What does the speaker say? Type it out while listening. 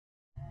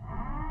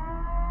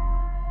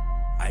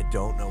I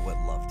don't know what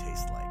love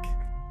tastes like.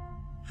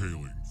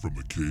 Hailing from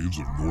the caves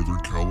of Northern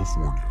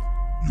California,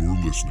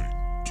 you're listening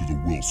to the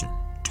Wilson,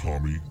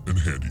 Tommy, and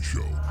Handy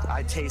Show.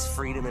 I taste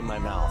freedom in my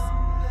mouth.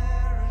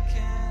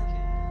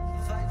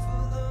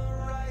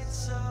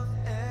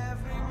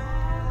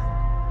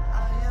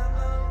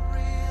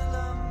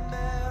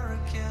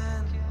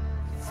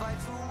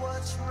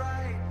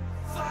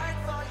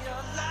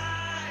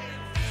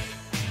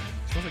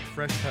 Smells like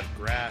fresh cut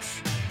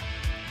grass,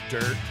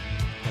 dirt,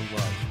 and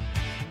love.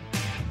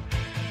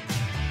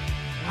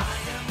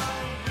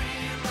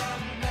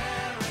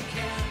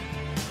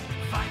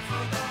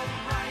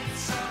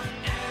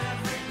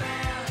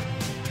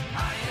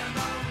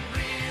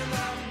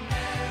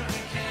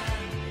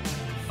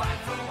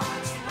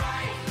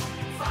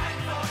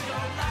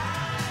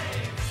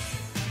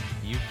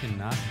 You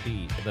cannot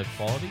beat the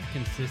quality,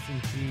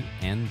 consistency,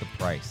 and the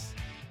price.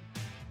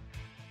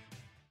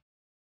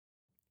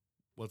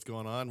 What's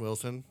going on,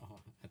 Wilson? Oh,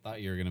 I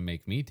thought you were going to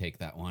make me take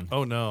that one.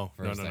 Oh, no.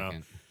 for a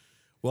second.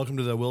 Welcome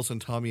to the Wilson,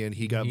 Tommy, and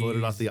he got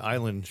voted off the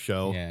island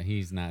show. Yeah,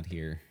 he's not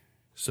here.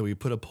 So we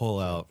put a poll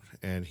out,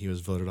 and he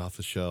was voted off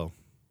the show.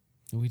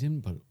 We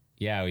didn't put...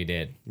 Yeah, we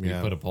did. Yeah.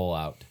 We put a poll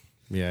out.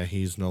 Yeah,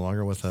 he's no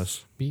longer with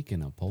us.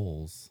 Speaking of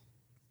polls...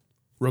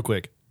 Real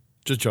quick,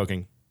 just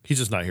joking. He's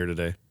just not here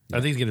today. I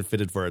think he's getting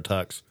fitted for a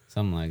tux.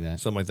 Something like that.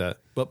 Something like that.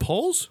 But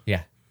polls?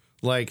 Yeah.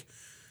 Like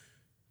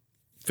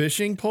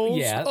fishing poles?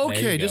 Yeah, there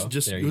Okay, you go.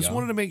 just There you go.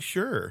 wanted to make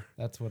sure.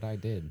 That's what I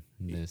did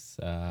this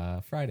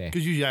Friday.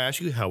 Because usually I ask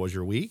you, how was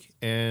your week?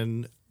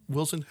 And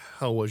Wilson,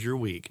 how was your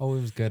week? Oh,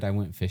 it was good. I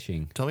went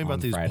fishing. Tell me about on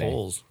these Friday.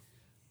 poles.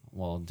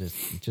 Well,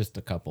 just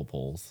a couple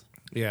poles.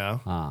 Yeah.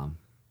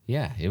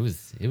 Yeah, it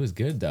was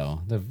good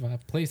though. The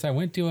place I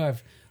went to,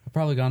 I've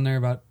probably gone there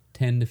about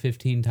 10 to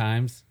 15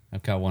 times.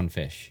 I've caught one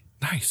fish.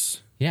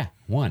 Nice. Yeah,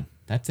 one.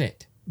 That's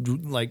it.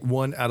 Like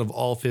one out of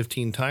all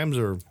 15 times,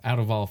 or Out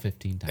of all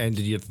 15 times.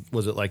 and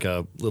was it like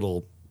a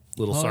little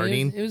Oh,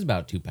 sardine? It was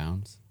about 2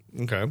 pounds.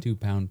 Okay. 2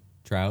 pound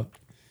trout.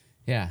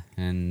 Yeah,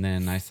 and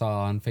then I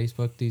saw on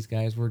Facebook these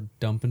guys were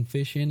dumping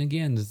fish in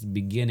again. This is the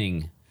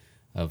beginning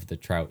of the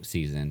trout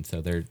season,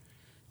 so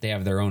they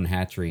have their own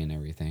hatchery and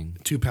everything.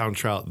 2 pound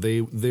trout.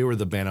 They were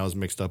the band I was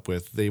mixed up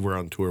with. They were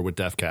on tour with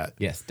Def Cat.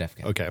 Yes, Def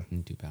Cat. Okay.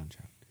 And 2 pound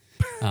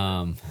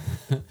trout.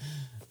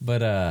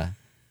 But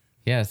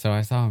yeah, so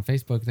I saw on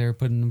Facebook they were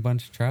putting a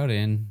bunch of trout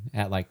in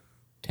at like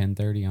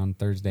 10:30 on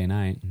Thursday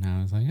night, and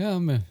I was like,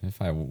 oh,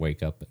 if I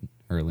wake up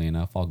early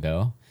enough, I'll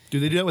go. Do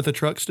they do that with the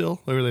truck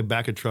still? Or they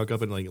back a truck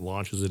up and like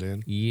launches it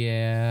in?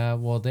 Yeah,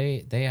 well,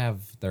 they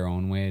have their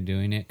own way of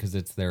doing it because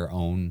it's their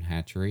own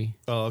hatchery.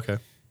 Oh, okay.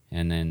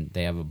 And then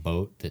they have a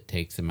boat that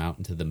takes them out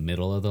into the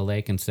middle of the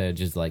lake instead of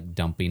just like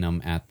dumping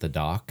them at the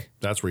dock.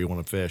 That's where you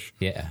want to fish.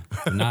 Yeah,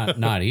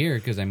 not here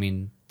because I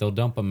mean they'll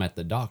dump them at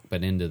the dock,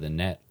 but into the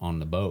net on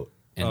the boat,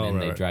 and then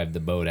they drive the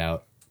boat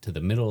out to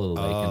the middle of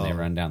the lake and they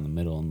run down the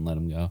middle and let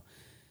them go.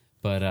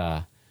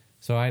 But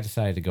so I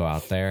decided to go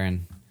out there,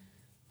 and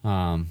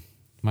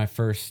my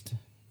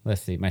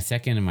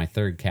second and my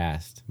third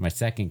cast. My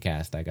second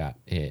cast I got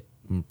hit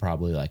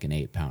probably like an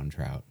 8 pound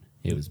trout.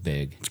 It was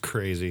big. It's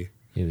crazy.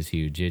 It was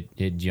huge.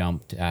 It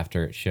jumped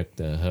after it shook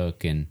the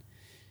hook and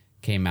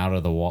came out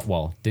of the water.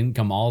 Well, didn't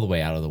come all the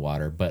way out of the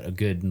water, but a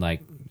good,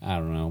 like, I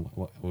don't know,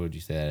 what would you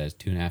say that is,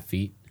 2.5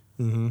 feet?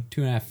 Mm-hmm.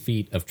 2.5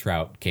 feet of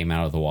trout came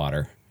out of the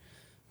water.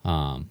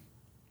 And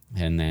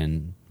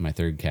then my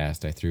third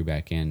cast, I threw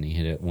back in. He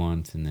hit it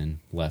once and then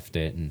left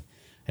it. And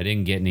I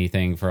didn't get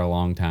anything for a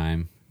long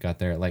time. Got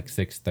there at like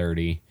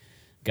 6:30.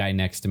 Guy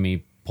next to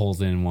me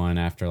pulls in one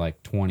after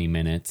like 20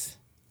 minutes.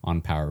 On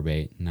power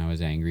bait, and I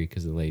was angry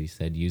because the lady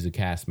said use a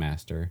cast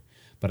master,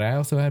 but I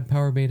also had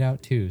power bait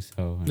out too.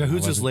 So Now,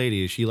 who's this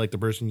lady? Is she like the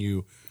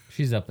person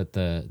She's up at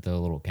the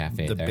little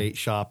cafe, the there. bait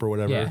shop or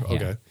whatever? Yeah,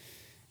 okay. yeah.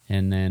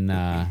 And then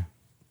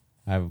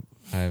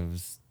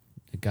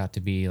it got to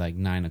be like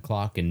 9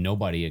 o'clock, and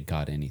nobody had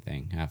caught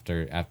anything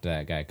after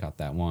that guy caught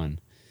that one,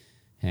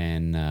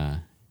 and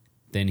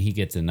then he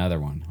gets another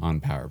one on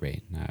power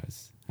bait, and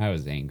I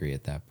was angry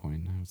at that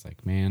point. I was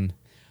like, man,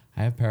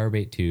 I have power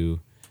bait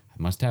too.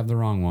 I must have the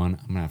wrong one.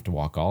 I'm going to have to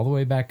walk all the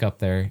way back up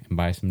there and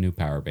buy some new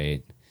power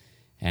bait.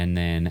 And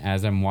then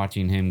as I'm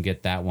watching him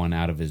get that one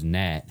out of his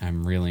net,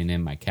 I'm reeling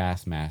in my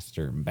cast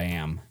master, and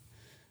bam,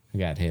 I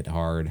got hit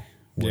hard.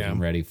 Wasn't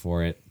ready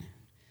for it.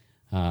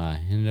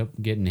 Ended up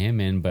getting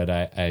him in, but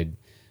I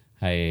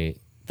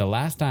the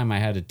last time I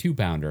had a 2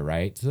 pounder,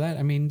 right? So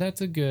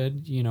that's a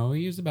good, he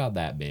was about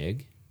that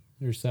big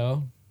or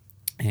so.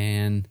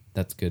 And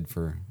that's good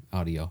for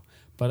audio.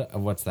 But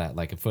what's that?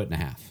 Like 1.5 foot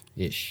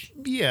ish.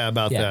 Yeah,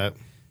 about that.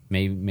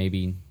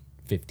 Maybe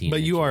 15.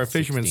 But you are a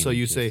fisherman, 16 so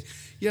you inches. say,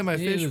 "Yeah, my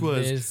fish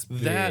was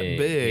that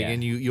big," yeah.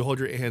 and you hold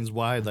your hands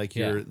wide like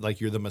you're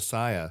the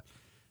Messiah.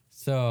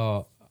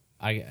 So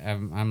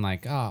I'm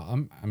like,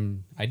 I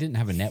didn't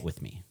have a net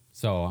with me,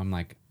 so I'm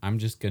like, I'm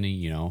just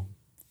gonna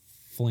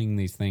fling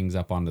these things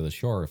up onto the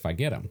shore if I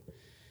get them.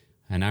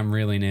 And I'm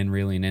reeling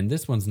in.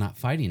 This one's not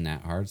fighting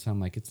that hard, so I'm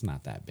like, it's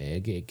not that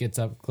big. It gets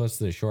up close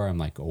to the shore. I'm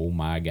like, oh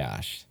my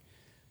gosh,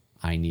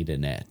 I need a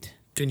net.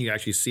 Can you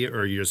actually see it, or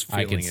are you just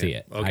I feeling could see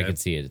it. Okay. I could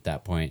see it at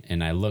that point.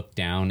 And I looked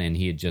down, and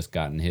he had just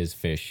gotten his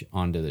fish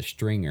onto the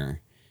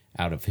stringer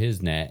out of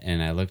his net.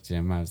 And I looked at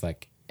him. I was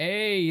like,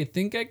 "Hey, you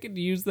think I could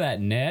use that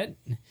net?"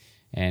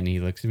 And he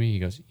looks at me. He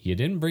goes, "You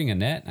didn't bring a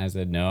net?" I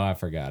said, "No, I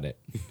forgot it."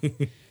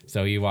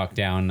 So he walked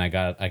down, and I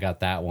got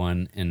that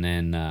one, and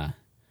then I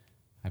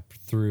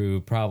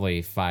threw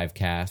probably 5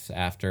 casts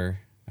after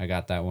I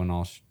got that one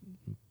all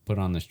put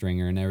on the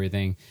stringer and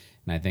everything.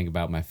 And I think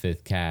about my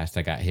 5th cast,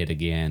 I got hit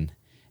again,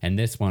 and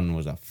this one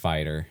was a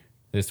fighter.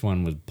 This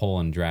one was pull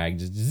and drag,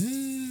 just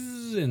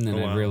zzz, and then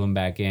I'd reel him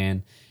back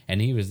in, and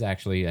he was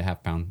actually a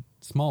half pound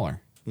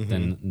smaller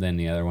than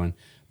the other one.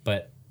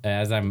 But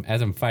as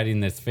I'm fighting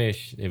this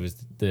fish, it was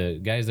the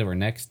guys that were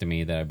next to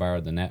me that I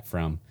borrowed the net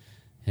from.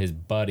 His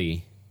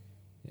buddy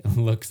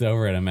looks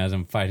over at him as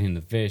I'm fighting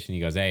the fish, and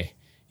he goes, "Hey,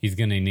 he's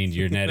gonna need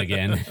your net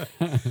again."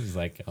 I was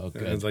like, "Oh,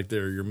 good." It's like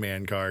they're your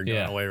man card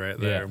going away right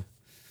there. Yeah.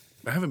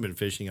 I haven't been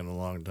fishing in a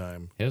long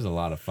time. It was a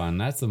lot of fun.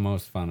 That's the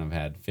most fun I've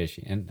had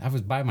fishing, and I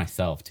was by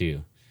myself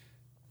too.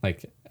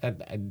 Like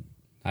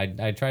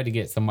I tried to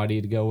get somebody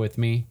to go with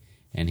me,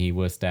 and he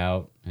wussed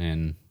out,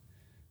 and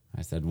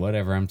I said,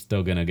 "Whatever, I'm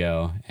still gonna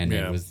go." And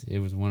Yeah. it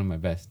was one of my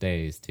best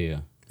days too.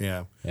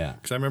 Yeah. Yeah.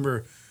 Because I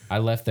remember, I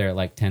left there at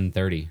like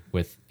 10:30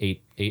 with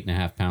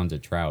 8.5 pounds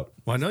of trout.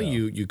 well, I know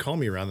you called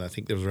me around that. I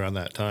think it was around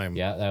that time.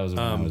 Yeah, that was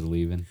when I was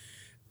leaving.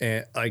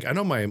 And like I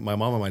know my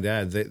mom and my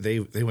dad, they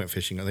went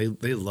fishing.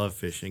 They love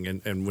fishing.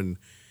 And when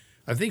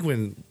they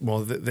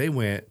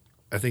went,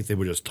 I think they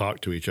would just talk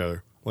to each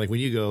other. Like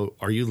when you go,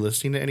 are you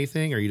listening to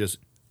anything? Or are you just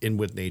in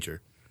with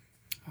nature?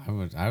 I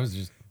was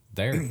just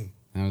there.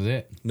 That was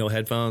it. No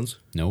headphones?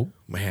 Nope.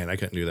 Man, I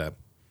couldn't do that.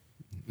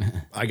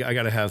 I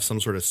got to have some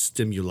sort of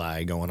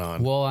stimuli going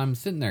on. Well, I'm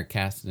sitting there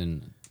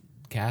casting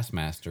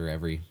Castmaster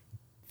every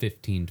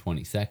 15,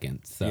 20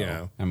 seconds. So,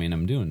 Yeah. I mean,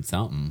 I'm doing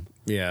something.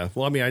 Yeah.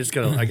 Well, I mean, I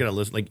gotta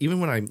listen. Like even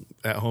when I'm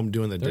at home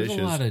doing the There's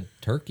dishes, a lot of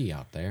turkey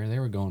out there. They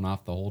were going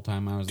off the whole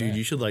time I was dude, there.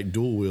 you should like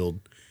dual wield,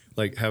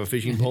 like have a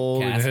fishing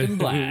pole Cast and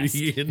blast.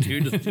 yeah,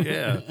 dude,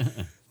 yeah,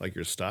 like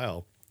your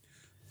style.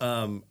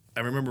 I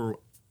remember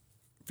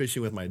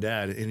fishing with my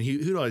dad, and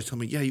he'd always tell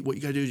me, "Yeah, what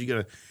you gotta do is you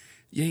gotta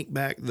yank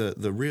back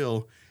the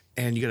reel,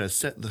 and you gotta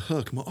set the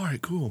hook." I'm like, "All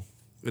right, cool."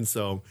 And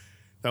so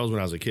that was when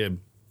I was a kid.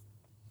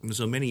 And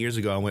so many years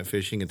ago, I went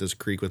fishing at this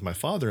creek with my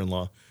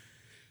father-in-law.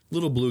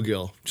 Little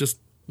bluegill, just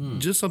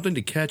something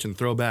to catch and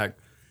throw back.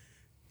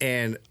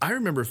 And I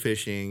remember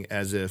fishing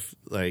as if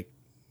like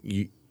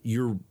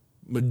you're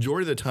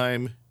majority of the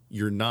time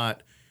you're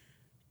not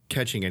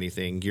catching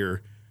anything.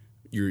 You're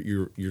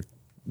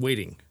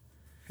waiting.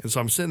 And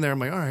so I'm sitting there. I'm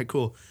like, all right,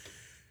 cool,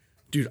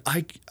 dude.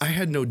 I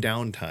had no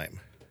downtime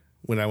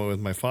when I went with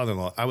my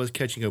father-in-law. I was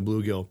catching a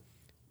bluegill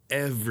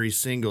every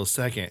single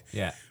second.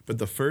 Yeah. But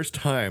the first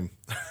time,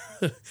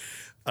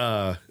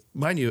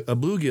 mind you, a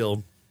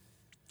bluegill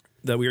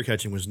that we were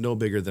catching was no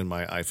bigger than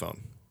my iPhone.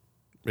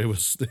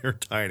 They're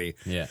tiny.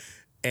 Yeah.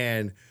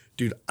 And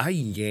dude, I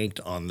yanked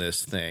on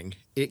this thing.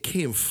 It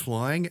came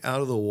flying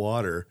out of the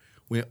water,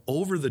 went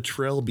over the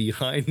trail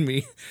behind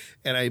me,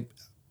 and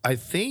I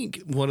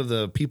think one of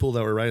the people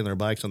that were riding their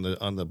bikes on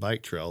the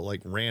bike trail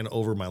like ran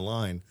over my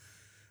line.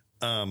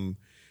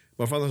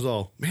 My father was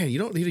all, "Man, you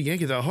don't need to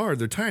yank it that hard.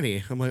 They're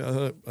tiny." I'm like,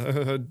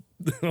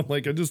 I'm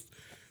like,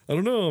 I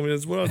don't know. I mean,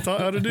 it's what I was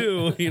taught how to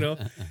do, you know?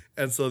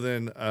 And so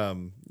then,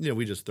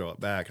 we just throw it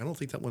back. I don't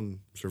think that one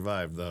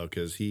survived, though,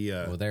 because he...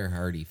 Well, they're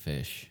hardy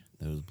fish,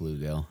 those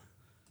bluegill.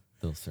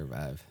 They'll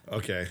survive.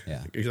 Okay.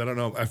 Yeah. Because I don't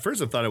know. At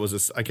first, I thought it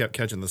was I kept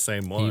catching the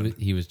same one.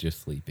 He was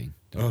just sleeping.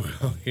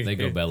 They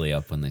go belly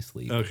up when they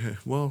sleep. Okay.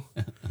 Well,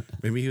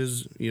 maybe he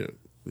was,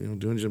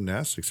 doing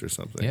gymnastics or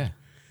something. Yeah.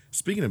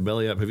 Speaking of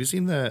belly up, have you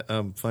seen that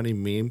funny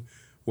meme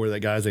where that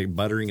guy's like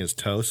buttering his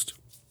toast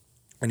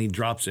and he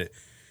drops it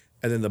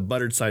and then the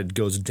buttered side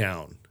goes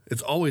down?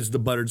 It's always the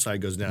buttered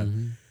side goes down.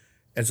 Mm-hmm.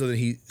 And so then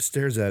he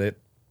stares at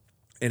it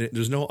and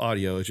there's no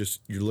audio. It's just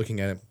you're looking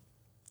at it.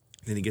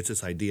 Then he gets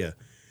this idea.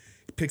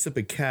 He picks up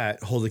a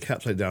cat, holds the cat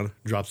upside down,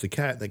 drops the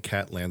cat. The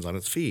cat lands on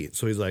its feet.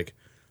 So he's like,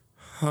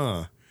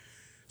 huh.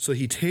 So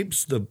he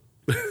tapes the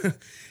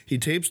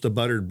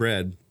buttered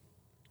bread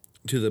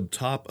to the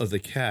top of the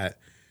cat.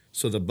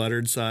 So the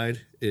buttered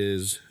side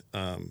is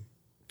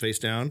face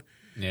down.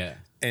 Yeah.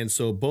 And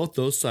so both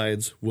those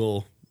sides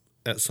will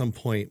at some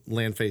point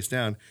land face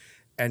down.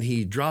 And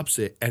he drops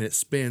it and it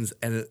spins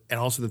and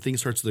also the thing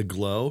starts to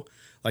glow.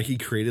 Like he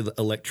created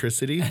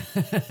electricity.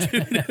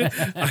 Dude,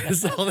 I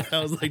saw that.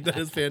 I was like, that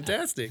is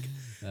fantastic.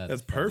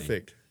 That's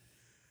perfect.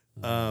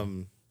 Yeah,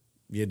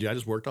 dude, I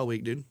just worked all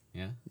week, dude.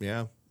 Yeah.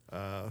 Yeah.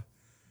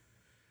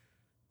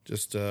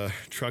 Just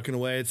trucking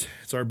away.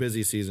 It's our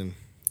busy season.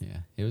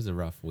 Yeah. It was a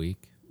rough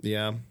week.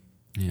 Yeah.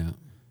 Yeah.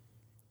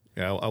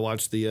 Yeah, I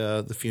watched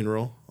the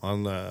funeral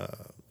on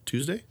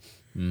Tuesday.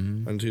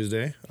 Mm-hmm. On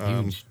Tuesday,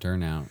 Huge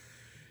turnout,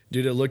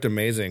 dude. It looked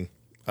amazing.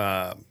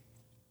 I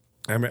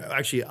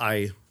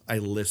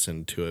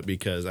listened to it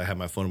because I had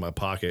my phone in my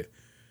pocket.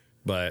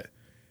 But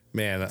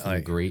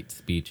man, great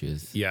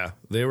speeches. Yeah,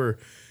 they were.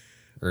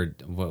 Or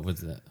what was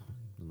that?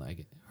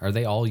 Like, are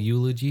they all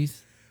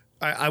eulogies?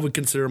 I would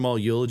consider them all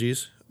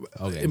eulogies.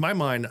 Okay. In my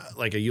mind,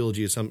 like a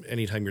eulogy is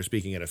anytime you're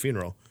speaking at a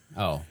funeral.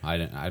 Oh, I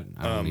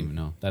don't even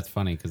know. That's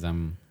funny because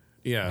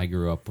Yeah. I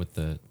grew up with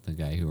the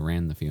guy who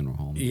ran the funeral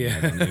home. Yeah.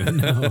 I didn't even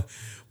know.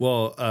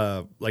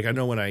 Well, like I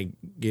know when I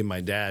gave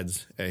my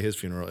dad's at his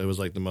funeral, it was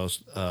like the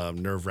most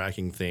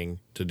nerve-wracking thing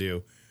to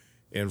do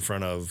in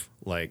front of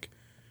like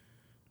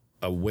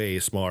a way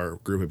smaller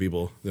group of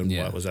people than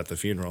what was at the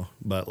funeral.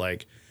 But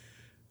like,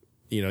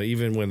 you know,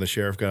 even when the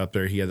sheriff got up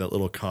there, he had that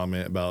little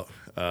comment about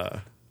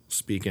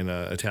speaking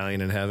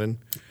Italian in heaven.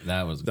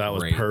 That was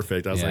was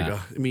perfect. I was like,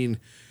 oh, I mean,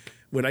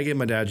 when I gave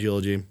my dad's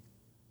eulogy,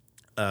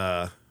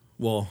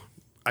 well,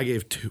 I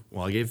gave two.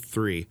 Well, I gave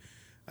three.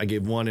 I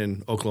gave one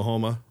in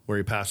Oklahoma where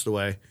he passed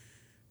away,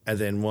 and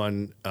then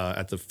one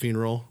at the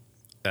funeral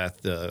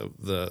at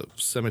the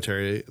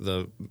cemetery,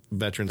 the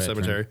veteran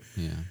cemetery.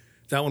 Yeah.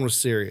 That one was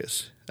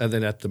serious. And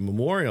then at the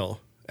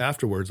memorial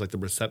afterwards, like the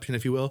reception,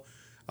 if you will,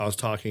 I was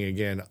talking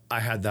again.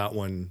 I had that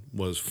one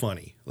was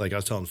funny. Like I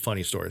was telling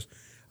funny stories.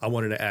 I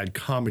wanted to add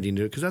comedy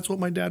to it because that's what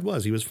my dad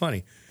was. He was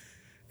funny.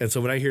 And so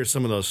when I hear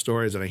some of those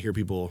stories and I hear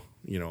people,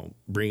 you know,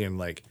 bringing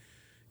like,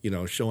 you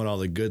know, showing all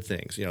the good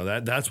things, you know,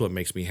 that's what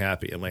makes me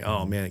happy. I'm like,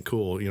 oh man,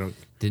 cool. You know,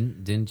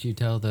 Didn't you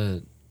tell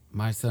the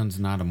my son's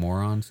not a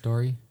moron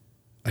story?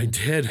 I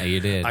did. Yeah, you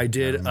did. I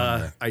did.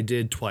 I I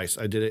did twice.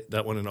 I did it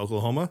that one in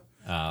Oklahoma,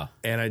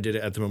 and I did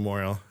it at the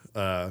memorial.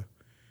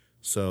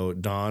 So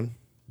Don,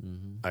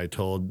 I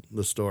told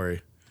the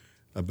story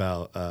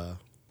about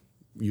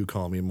you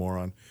calling me a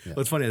moron. Yeah.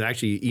 What's funny is I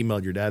actually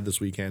emailed your dad this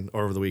weekend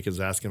or over the weekend,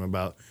 asking him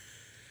about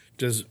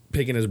just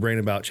picking his brain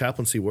about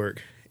chaplaincy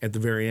work. At the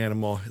very end,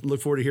 I'm all,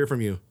 look forward to hear from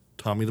you,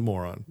 Tommy the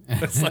moron.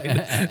 It's like,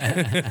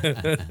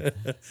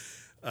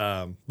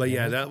 but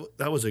yeah,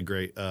 that was a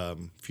great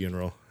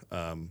funeral.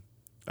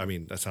 I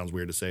mean, that sounds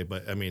weird to say,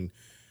 but I mean,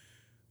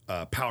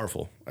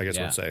 powerful, I guess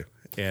I would say.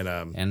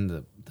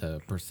 And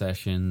the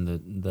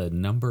procession, the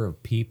number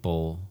of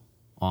people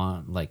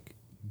on like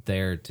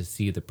there to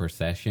see the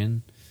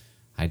procession,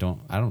 I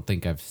don't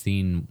think I've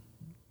seen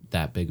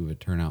that big of a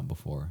turnout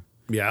before.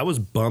 Yeah, I was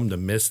bummed to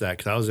miss that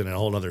because I was in a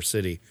whole other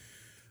city,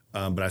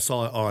 but I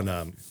saw it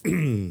on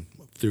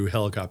through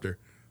helicopter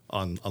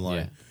online.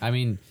 Yeah. I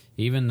mean,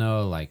 even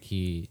though like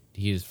he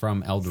is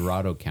from El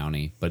Dorado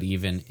County, but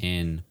even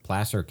in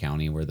Placer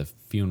County where the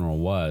funeral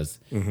was,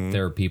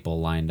 there were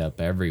people lined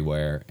up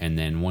everywhere. And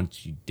then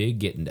once you did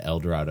get into El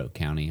Dorado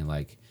County,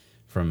 like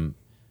from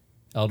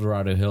El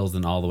Dorado Hills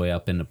and all the way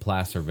up into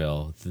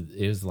Placerville,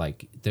 it was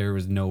like there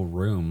was no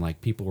room.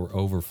 Like people were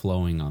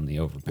overflowing on the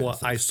overpass. Well,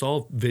 I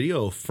saw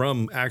video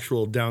from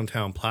actual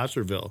downtown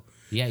Placerville.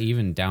 Yeah,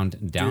 even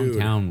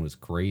downtown was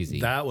crazy.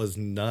 That was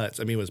nuts.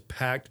 I mean, it was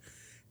packed.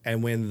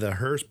 And when the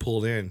hearse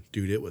pulled in,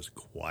 dude, it was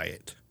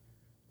quiet.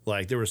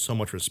 Like there was so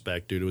much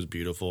respect, dude. It was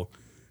beautiful.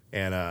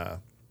 And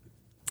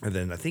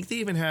then I think they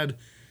even had.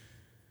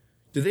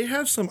 Did they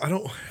have some? I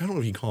don't know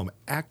if you call them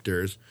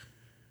actors,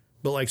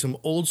 but like some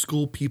old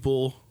school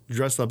people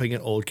dressed up in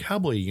old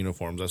cowboy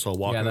uniforms. I saw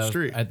walking the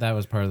street. That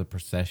was part of the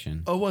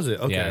procession. Oh, was it?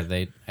 Okay.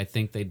 Yeah, I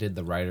think they did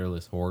the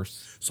riderless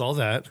horse. Saw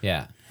that.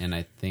 Yeah, and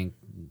I think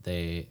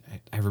I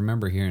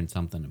remember hearing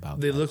something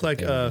about. They look like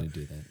they were gonna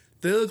do that.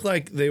 They look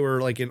like they were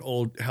like in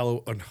old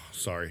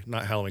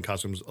not Halloween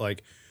costumes,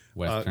 like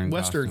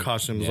Western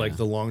costumes, like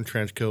the long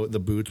trench coat, the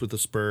boots with the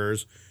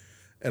spurs,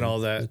 and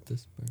all that. With the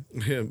spur.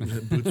 Yeah,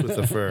 boots with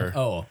the fur.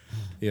 Oh,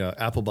 yeah,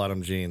 apple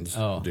bottom jeans.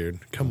 Oh, dude,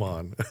 come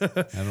on. I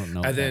don't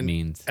know what that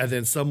means. And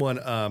then someone,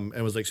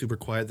 it was like super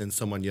quiet. Then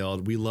someone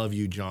yelled, "We love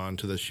you, John,"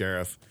 to the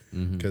sheriff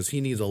because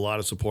he needs a lot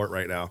of support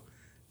right now.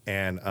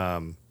 And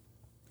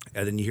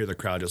then you hear the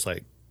crowd just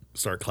like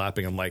start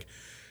clapping. I'm like.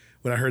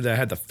 When I heard that, I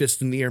had the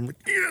fist in the air. I'm like,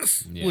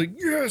 yes, like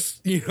yes,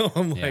 you know.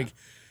 I'm like,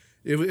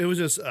 it was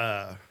just,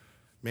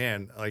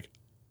 man, like,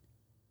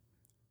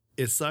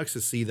 it sucks to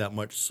see that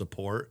much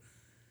support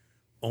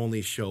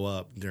only show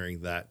up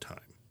during that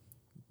time.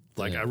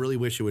 Like, I really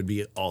wish it would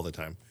be all the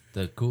time.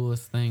 The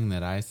coolest thing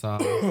that I saw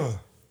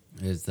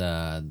is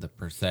the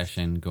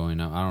procession going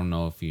up. I don't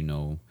know if you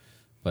know,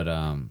 but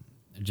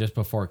just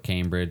before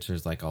Cambridge,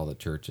 there's like all the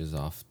churches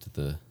off to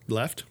the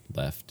left.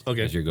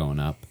 Okay, as you're going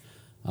up.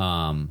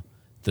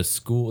 The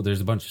school,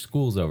 there's a bunch of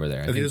schools over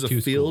there. I think there's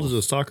a field, there's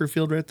a soccer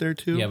field right there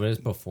too. Yeah, but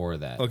it's before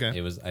that. Okay,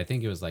 I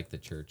think it was like the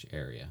church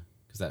area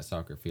because that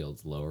soccer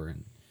field's lower,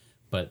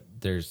 but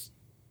there's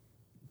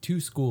two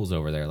schools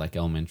over there, like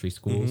elementary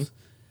schools,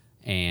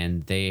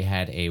 and they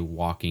had a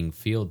walking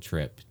field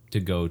trip to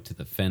go to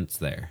the fence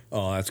there.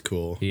 Oh, that's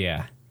cool.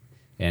 Yeah,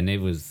 and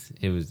it was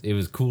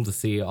cool to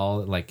see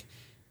all like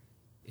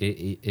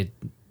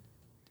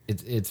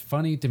It's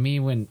funny to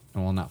me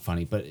not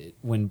funny, but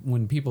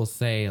when people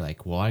say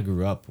like, well, I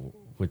grew up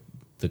with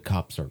the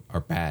cops are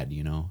bad,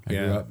 you know. I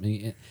grew up.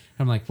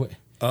 I'm like, what?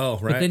 Oh,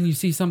 right. But then you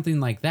see something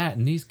like that,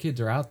 and these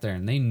kids are out there,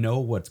 and they know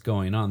what's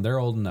going on. They're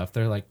old enough.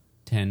 They're like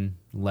 10,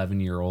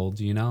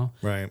 11-year-olds, you know.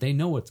 Right. They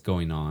know what's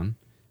going on.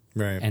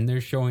 Right. And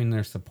they're showing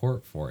their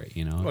support for it,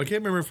 you know. Well, I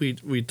can't remember if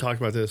we talked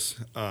about this.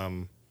 I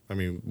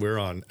mean, we're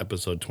on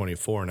episode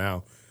 24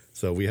 now.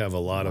 So we have a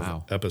lot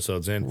Wow. of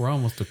episodes in. We're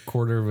almost a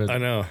quarter of I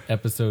an know.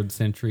 episode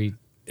century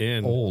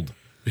In. old.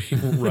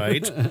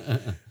 Right?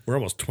 We're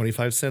almost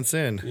 25 cents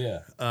in.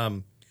 Yeah.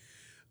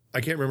 I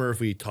can't remember if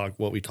we talk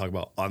what we talk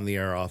about on the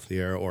air, off the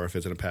air, or if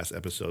it's in a past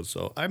episode.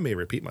 So I may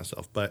repeat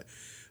myself, but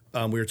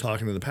we were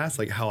talking in the past,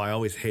 like how I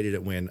always hated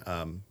it when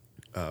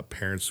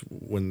parents,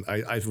 when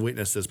I've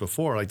witnessed this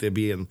before, like they'd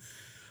be in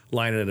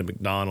line at a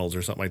McDonald's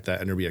or something like that,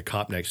 and there'd be a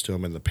cop next to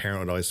them, and the parent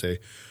would always say,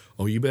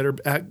 "Oh, you better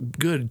act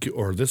good,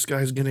 or this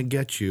guy's gonna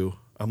get you."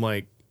 I'm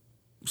like,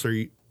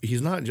 "Sir,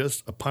 he's not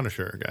just a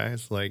punisher,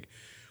 guys." Like,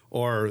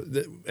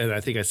 and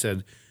I think I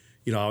said,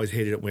 I always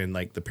hated it when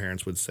like the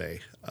parents would say,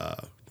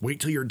 "Wait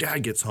till your dad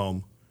gets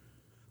home."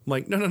 I'm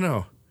like,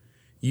 no.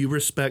 You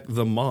respect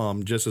the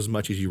mom just as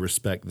much as you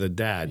respect the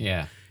dad.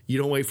 Yeah. You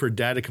don't wait for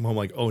dad to come home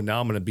like, "Oh,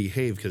 now I'm going to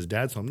behave because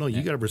dad's home." No,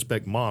 you got to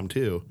respect mom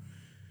too.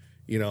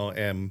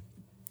 And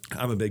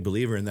I'm a big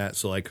believer in that.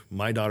 So like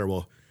my daughter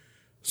will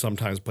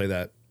sometimes play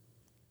that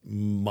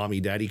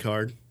mommy daddy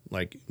card.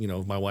 Like,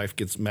 my wife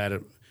gets mad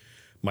at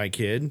my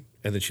kid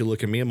and then she'll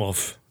look at me and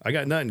I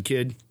got nothing,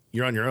 kid.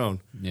 You're on your own.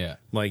 Yeah. I'm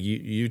like,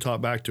 you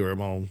talk back to her.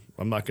 I'm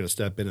not going to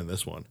step in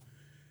this one.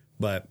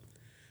 But,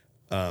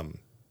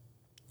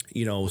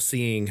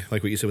 seeing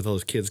like what you said with all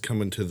those kids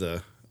coming to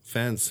the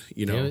fence,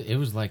 It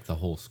was like the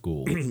whole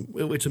school.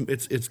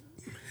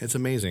 it's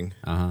amazing.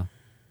 Uh-huh.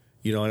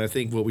 And I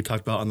think what we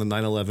talked about on the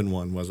 9/11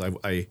 one was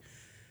I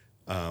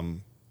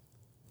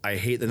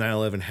hate the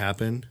 9/11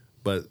 happened,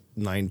 but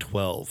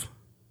 9/12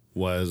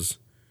 was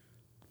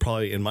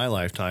probably in my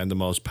lifetime the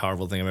most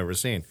powerful thing I've ever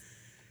seen.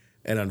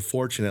 And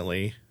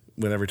unfortunately,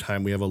 every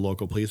time we have a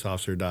local police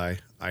officer die,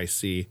 I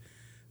see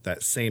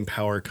that same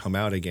power come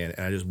out again.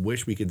 And I just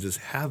wish we could just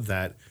have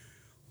that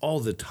all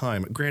the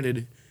time.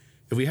 Granted,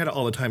 if we had it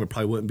all the time, it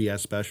probably wouldn't be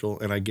as special.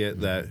 And I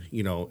get that,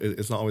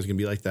 it's not always going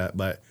to be like that.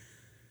 But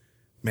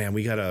man,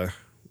 we gotta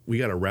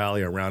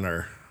rally around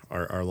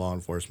our law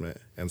enforcement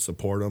and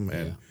support them,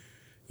 and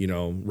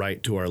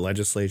write to our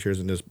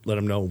legislatures and just let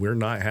them know we're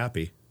not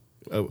happy.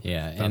 About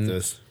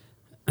this.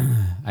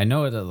 I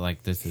know that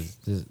like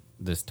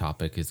this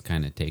topic is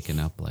kind of taken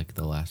up like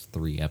the last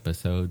 3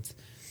 episodes,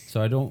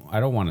 so I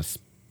don't want to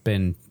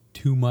spend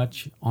too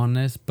much on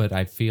this, but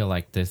I feel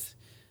like this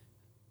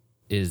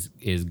is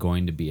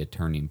going to be a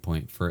turning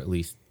point for at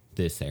least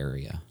this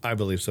area. I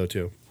believe so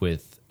too.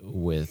 With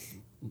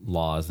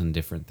laws and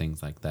different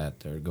things like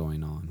that are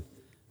going on.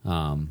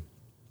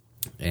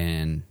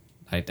 And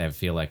I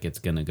feel like it's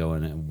going to go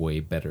in a way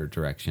better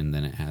direction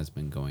than it has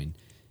been going.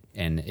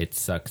 And it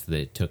sucks that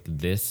it took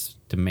this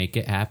to make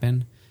it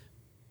happen,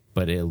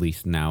 but at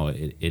least now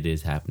it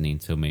is happening,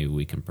 so maybe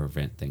we can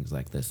prevent things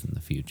like this in the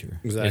future.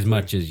 Exactly. As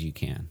much as you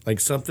can. Like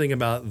something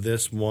about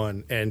this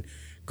one, and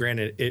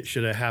granted, it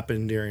should have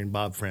happened during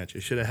Bob French.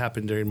 It should have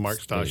happened during Mark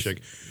Stashik,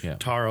 Yeah.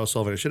 Tara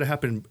O'Sullivan. It should have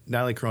happened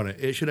Natalie Corona.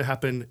 It should have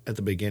happened at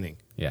the beginning.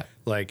 Yeah.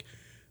 Like,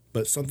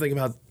 but something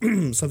about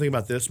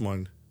this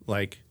one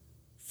like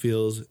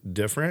feels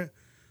different.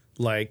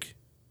 Like,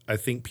 I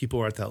think people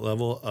are at that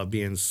level of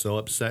being so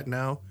upset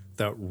now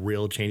that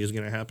real change is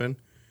going to happen,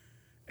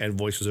 and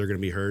voices are going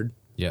to be heard.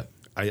 Yeah.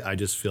 I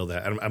just feel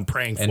that. I'm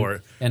praying for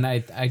it. And I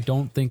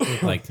don't think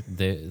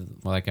that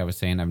like I was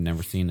saying, I've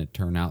never seen it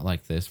turn out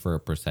like this for a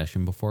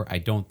procession before. I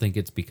don't think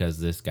it's because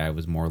this guy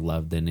was more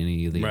loved than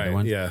any of the other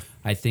ones. Yeah.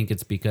 I think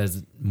it's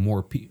because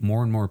more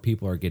and more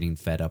people are getting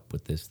fed up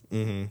with this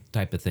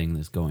type of thing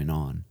that's going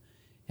on,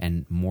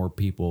 and more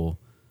people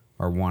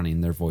are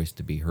wanting their voice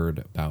to be heard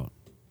about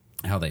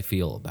how they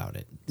feel about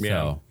it. Yeah.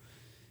 So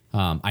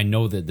I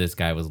know that this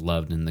guy was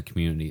loved in the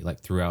community, like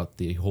throughout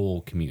the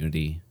whole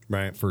community,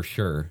 Right. for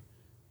sure.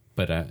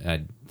 But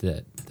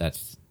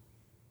that's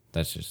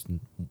just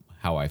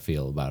how I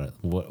feel about it.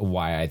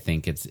 Why I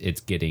think it's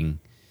getting,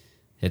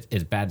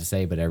 it's bad to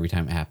say, but every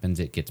time it happens,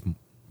 it gets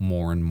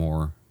more and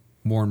more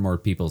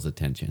people's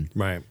attention.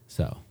 Right.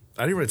 So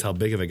I didn't realize how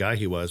big of a guy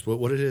he was.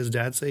 What did his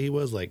dad say he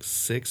was? Like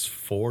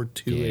 6'4",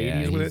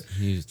 280?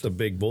 He's a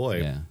big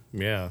boy. Yeah.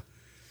 Yeah.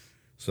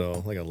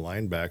 So like a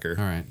linebacker.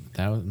 all right,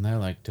 that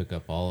like took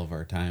up all of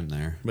our time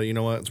there. But you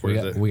know what? It's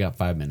worth it. We got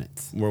 5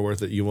 minutes. We're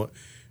worth it.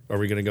 Are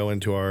we going to go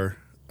into our?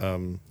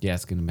 Yeah,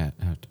 it's gonna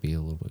have to be a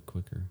little bit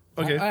quicker.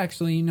 Okay.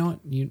 Actually, you know what?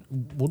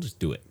 We'll just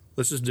do it.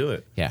 Let's just do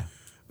it. Yeah.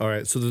 All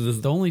right. So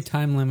The only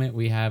time limit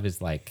we have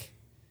is like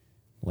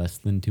less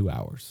than 2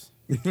 hours.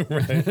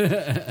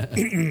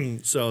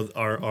 so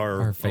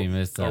our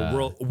famous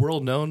our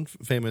world known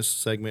famous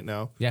segment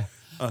now. Yeah.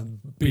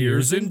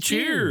 Beers and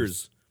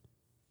cheers.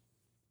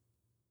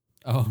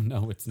 Oh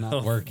no, it's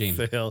not working.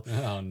 Fail.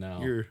 Oh no.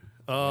 You're.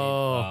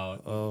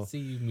 See,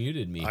 you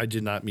muted me. I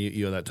did not mute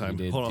you at that time. You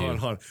did Hold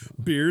too. on.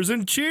 Beers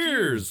and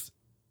cheers.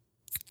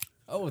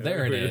 Oh,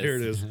 there it is. Here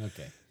it is.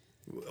 Okay.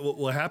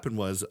 What happened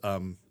was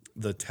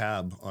the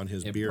tab on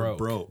his beer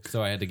broke.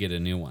 So I had to get a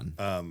new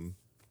one.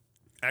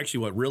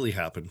 Actually, what really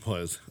happened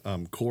was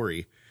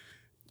Corey.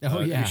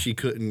 yeah. She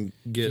couldn't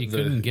She get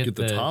couldn't get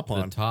the top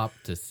on. The top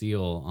to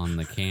seal on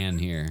the can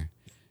here.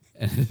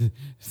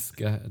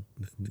 Scott,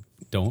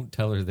 don't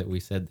tell her that we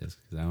said this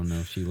because I don't know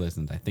if she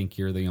listened. I think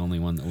you're the only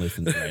one that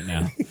listens right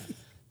now.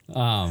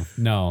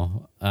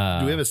 No.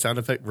 Do we have a sound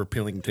effect for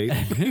peeling tape?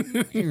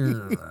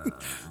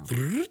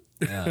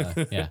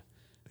 Yeah.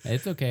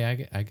 It's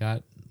okay.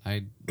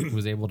 I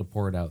was able to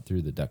pour it out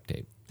through the duct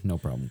tape. No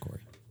problem,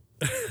 Corey.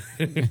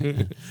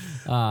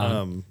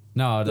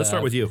 No, Let's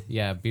start with you.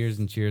 Yeah, beers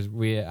and cheers.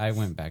 I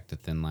went back to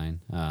Thin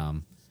Line,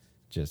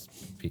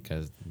 just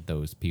because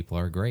those people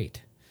are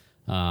great.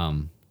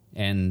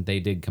 And they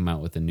did come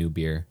out with a new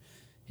beer,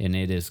 and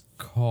it is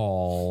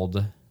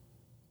called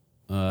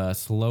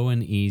Slow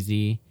and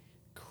Easy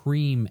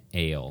Cream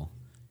Ale.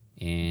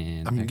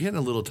 And I'm getting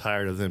a little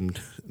tired of them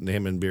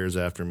naming beers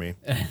after me.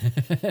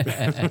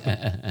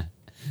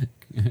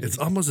 It's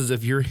almost as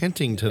if you're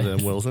hinting to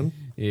them, Wilson.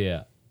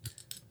 yeah,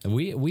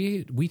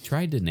 we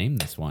tried to name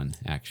this one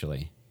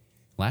actually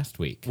last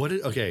week.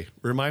 Okay,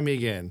 remind me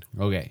again.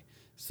 Okay,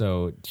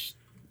 so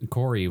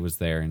Corey was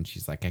there, and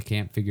she's like, I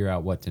can't figure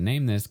out what to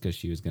name this because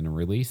she was going to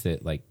release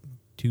it like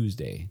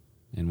Tuesday,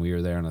 and we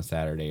were there on a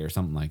Saturday or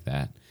something like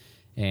that.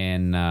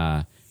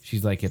 And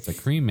she's like, it's a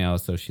cream ale,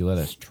 so she let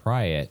us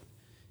try it,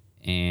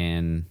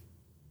 and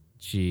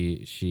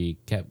she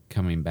kept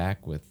coming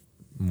back with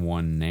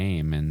one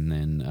name, and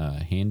then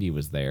Handy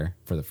was there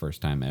for the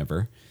first time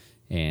ever,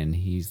 and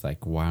he's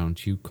like, why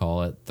don't you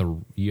call it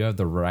you have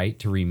the right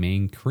to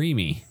remain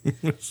creamy.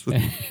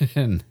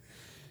 And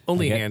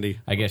Only Handy.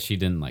 I guess she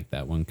didn't like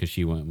that one because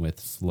she went with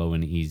Slow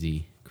and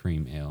Easy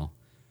Cream Ale.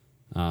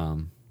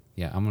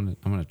 Yeah, I'm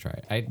gonna try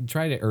it. I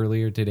tried it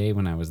earlier today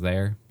when I was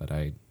there, but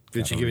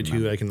Did she give it to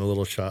you like in a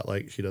little shot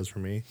like she does for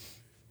me?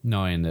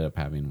 No, I ended up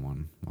having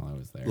one while I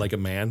was there. Like a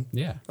man?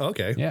 Yeah.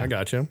 Okay, Yeah. I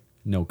got you.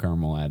 No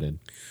caramel added.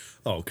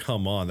 Oh,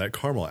 come on. That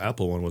caramel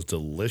apple one was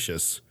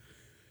delicious.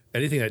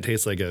 Anything that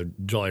tastes like a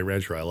Jolly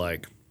Rancher I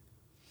like.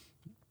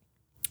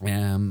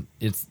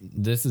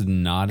 This is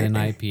not an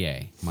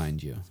IPA,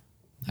 mind you.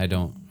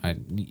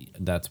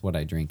 That's what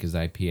I drink is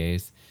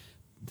IPAs.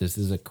 This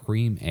is a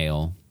cream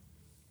ale,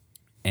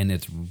 and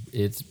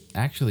it's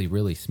actually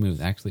really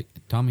smooth. Actually,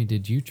 Tommy,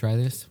 did you try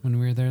this when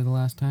we were there the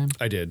last time?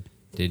 I did.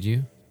 Did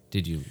you?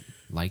 Did you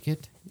like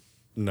it?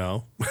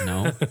 No.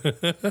 No.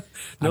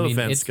 No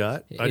offense,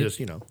 Scott. I just,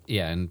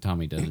 Yeah, and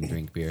Tommy doesn't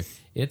drink beer.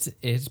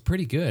 It's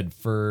pretty good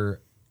for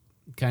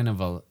kind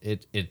of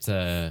it's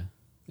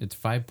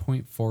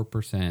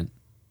 5.4%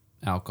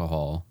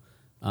 alcohol.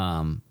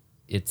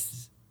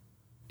 It's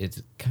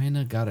kind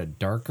of got a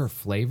darker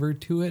flavor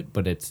to it,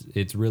 but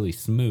it's really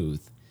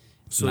smooth.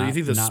 So you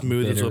think the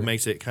smooth is bitter. what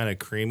makes it kind of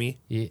creamy?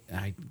 Yeah,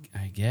 I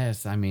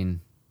guess. I mean,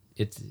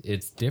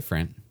 it's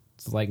different.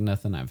 It's like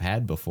nothing I've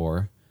had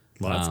before.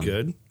 Well, that's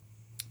good.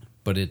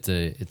 But it's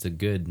a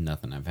good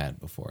nothing I've had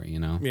before,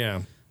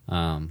 Yeah.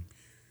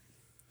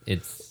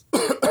 It's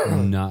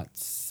not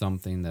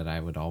something that I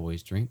would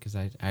always drink because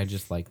I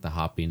just like the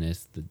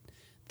hoppiness,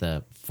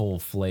 the full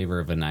flavor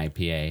of an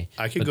IPA.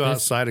 I could go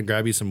outside and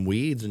grab you some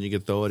weeds and you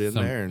could throw it in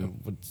there.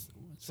 And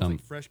some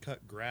like fresh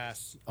cut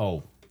grass,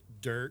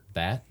 dirt,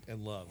 that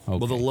and love. Okay.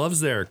 Well, the love's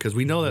there because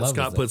we know that Love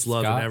Scott is puts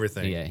love Scott, in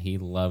everything. Yeah, he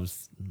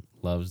loves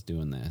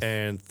doing this.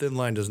 And Thin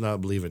Line does not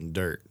believe in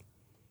dirt.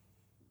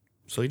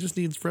 So he just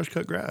needs fresh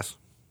cut grass.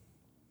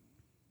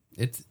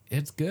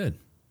 It's good.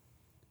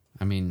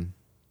 I mean,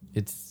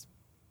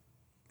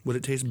 Would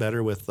it taste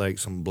better with like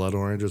some blood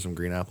orange or some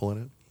green apple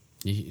in it?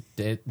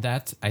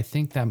 I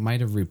think that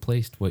might have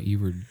replaced what you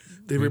were.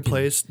 They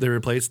replaced the.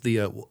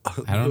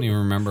 I don't even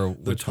remember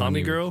the which one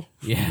Tommy you- girl.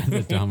 Yeah,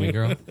 the Tommy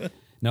girl.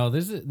 No,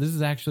 this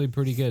is actually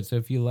pretty good. So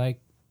if you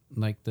like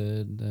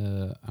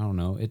the I don't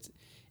know,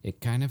 it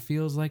kind of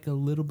feels like a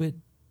little bit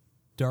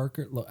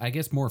darker. I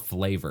guess more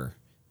flavor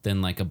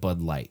than like a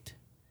Bud Light.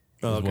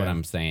 Is what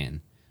I'm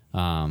saying.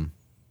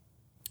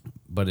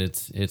 But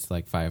it's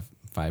like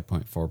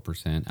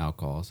 5.4%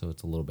 alcohol, so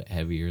it's a little bit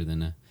heavier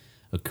than a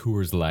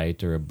Coors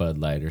Light or a Bud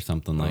Light or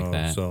something like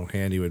that. So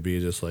Handy would be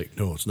just like,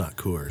 no, it's not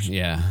Coors.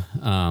 Yeah.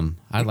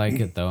 I like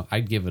it though.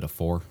 I'd give it a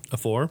 4. A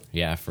 4?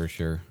 Yeah, for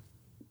sure.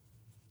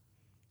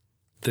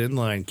 Thin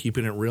Line,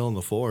 keeping it real in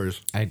the 4s.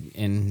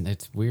 And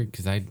it's weird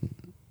because I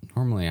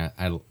normally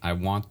I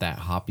want that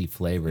hoppy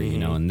flavor,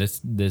 and this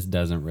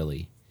doesn't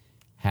really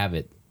have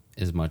it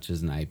as much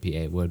as an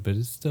IPA would, but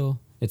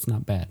it's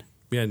not bad.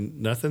 Yeah,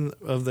 nothing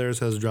of theirs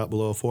has dropped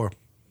below a 4.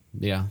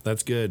 Yeah,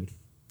 That's good.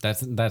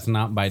 that's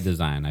not by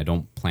design. I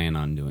don't plan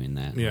on doing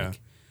that. Yeah. Like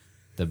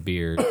the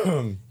beer,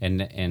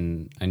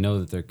 and I know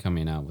that they're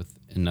coming out with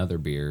another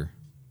beer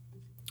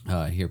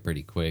here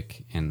pretty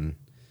quick, and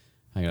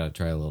I gotta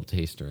try a little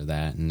taster of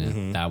that,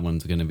 and that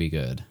one's gonna be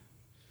good.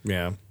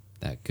 Yeah.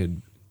 That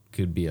could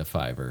be a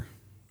 5.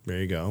 There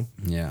you go.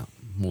 Yeah,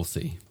 we'll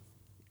see.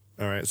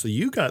 All right, so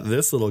you got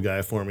this little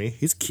guy for me.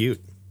 He's cute.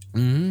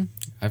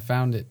 I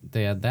found it.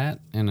 They had that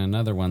and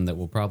another one that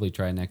we'll probably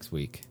try next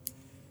week.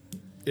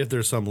 If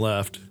there's some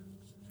left.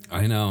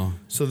 I know.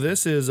 So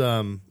this is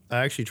I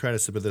actually tried a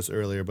sip of this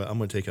earlier, but I'm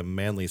going to take a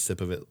manly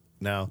sip of it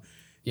now.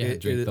 Yeah,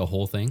 drink the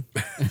whole thing.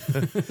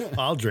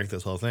 I'll drink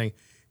this whole thing.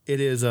 It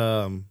is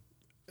I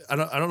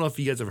don't know if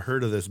you guys have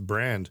heard of this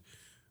brand.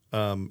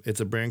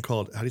 It's a brand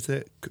called, how do you say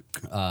it?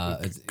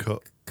 It's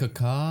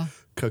Cacao.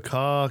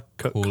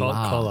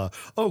 Coca-Cola.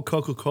 Oh,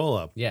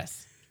 Coca-Cola.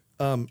 Yes.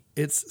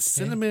 It's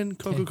cinnamon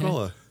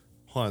Coca-Cola.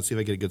 Hold on, see if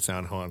I get a good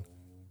sound. Hold on.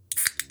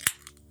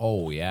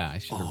 Oh yeah, I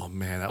should. Oh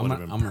man, that would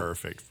have been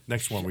perfect.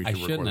 Next one we I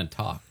could shouldn't record. have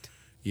talked.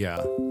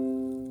 Yeah.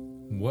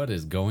 What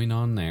is going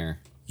on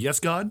there? Yes,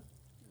 God.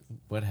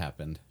 What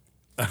happened?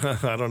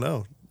 I don't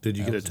know. Did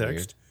you That get a was weird.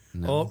 text?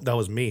 No. Oh, that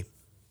was me.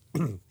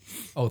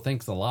 Oh,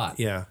 thanks a lot.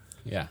 Yeah.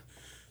 Yeah.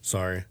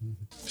 Sorry.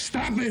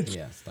 Stop it!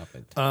 Yeah. Stop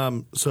it.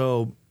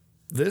 So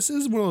this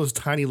is one of those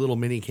tiny little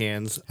mini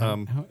cans.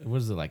 What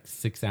is it, like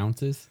 6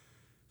 ounces?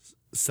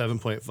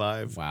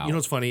 7.5. Wow. You know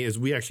what's funny is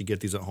we actually get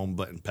these at home,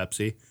 but in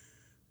Pepsi,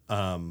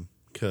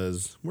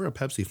 because we're a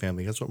Pepsi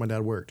family. That's what my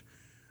dad worked.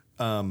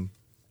 But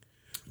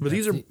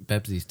these are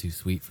Pepsi's too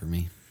sweet for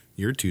me.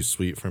 you're too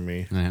sweet for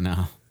me. I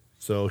know.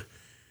 So,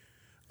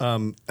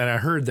 and I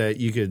heard that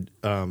you could,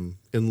 in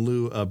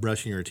lieu of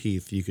brushing your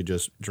teeth, you could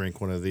just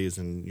drink one of these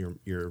and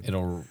your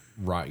It'll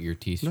rot your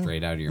teeth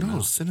straight out of your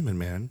mouth. cinnamon,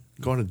 man.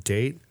 Go on a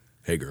date.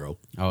 Hey, girl.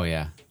 Oh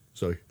yeah.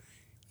 So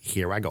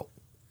here I go.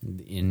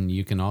 And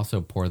you can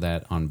also pour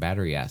that on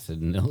battery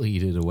acid and it'll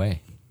eat it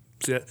away.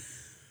 See that?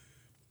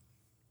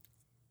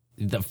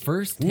 The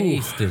first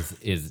taste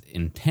is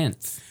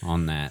intense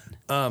on that.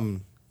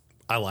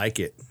 I like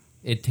it.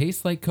 It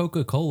tastes like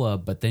Coca-Cola,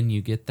 but then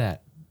you get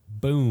that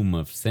boom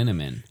of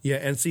cinnamon. Yeah,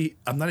 and see,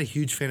 I'm not a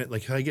huge fan of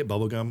like if I get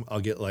bubblegum,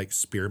 I'll get like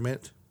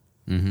spearmint.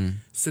 Mm-hmm.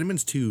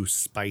 Cinnamon's too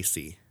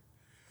spicy.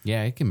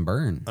 Yeah, it can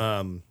burn.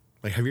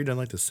 Like, have you ever done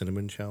like the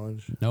cinnamon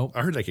challenge? Nope.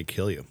 I heard that could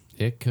kill you.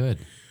 It could.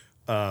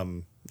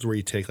 It's where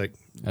you take like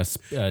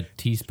A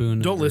teaspoon.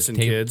 Don't or listen,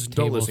 kids.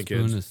 Don't listen,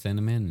 tablespoon kids. of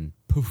cinnamon and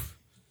poof.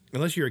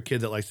 unless you're a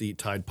kid that likes to eat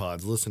Tide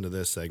Pods, listen to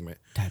this segment.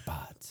 Tide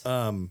Pods.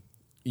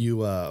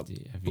 You Have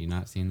you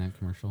not seen that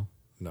commercial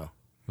no.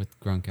 with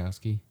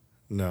Gronkowski?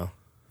 No.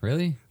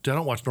 Really? I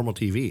don't watch normal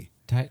TV.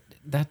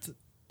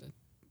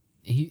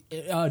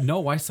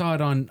 No, I saw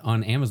it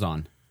on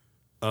Amazon.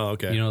 Oh,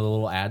 okay. You know the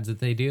little ads that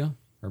they do,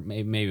 or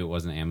maybe it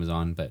wasn't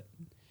Amazon, but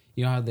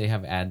you know how they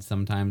have ads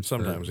sometimes.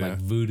 Sometimes, for, yeah.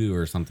 like Voodoo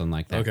or something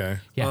like that. Okay.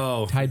 Yeah.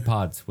 Oh. Tide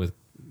Pods with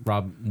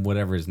Rob,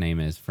 whatever his name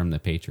is from the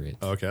Patriots.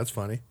 Okay, that's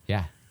funny.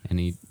 Yeah, and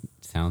he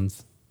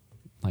sounds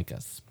like a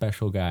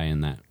special guy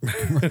in that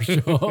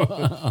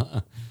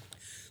commercial.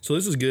 So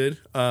this is good.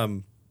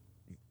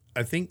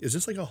 I think, is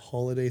this like a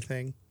holiday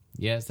thing?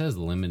 Yeah, it says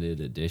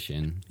limited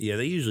edition, Yeah,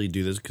 they usually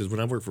do this because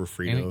when I work for and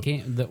Frito, it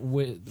came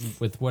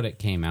with what it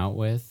came out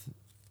with.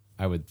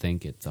 I would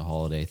think it's a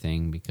holiday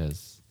thing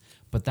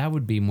but that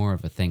would be more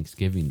of a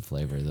Thanksgiving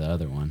flavor. The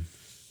other one.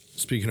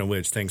 speaking of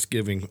which,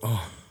 Thanksgiving.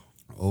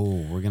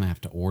 Oh, we're gonna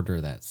have to order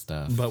that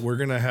stuff. But we're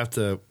gonna have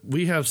to.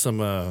 We have some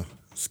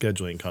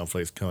scheduling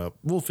conflicts come up.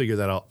 We'll figure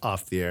that out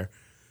off the air.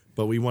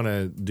 But we want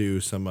to do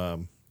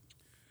some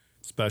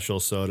special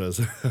sodas.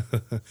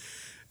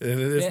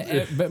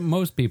 But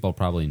most people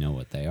probably know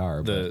what they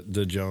are.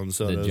 the Jones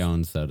but sodas. the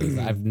Jones sodas.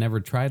 I've never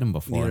tried them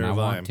before, Neither and I have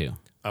want to.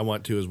 I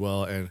want to as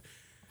well, and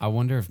I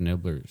wonder if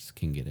Nibblers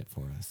can get it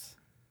for us.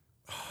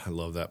 I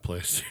love that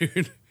place,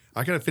 dude.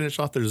 I gotta finish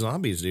off their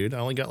zombies, dude. I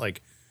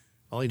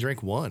only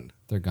drank one.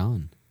 They're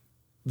gone.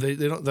 They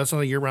don't. That's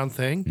not a year round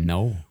thing.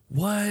 No.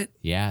 What?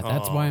 Yeah,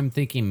 that's why I'm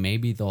thinking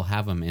maybe they'll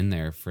have them in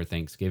there for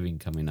Thanksgiving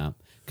coming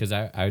up. Because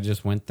I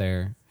just went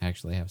there. I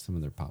actually have some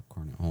of their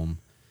popcorn at home.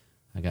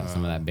 I got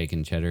some of that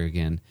bacon cheddar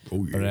again.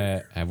 Oh,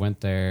 yeah. But I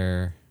went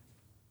there.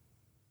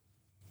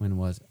 When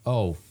was it?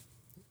 Oh,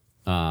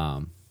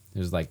 it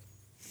was like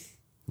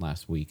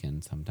last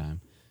weekend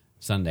sometime.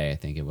 Sunday, I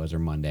think it was, or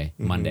Monday.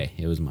 Mm-hmm. Monday.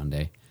 It was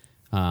Monday.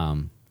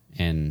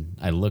 And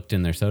I looked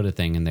in their soda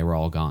thing and they were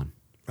all gone.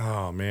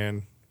 Oh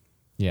man.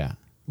 Yeah.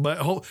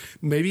 But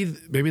maybe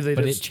they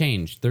But just it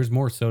changed. There's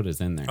more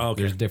sodas in there. Oh,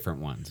 okay. There's different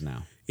ones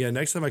now. Yeah,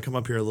 next time I come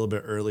up here a little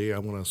bit early, I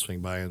want to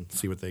swing by and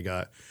see what they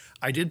got.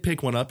 I did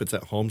pick one up. It's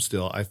at home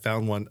still. I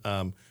found one.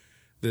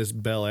 This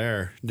Bel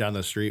Air down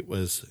the street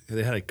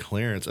they had a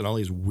clearance and all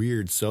these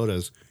weird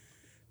sodas,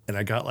 and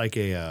I got like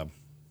a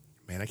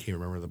man, I can't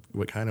remember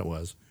what kind it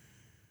was.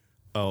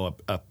 Oh,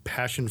 a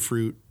passion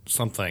fruit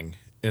something,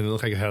 and it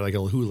looked like it had like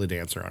a hula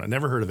dancer on it.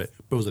 Never heard of it,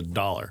 but it was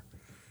 $1.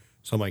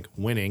 So I'm like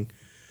winning.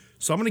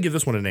 So I'm gonna give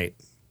this one an 8.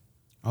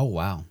 Oh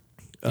wow.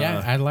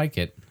 Yeah, I like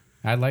it.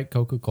 I like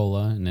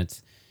Coca-Cola, and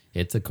it's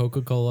a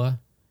Coca-Cola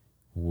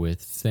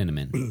with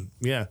cinnamon.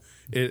 Yeah,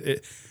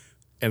 it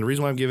and the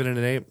reason why I'm giving it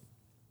an 8,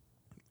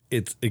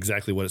 it's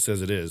exactly what it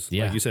says it is.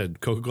 Yeah. Like you said,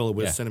 Coca-Cola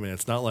with Yeah. cinnamon.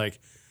 It's not like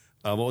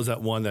what was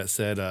that one that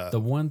said? The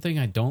one thing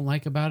I don't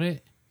like about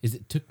it is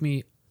it took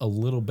me a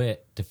little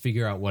bit to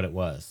figure out what it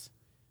was.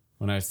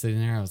 When I was sitting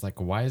there, I was like,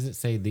 why does it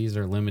say these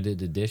are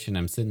limited edition?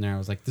 I'm sitting there, I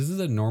was like, this is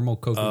a normal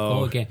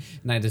Coca-Cola can.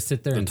 And I had to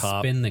sit there and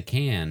top. spin the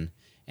can.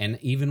 And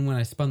even when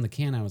I spun the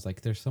can, I was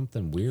like, there's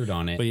something weird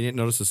on it. But you didn't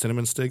notice the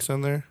cinnamon sticks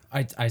on there.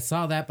 I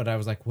saw that, but I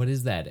was like, what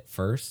is that at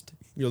first?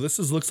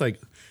 This looks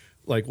like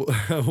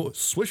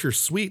Swisher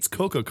Sweets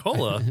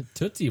Coca-Cola.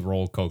 Tootsie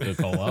Roll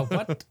Coca-Cola.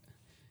 What?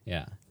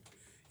 Yeah.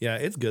 Yeah,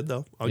 it's good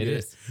though. I'll It get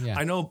is, yeah.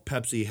 I know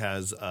Pepsi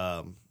has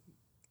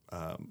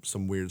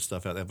some weird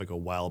stuff out. They have like a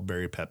wild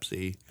berry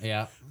Pepsi.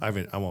 Yeah. I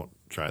won't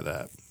try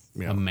that.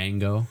 A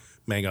mango.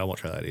 Mango, I won't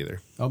try that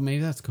either. Oh,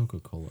 maybe that's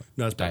Coca-Cola.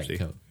 No, it's Diet Pepsi.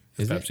 Coke.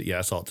 Is it? Pepsi. Yeah,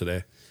 I saw it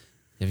today.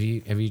 Have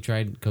you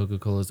tried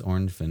Coca-Cola's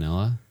orange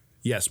vanilla?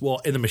 Yes, well,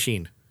 in the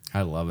machine.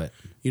 I love it.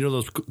 You know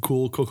those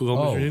cool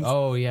Coca-Cola machines?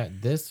 Oh yeah.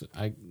 This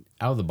out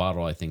of the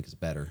bottle I think is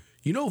better.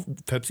 You know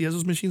Pepsi has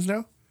those machines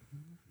now?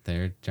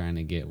 They're trying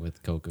to get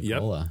with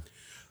Coca-Cola.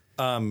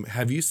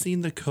 Have you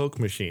seen the Coke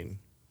machine?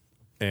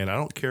 And I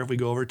don't care if we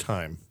go over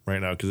time right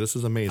now because this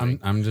is amazing.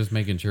 I'm just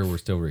making sure we're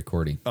still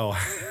recording. Oh,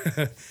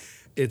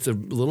 it's a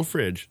little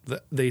fridge.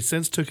 They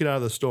since took it out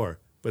of the store,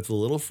 but it's a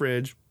little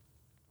fridge,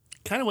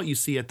 kind of what you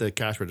see at the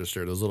cash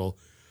register, those little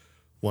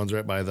ones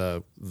right by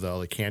the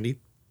candy.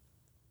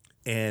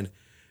 And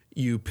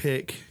you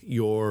pick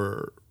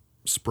your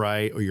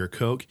Sprite or your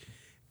Coke,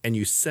 and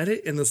you set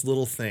it in this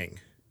little thing,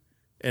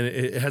 and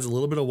it has a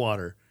little bit of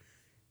water,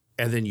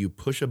 and then you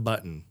push a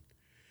button,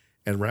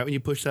 and right when you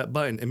push that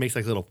button, it makes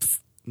like a little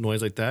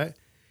noise like that,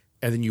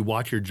 and then you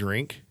watch your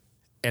drink,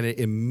 and it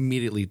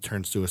immediately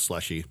turns to a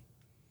slushie.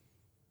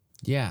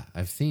 Yeah,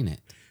 I've seen it.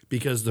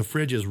 Because the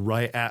fridge is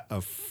right at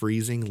a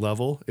freezing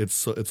level.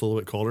 It's a little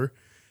bit colder.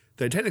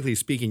 That technically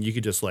speaking, you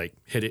could just like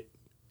hit it,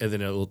 and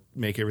then it'll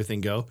make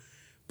everything go,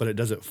 but it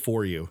does it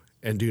for you.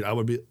 And dude, I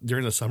would be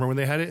during the summer when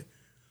they had it.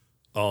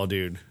 Oh,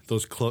 dude,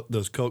 those Coke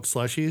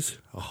slushies.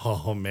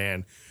 Oh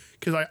man,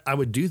 because I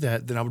would do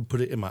that, then I would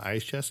put it in my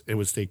ice chest. And it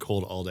would stay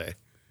cold all day.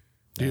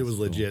 Dude, it was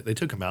legit. They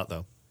took them out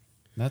though.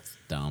 That's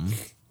dumb.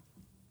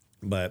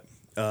 But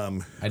I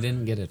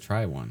didn't get to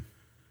try one.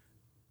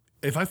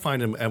 if I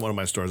find them at one of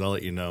my stores, I'll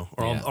let you know,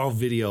 or Yeah. I'll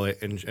video it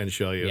and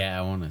show you. Yeah,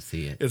 I want to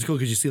see it. It's cool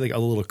because you see like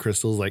all the little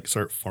crystals like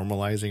start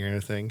formalizing or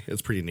anything.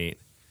 It's pretty neat.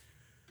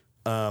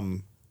 Who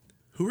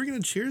are we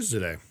gonna cheers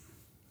today?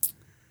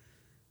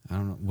 I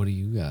don't know. What do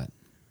you got?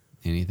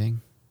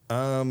 Anything?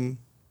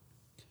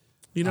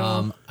 You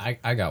know,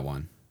 I got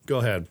one. go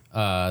ahead.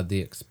 The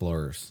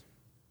Explorers,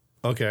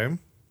 Okay.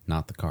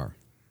 not the car.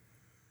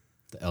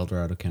 The El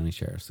Dorado County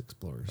Sheriff's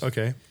Explorers.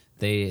 Okay.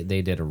 They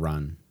did a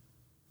run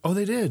Oh,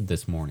 they did.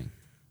 this morning.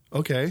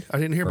 Okay, I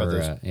didn't hear about For,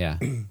 this. yeah,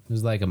 it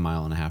was like a 1.5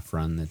 mile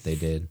run that they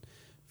did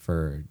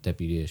for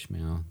Deputy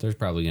Ishmael. There's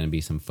probably going to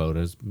be some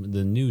photos.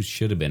 The news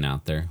should have been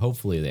out there.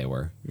 Hopefully they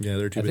were. Yeah,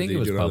 they're too I busy think it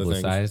was doing other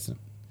things. publicized,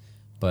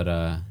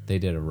 but they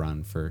did a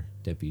run for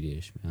Deputy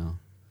Ishmael.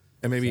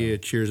 And maybe a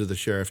cheers to the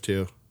sheriff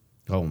too.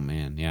 Oh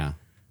man, yeah,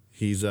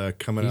 He's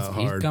coming out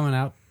he's hard. coming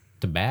out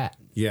to bat,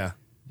 Yeah.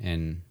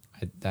 and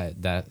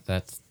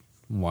that's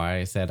why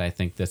I said I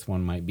think this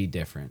one might be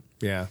different.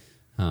 Yeah.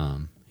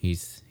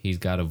 He's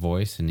got a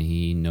voice and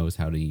he knows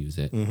how to use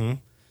it. Mm-hmm.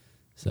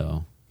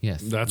 So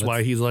yes, That's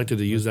why he's elected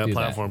to use that do that.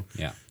 platform.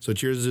 Yeah. So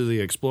cheers to the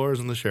explorers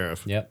and the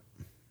sheriff. Yep.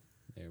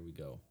 There we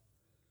go.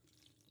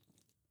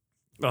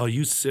 Oh,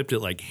 you sipped it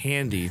like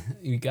handy.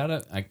 You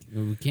gotta.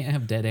 We can't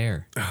have dead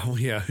air. Oh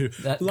yeah.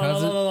 That La, la,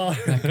 causes, la, la, la.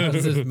 that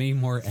causes me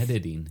more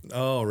editing.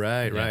 Oh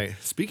right.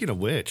 Speaking of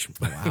which,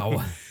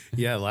 Wow.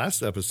 yeah,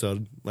 last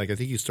episode, like I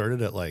think you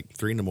started at like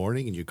 3 a.m.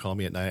 and you call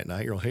me at 9 at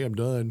night. You're like, hey, I'm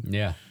done.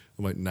 Yeah.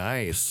 I'm like,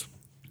 nice.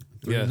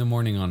 3 in the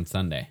morning on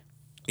Sunday.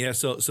 Yeah.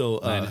 So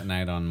 9 at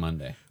night on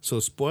Monday. So,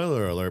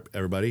 spoiler alert,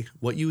 everybody.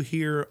 What you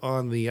hear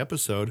on the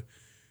episode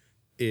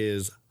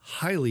is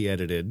highly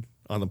edited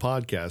on the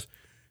podcast.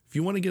 If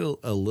you want to get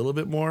a little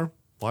bit more,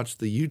 watch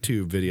the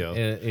YouTube video.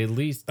 At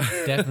least,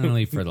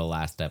 definitely for the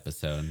last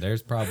episode.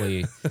 There's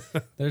probably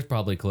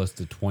close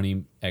to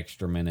 20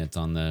 extra minutes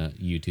on the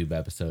YouTube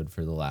episode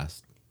for the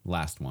last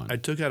one. I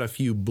took out a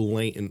few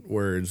blatant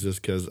words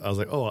just because I was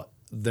like, oh,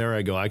 there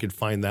I go. I could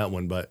find that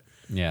one. But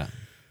Yeah.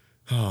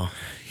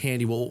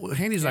 Handy, well,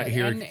 Handy's not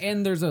here.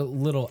 And there's a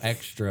little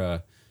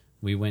extra.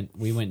 We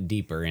went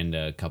deeper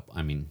into a couple.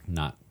 I mean,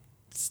 not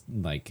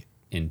like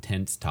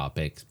intense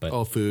topics, but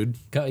Food.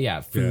 food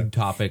Yeah.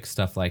 topics,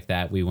 stuff like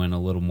that. We went a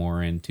little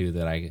more into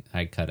that.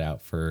 I cut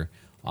out for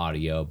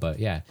audio, but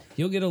yeah,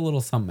 you'll get a little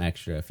something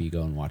extra if you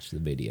go and watch the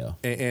video.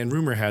 And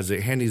rumor has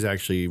it, Handy's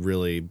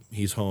actually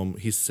he's home.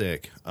 He's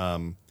sick.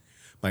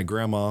 My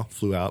grandma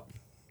flew out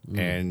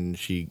and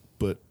she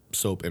put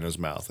soap in his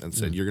mouth and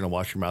said, "You're going to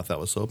wash your mouth out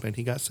with soap," and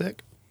he got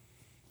sick.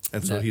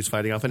 And so he's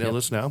fighting off an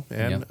illness now.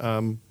 And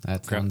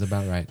That sounds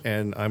about right.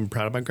 and I'm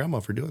proud of my grandma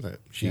for doing that.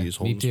 She's Me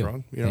holding too.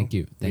 strong. You know?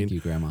 Thank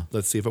you, Grandma.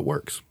 Let's see if it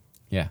works.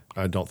 Yeah,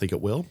 I don't think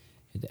it will.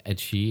 and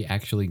she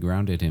actually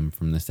grounded him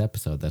from this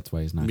episode. That's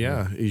why he's not.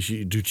 Yeah, here.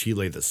 she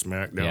laid the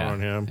smack down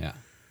on him.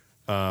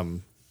 Yeah,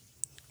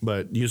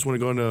 But you just want to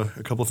go into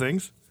a couple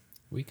things?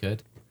 we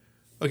could.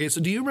 Okay,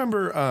 so do you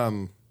remember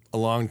a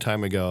long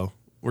time ago?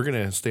 We're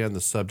gonna stay on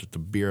the subject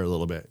of beer a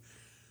little bit.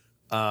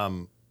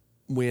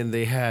 When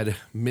they had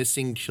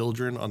missing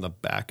children on the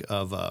back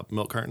of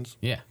milk cartons,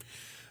 Yeah,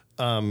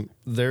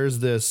 there's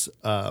this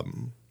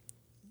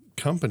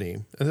company.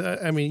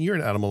 I mean, you're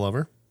an animal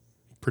lover,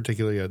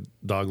 particularly a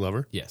dog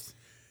lover. yes.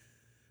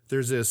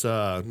 There's this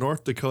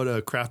North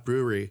Dakota craft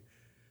brewery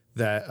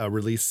that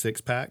released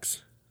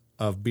 6-packs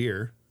of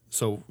beer.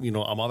 So, I'm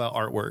all about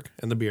artwork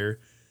and the beer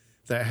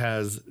that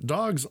has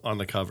dogs on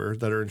the cover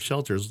that are in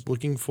shelters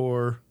looking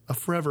for a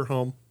forever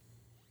home.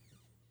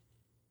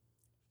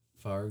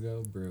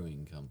 Fargo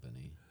Brewing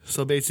Company.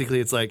 So basically,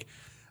 it's like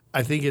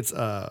I think it's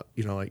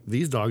like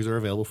these dogs are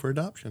available for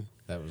adoption.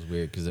 That was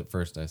weird because at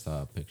first I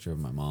saw a picture of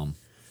my mom.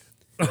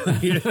 That's a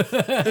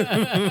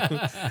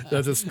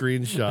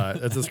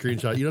screenshot. That's a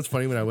screenshot. You know what's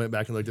funny? When I went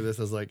back and looked at this,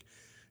 I was like,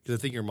 because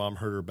I think your mom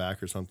hurt her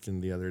back or something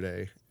the other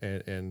day,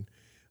 and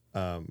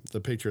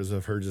the pictures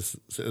of her just,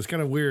 it's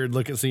kind of weird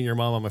seeing your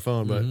mom on my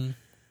phone, but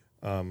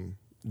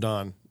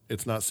Dawn,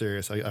 it's not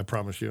serious. I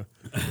promise you.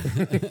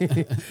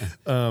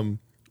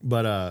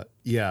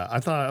 Yeah,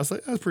 I was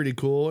like, that's pretty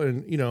cool.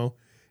 And,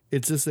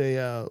 it's just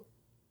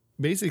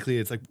basically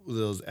it's like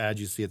those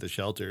ads you see at the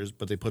shelters,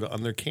 but they put it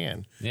on their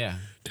can. Yeah.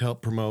 To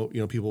help promote,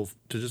 people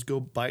to just go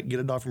get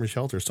a dog from a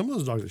shelter. Some of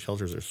those dogs at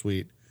shelters are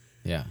sweet.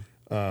 Yeah.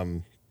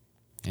 And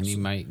you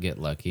might get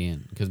lucky,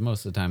 because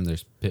most of the time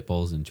there's pit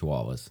bulls and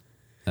chihuahuas.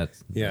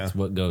 That's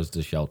what goes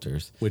to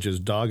shelters. Which is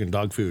dog and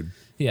dog food.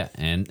 Yeah,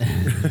 and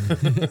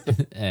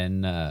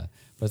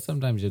but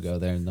sometimes you'll go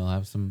there and they'll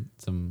have some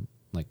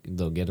like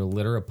they'll get a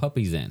litter of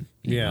puppies in.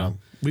 You know?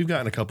 We've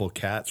gotten a couple of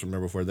cats from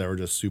there before that were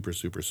just super,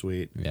 super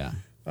sweet. Yeah.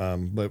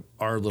 But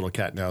our little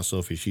cat now,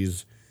 Sophie,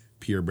 she's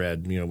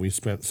purebred. We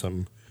spent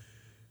some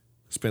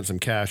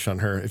cash on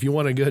her. If you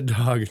want a good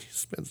dog,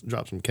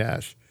 drop some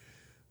cash.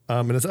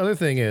 And this other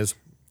thing is,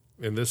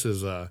 and this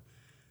is the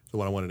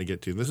one I wanted to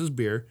get to. This is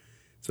beer.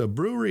 It's a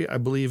brewery, I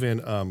believe,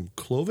 in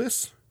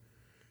Clovis.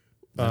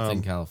 That's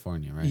in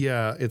California, right?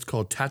 Yeah, it's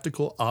called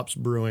Tactical Ops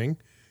Brewing.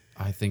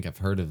 I think I've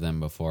heard of them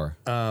before.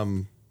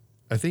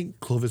 I think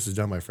Clovis is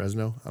down by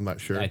Fresno. I'm not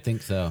sure. I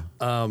think so.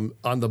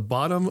 On the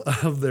bottom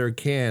of their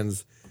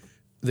cans,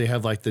 they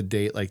have like the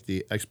date, like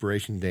the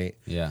expiration date.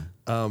 Yeah.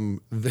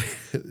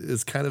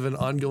 It's kind of an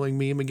ongoing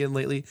meme again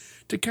lately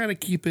to kind of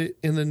keep it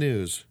in the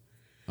news.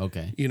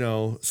 Okay.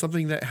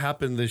 Something that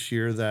happened this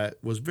year that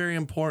was very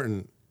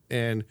important.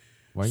 And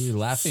why are you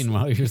laughing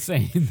while you're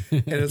saying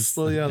and it's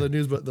slowly out of the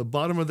news, but the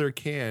bottom of their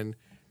can,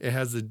 it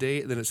has the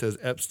date, and then it says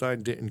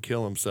Epstein didn't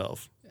kill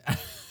himself.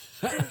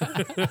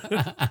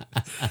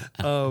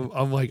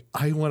 I'm like,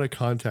 I want to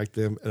contact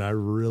them, and I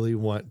really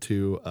want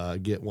to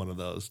get one of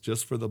those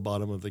just for the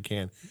bottom of the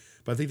can.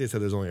 But I think they said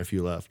there's only a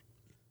few left.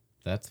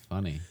 That's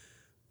funny.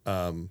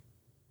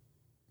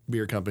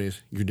 Beer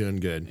companies, you're doing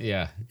good.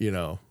 Yeah.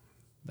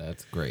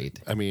 That's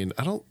great. I mean,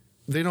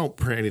 they don't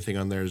print anything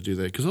on theirs, do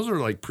they? Because those are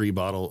like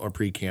pre-bottle or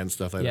pre-canned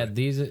stuff.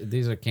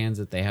 These are cans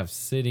that they have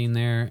sitting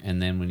there,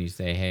 and then when you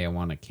say, hey, I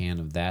want a can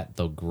of that,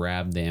 they'll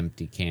grab the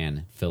empty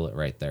can, fill it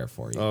right there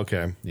for you.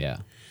 Okay. Yeah.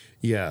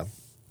 Yeah.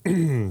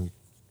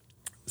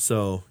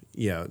 So,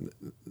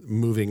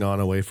 moving on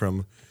away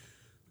from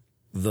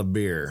the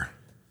beer.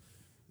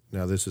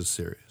 Now, this is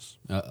serious.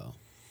 Uh-oh.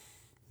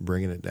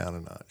 Bringing it down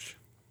a notch.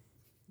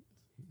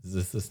 Is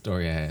this the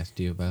story I asked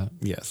you about?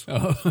 Yes.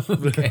 Oh,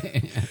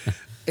 okay.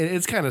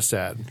 It's kind of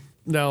sad.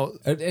 Now,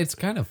 it's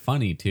kind of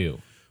funny too.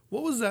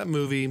 What was that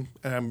movie?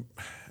 I'm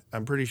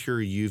pretty sure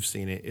you've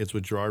seen it. It's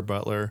with Gerard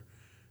Butler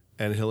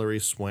and Hilary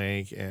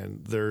Swank,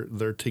 and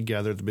they're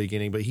together at the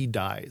beginning, but he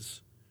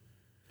dies.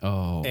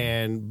 Oh.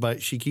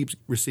 But she keeps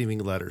receiving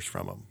letters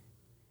from him.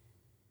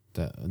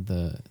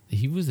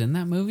 He was in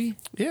that movie?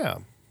 Yeah.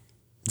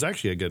 It's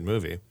actually a good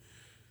movie.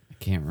 I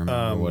can't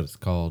remember what it's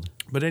called.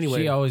 But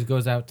anyway, she always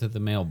goes out to the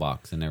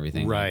mailbox and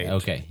everything. Right.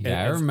 Okay.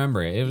 Yeah, I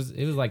remember it. It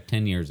was like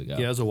 10 years ago.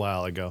 Yeah, it was a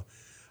while ago.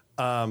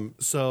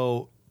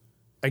 So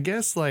I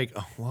guess like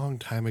a long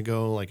time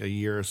ago, like a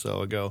year or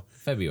so ago.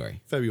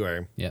 February.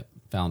 Yep.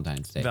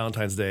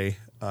 Valentine's Day.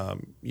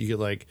 You could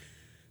like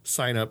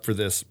sign up for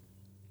this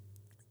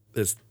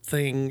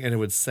thing, and it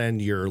would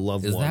send your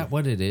loved one. Is that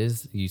what it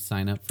is? You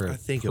sign up for I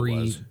think it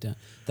was.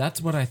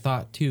 That's what I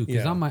thought too.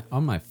 Because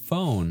on my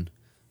phone,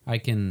 I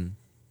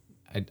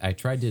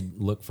tried to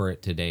look for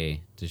it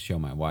today to show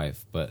my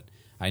wife, but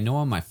I know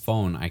on my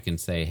phone I can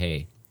say,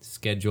 hey,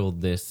 schedule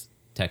this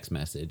text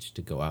message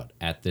to go out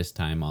at this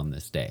time on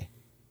this day.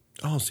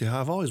 Oh, see,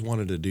 I've always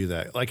wanted to do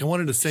that. Like, I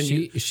wanted to send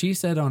you. She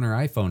said on her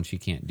iPhone she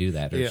can't do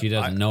that, or she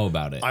doesn't know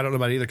about it. I don't know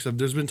about it either, because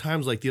there's been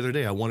times like the other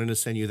day I wanted to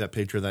send you that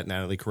picture of that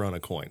Natalie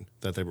Corona coin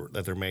that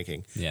they're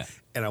making. Yeah.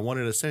 And I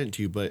wanted to send it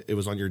to you, but it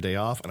was on your day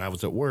off, and I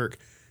was at work,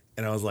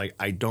 and I was like,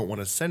 I don't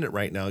want to send it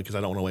right now because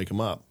I don't want to wake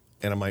him up,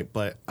 and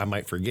I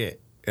might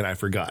forget, and I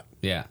forgot.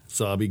 Yeah.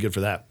 So I'll be good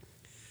for that.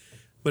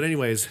 But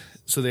anyways,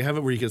 so they have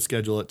it where you could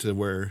schedule it to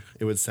where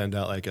it would send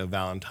out like a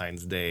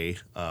Valentine's Day,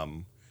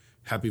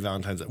 Happy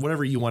Valentine's Day,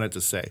 whatever you want it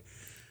to say,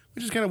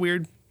 which is kind of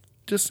weird.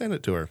 Just send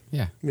it to her.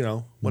 Yeah.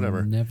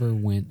 Whatever. Never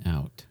went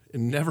out. It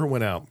never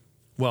went out.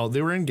 Well,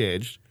 they were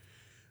engaged.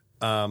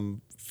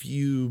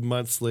 Few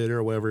months later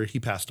or whatever, he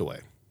passed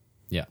away.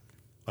 Yeah.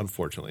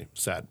 Unfortunately.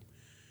 Sad.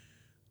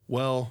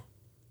 Well,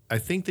 I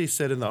think they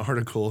said in the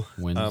article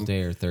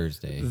Wednesday or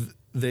Thursday.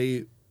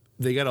 They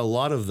got a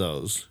lot of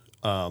those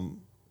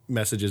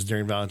messages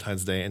during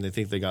Valentine's Day, and they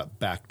think they got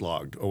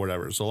backlogged or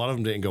whatever. So a lot of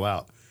them didn't go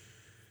out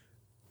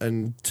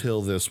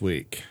until this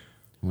week.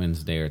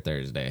 Wednesday or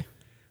Thursday.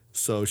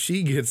 So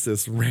she gets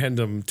this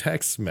random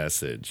text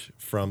message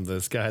from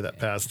this guy that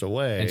passed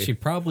away. And she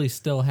probably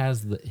still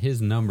has his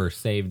number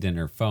saved in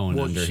her phone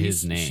under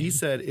his name. She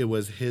said it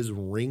was his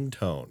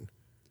ringtone.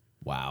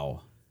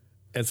 Wow.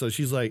 And so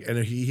she's like,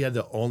 and he had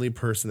the only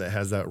person that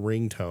has that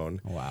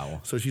ringtone.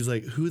 Wow. So she's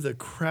like, who the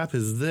crap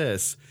is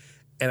this?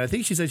 And I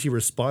think she said she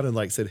responded,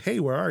 like, said, hey,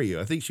 where are you?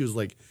 I think she was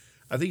like,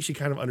 I think she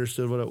kind of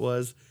understood what it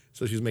was.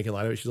 So she was making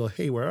light of it. She's like,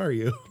 hey, where are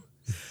you?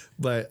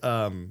 But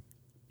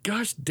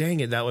gosh dang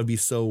it, that would be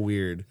so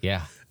weird.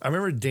 Yeah. I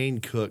remember Dane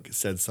Cook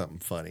said something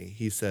funny.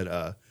 He said,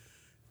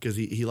 because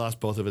he lost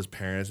both of his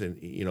parents,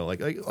 and you know,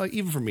 like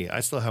even for me, I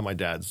still have my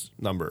dad's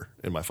number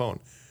in my phone,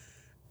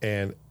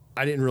 and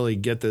I didn't really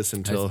get this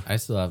until I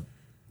still have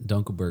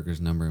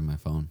Dunkelberger's number in my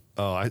phone.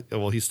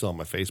 well, he's still on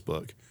my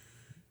Facebook.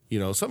 You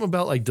know, something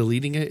about like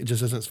deleting it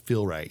just doesn't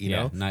feel right. You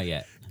know, not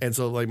yet. and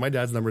so like my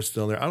dad's number's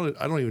still in there.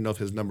 I don't even know if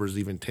his number is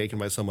even taken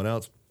by someone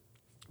else.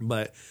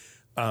 But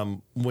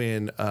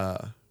when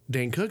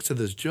Dane Cook said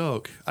this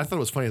joke, I thought it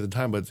was funny at the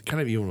time, but it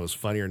kind of even was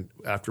funnier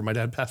after my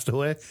dad passed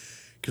away,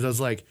 because I was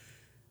like,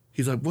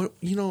 he's like, what?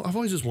 You know, I've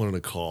always just wanted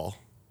a call.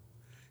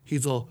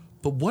 He's all,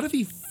 but what if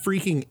he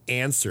freaking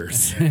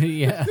answers?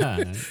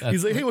 Yeah.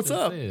 He's like, hey, what's this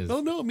up? is.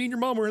 Oh no, me and your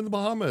mom were in the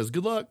Bahamas.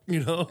 Good luck.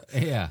 You know.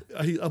 Yeah.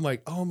 I'm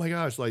like, oh my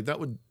gosh, like that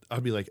would.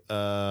 I'd be like,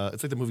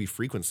 it's like the movie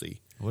Frequency.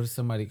 What if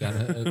somebody got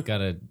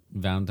a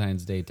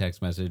Valentine's Day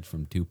text message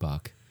from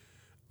Tupac?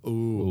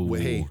 Ooh.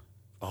 Hey.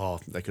 Oh,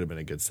 that could have been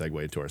a good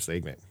segue to our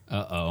segment.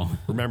 Uh-oh.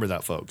 Remember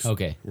that, folks.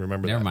 Okay.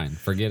 Remember Never that. mind.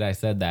 Forget I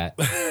said that.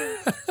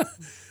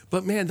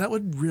 But man, that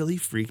would really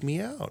freak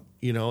me out.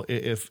 You know,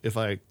 if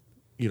I,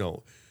 you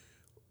know,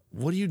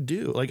 what do you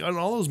do? Like on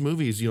all those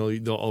movies, you know,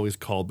 they'll always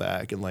call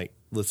back and like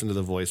listen to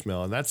the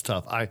voicemail, and that's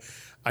tough. I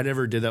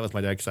never did that with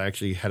my dad, because I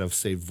actually had a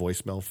saved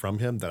voicemail from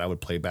him that I would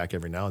play back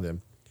every now and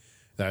then,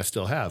 that I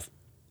still have.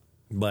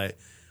 But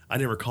I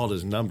never called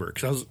his number,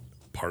 because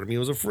part of me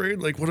was afraid,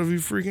 like, what if he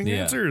freaking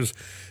answers?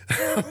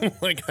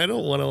 Like, I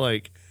don't want to,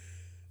 like,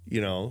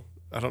 you know,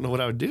 I don't know what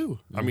I would do.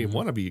 I mean,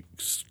 one, I'd be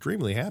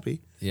extremely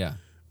happy, Yeah.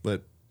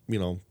 but, you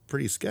know,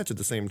 pretty sketch at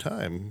the same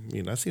time.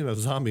 You know, I've seen those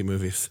zombie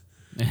movies,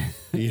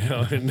 you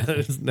know, and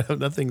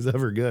nothing's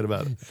ever good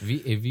about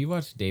it. Have you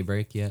watched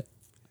Daybreak yet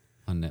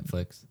on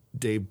Netflix?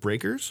 Day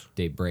Breakers?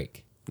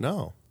 Daybreak.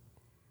 No.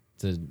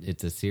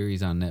 It's a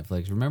series on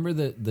Netflix. Remember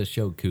the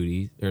show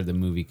Cooties, or the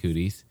movie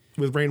Cooties?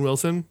 With Rainn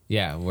Wilson?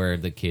 Yeah, where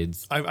the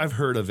kids. I've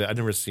heard of it. I've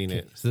never seen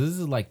it. So this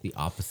is like the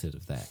opposite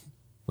of that,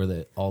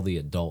 where all the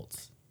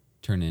adults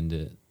turn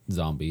into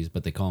zombies,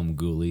 but they call them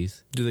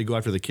ghoulies. Do they go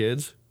after the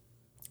kids?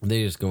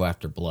 They just go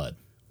after blood.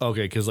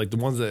 Okay, because like the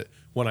ones that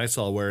one I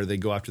saw where they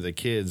go after the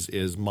kids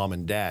is Mom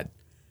and Dad,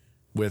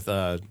 with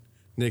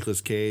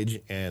Nicolas Cage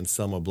and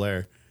Selma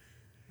Blair,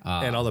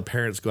 and all the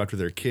parents go after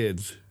their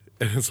kids,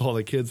 and it's all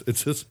the kids.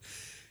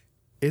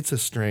 It's a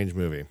strange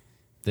movie.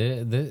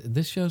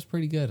 This show's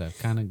pretty good. I've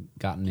kind of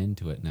gotten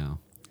into it now.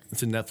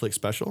 It's a Netflix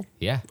special.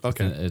 Yeah.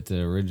 Okay. It's an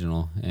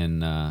original,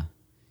 and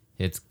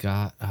it's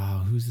got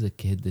who's the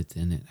kid that's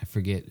in it? I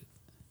forget.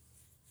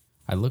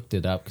 I looked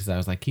it up because I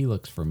was like, he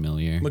looks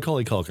familiar.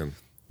 Macaulay Culkin.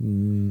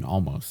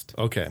 Almost.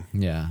 Okay.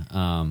 Yeah.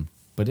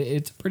 But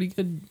it's a pretty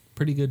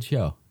good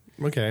show.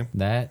 Okay.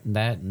 That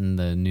and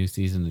the new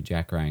season of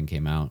Jack Ryan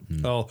came out.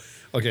 And Oh,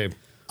 okay.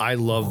 I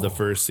love the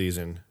first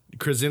season.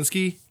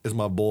 Krasinski is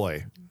my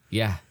boy.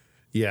 yeah.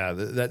 Yeah,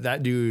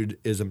 that dude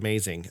is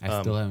amazing.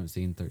 I still haven't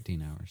seen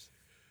 13 Hours.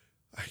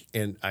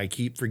 And I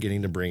keep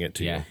forgetting to bring it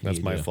to Yeah, you. That's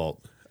you my do.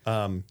 fault.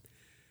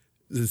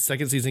 The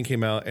second season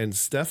came out, and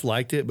Steph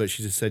liked it, but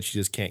she just said she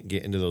just can't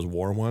get into those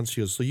war ones.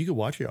 She goes, so you could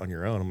watch it on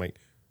your own. I'm like,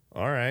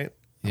 all right.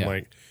 Yeah. I'm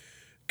like,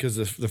 because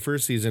the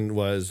first season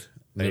was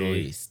Middle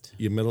East.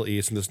 Yeah, Middle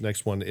East, and this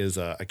next one is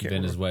I can't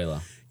remember.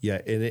 Venezuela. Yeah,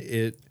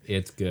 and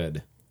It's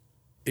good.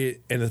 and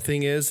the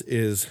thing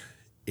is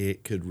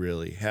it could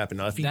really happen.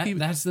 Now, if you keep,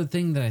 That's the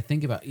thing that I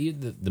think about.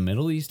 The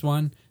Middle East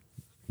one,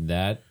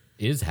 that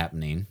is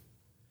happening.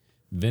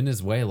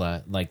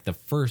 Venezuela, like the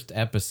first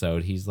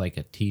episode, he's like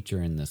a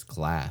teacher in this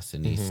class,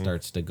 and he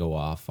starts to go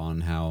off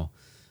on how,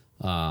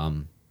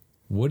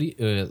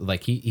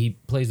 he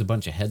plays a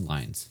bunch of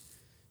headlines,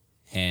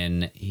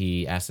 and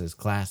he asks his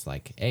class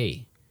like,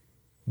 "Hey,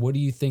 what do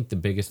you think the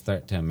biggest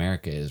threat to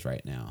America is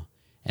right now?"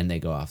 And they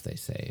go off. They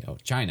say, "Oh,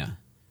 China."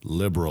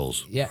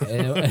 liberals. Yeah,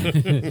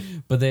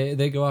 but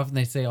they go off and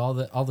they say all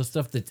the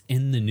stuff that's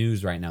in the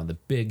news right now, the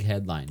big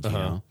headlines, you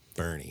know.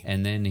 Bernie.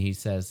 And then he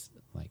says,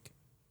 like,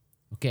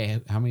 okay,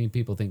 how many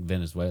people think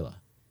Venezuela?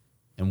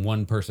 And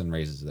one person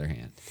raises their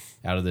hand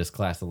out of this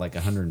class of like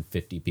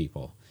 150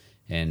 people.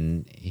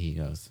 And he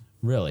goes,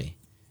 really?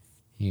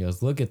 He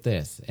goes, look at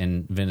this.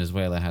 And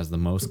Venezuela has the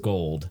most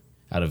gold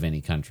out of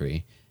any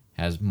country,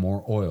 has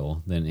more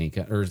oil than any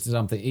or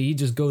something. He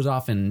just goes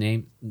off and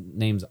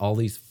names all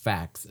these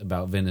facts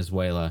about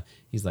Venezuela.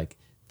 He's like,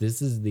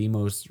 this is the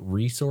most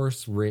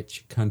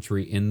resource-rich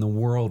country in the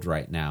world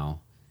right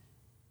now.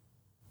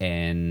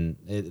 And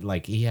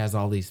he has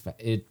all these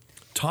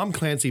Tom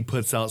Clancy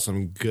puts out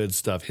some good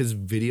stuff. His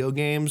video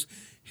games,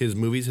 his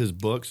movies, his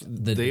books,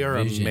 they are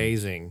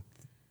amazing.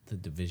 The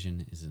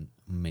Division is an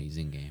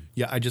amazing game.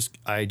 Yeah, I just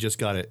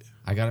got it.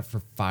 I got it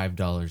for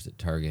 $5 at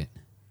Target.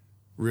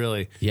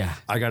 Really? Yeah.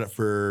 I got it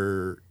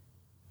for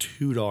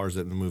 $2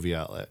 at the movie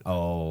outlet.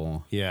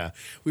 Oh. Yeah.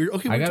 We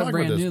I got it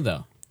brand new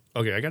though.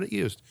 Okay, I got it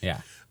used.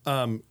 Yeah.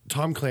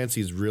 Tom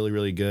Clancy's really,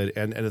 really good.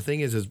 And the thing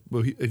is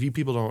if you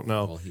people don't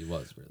know, Well, he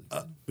was really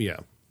good. yeah,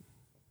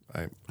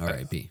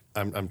 R.I.P.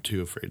 I'm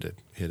too afraid to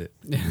hit it.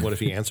 What if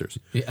he answers?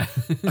 Yeah.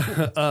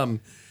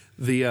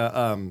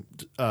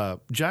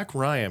 Jack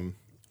Ryan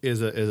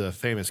is a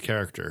famous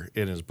character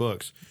in his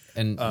books.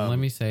 And let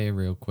me say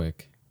real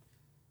quick,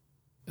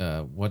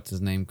 what's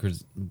his name?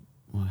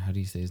 How do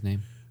you say his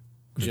name?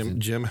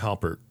 Jim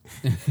Halpert.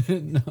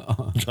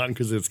 No. John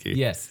Krasinski.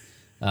 Yes.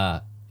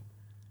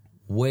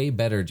 Way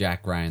better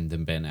Jack Ryan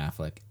than Ben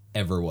Affleck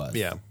ever was.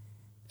 Yeah.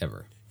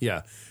 Ever.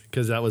 Yeah.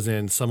 Because that was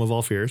in Sum of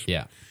All Fears.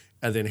 Yeah.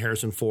 And then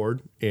Harrison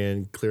Ford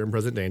in Clear and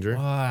Present Danger.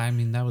 Well, I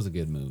mean, that was a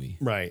good movie.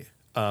 Right.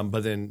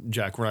 But then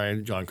Jack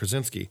Ryan, John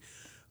Krasinski.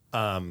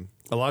 A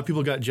lot of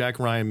people got Jack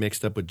Ryan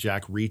mixed up with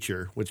Jack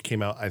Reacher, which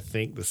came out, I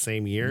think, the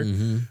same year.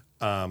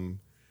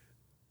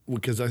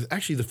 Because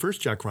actually the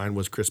first Jack Ryan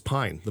was Chris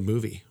Pine. The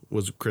movie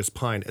was Chris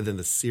Pine. And then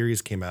the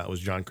series came out. It was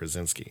John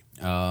Krasinski.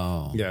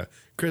 Oh. Yeah.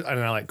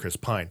 I like Chris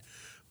Pine.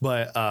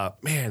 But,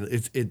 man,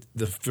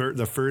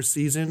 the first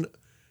season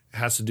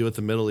has to do with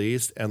the Middle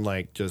East and,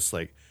 like, just,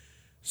 like,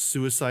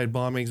 suicide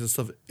bombings and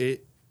stuff.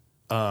 It's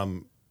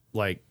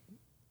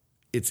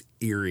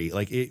eerie.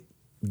 Like, it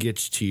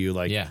gets to you.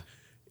 Like, Yeah.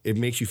 It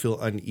makes you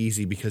feel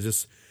uneasy because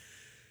it's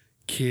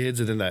kids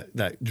and then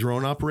that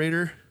drone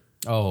operator.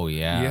 Oh,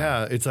 yeah.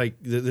 Yeah. It's like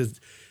this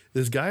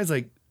guy's,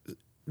 like,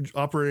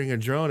 operating a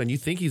drone and you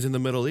think he's in the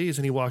Middle East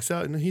and he walks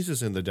out and he's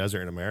just in the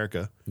desert in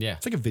America. Yeah.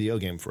 It's like a video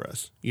game for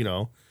us, you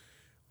know?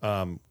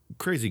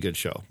 Crazy good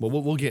show. But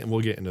we'll get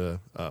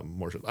into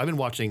more shows. I've been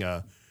watching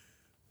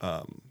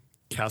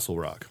Castle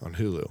Rock on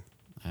Hulu.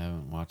 I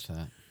haven't watched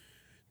that.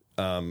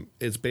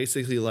 It's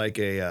basically like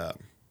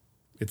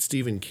it's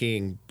Stephen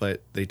King,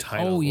 but they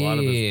title Oh, a lot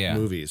of his yeah.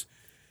 movies.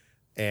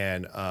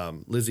 And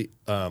Lizzie,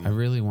 I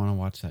really want to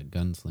watch that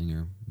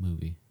Gunslinger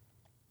movie.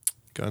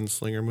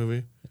 Gunslinger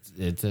movie.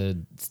 It's a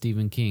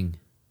Stephen King.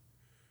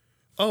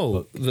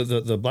 Oh,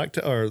 the Black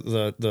or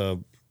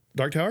the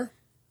Dark Tower.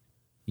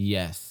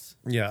 Yes.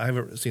 Yeah, I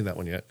haven't seen that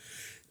one yet.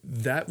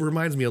 That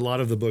reminds me a lot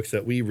of the books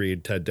that we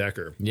read, Ted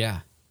Decker,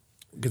 Yeah.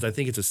 because I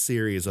think it's a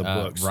series of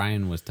books.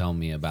 Ryan was telling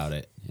me about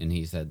it, and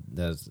he said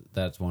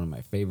that's one of my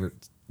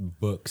favorite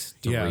books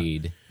to Yeah.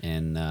 read.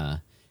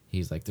 And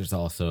he's like, there's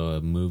also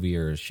a movie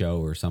or a show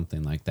or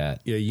something like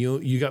that. Yeah,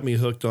 you got me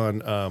hooked on.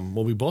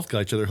 Well, we both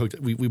got each other hooked.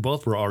 We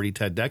both were already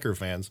Ted Decker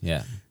fans.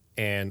 Yeah.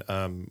 And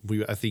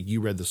I think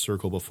you read The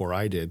Circle before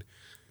I did.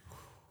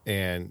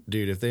 And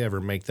dude, if they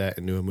ever make that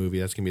into a movie,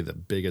 that's gonna be the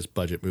biggest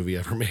budget movie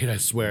ever made. I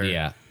swear.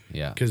 Yeah.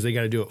 Yeah. Because they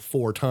got to do it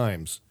 4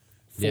 times,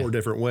 4 Yeah.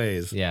 different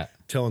ways. Yeah.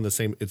 Telling the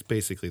same. It's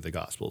basically the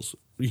Gospels.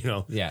 You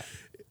know. Yeah.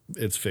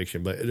 It's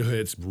fiction, but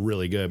it's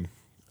really good.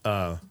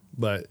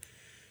 But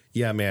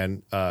yeah,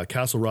 man,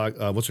 Castle Rock.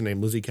 What's her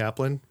name? Lizzie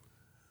Kaplan.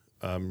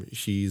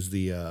 She's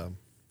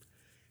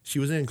she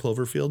was in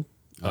Cloverfield.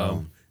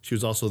 She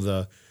was also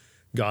the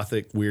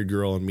gothic weird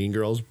girl in Mean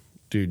Girls.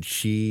 Dude,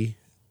 she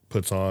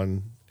puts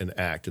on an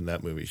act in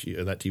that movie.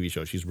 In that TV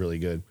show, she's really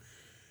good.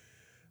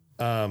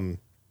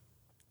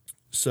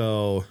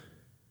 So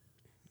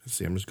let's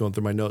see. I'm just going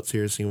through my notes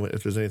here, seeing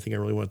if there's anything I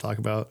really want to talk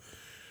about.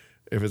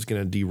 If it's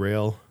going to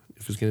derail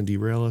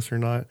us or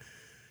not.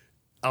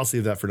 I'll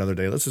save that for another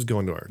day. Let's just go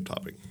into our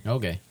topic.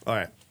 Okay. All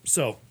right.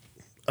 So,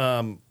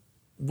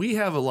 we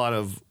have a lot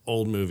of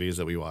old movies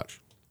that we watch.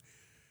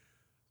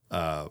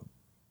 And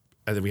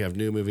then we have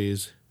new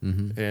movies.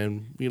 Mm-hmm.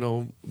 And, you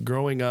know,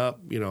 growing up,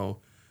 you know,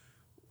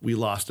 we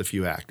lost a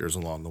few actors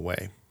along the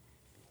way.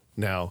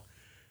 Now,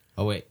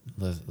 Oh wait,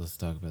 let's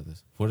talk about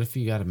this. What if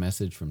you got a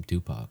message from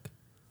Tupac?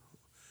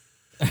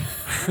 nice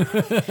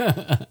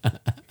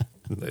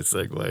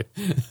segue.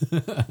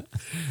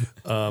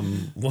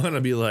 One,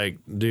 I'd be like,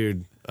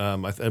 dude,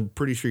 I'm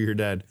pretty sure you're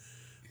dead.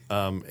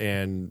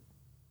 And,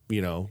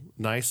 you know,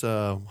 nice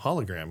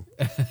hologram.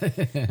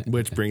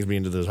 Which brings me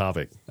into the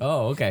topic.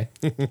 Oh, okay.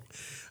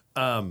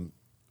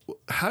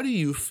 How do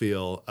you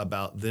feel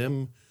about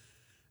them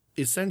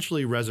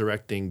essentially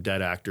resurrecting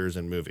dead actors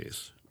in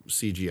movies,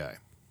 CGI?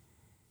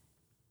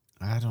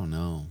 I don't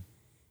know.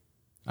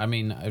 I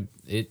mean,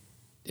 it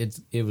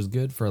was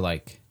good for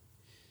like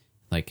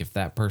if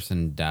that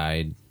person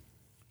died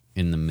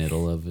in the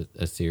middle of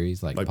a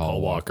series, like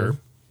Paul Walker.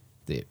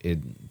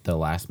 The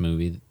last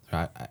movie,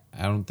 I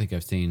don't think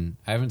I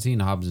haven't seen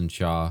Hobbs and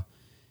Shaw.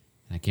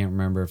 I can't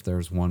remember if there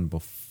was one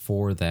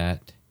before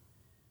that.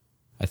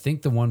 I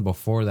think the one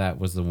before that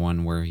was the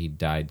one where he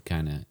died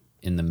kind of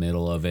in the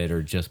middle of it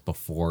or just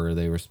before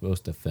they were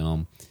supposed to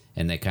film,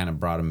 and they kind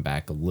of brought him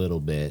back a little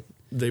bit.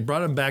 They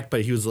brought him back,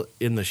 but he was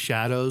in the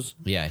shadows.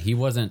 Yeah, he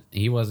wasn't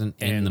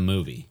in the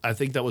movie. I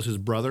think that was his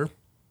brother.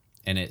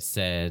 And it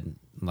said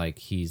like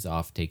he's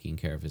off taking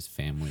care of his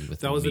family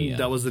with That was Mia.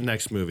 that was the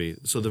next movie.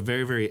 So the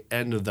very, very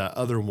end of that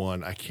other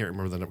one, I can't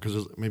remember the number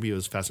because maybe it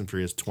was Fast and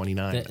Furious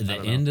 29.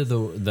 the end of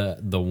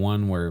the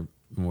one where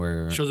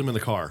shows him in the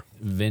car.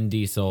 Vin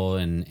Diesel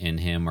and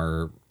him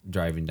are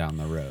driving down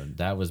the road.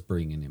 That was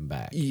bringing him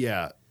back.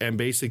 Yeah, and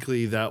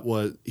basically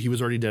he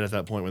was already dead at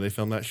that point when they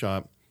filmed that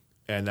shot,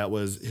 and that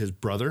was his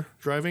brother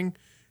driving,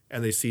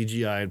 and they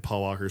CGI'd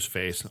Paul Walker's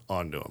face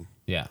onto him.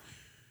 Yeah.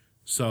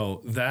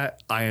 So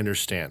that I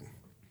understand.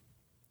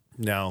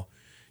 Now,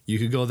 you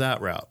could go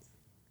that route,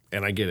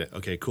 and I get it.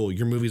 Okay, cool.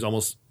 Your movie's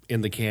almost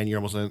in the can. You're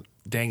almost in,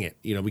 dang it.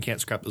 You know, we can't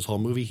scrap this whole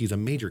movie. He's a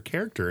major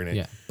character in it.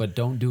 Yeah. But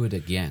don't do it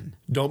again.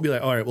 Don't be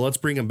like, all right, well, let's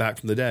bring him back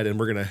from the dead, and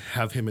we're going to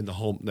have him in the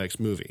whole next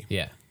movie.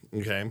 Yeah.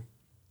 Okay?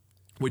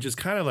 Which is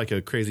kind of like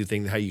a crazy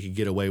thing, how you could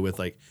get away with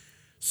like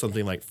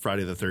something like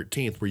Friday the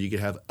 13th, where you could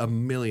have a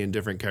million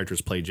different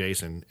characters play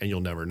Jason, and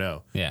you'll never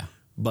know. Yeah.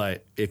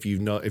 But if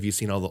you've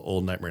seen all the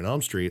old Nightmare on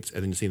Elm Streets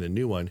and then you've seen the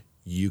new one,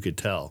 you could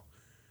tell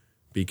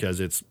because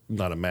it's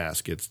not a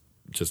mask. It's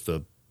just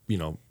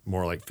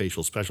more like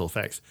facial special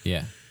effects.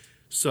 Yeah.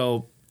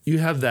 So you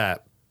have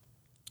that.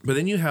 But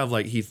then you have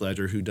like Heath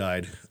Ledger, who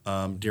died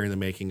during the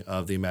making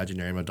of The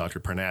Imaginarium of Dr.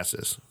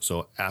 Parnassus.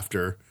 So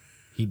after...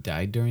 He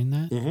died during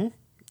that? Mm-hmm.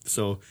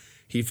 So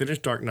he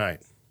finished Dark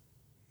Knight.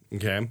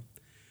 Okay?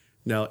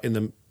 Now, in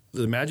the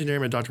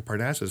Imaginarium of Dr.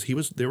 Parnassus,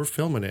 they were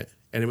filming it,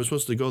 and it was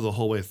supposed to go the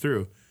whole way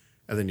through,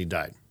 and then he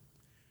died.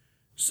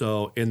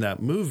 So in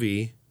that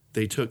movie,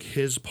 they took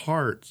his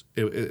part.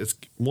 It's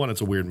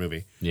a weird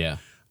movie. Yeah.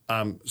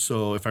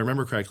 So if I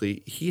remember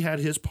correctly, he had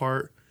his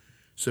part.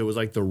 So it was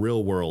like the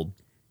real world,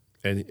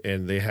 and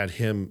they had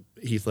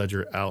Heath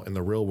Ledger, out in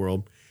the real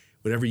world.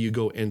 Whenever you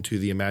go into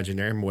the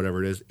Imaginarium,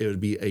 whatever it is, it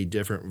would be a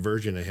different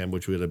version of him,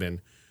 which would have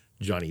been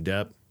Johnny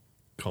Depp,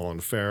 Colin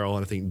Farrell,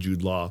 and I think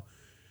Jude Law.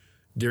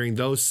 During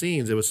those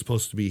scenes, it was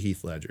supposed to be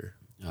Heath Ledger.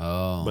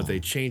 Oh. But they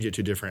changed it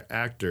to different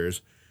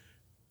actors,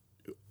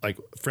 like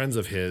friends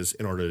of his,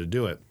 in order to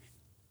do it.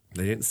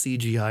 They didn't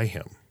CGI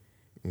him.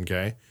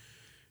 Okay?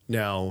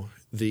 Now,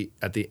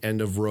 at the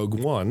end of Rogue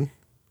One,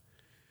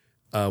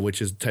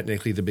 which is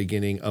technically the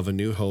beginning of A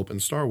New Hope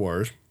in Star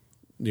Wars,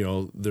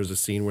 there's a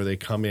scene where they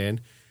come in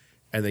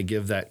and they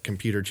give that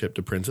computer chip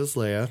to Princess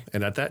Leia.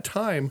 And at that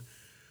time,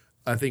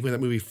 I think when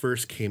that movie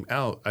first came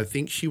out, I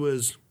think she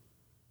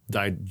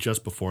died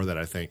just before that,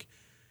 I think.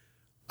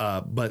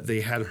 But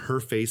they had her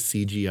face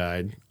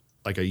CGI'd,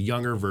 like a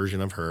younger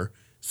version of her,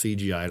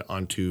 CGI'd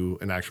onto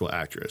an actual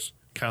actress,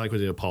 kind of like what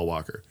they did with Paul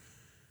Walker.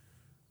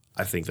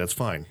 I think that's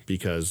fine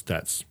because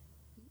that's,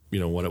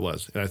 what it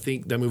was. And I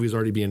think that movie's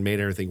already being made,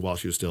 everything, while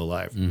she was still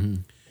alive. Mm-hmm.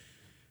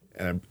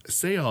 And I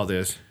say all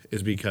this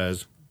is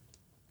because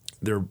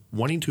they're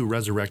wanting to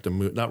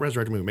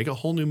make a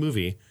whole new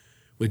movie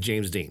with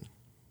James Dean.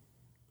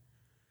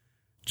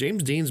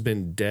 James Dean's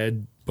been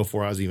dead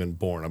before I was even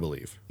born, I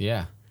believe.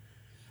 Yeah.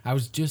 I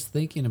was just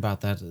thinking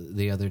about that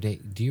the other day.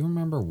 Do you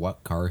remember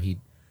what car he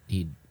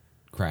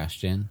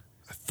crashed in?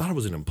 I thought it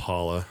was an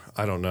Impala.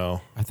 I don't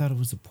know. I thought it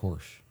was a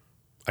Porsche.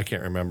 I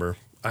can't remember.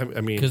 I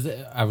mean, because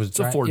it's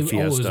a Ford Fiesta.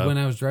 It was when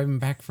I was driving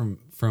back from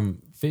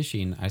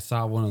fishing. I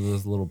saw one of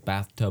those little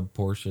bathtub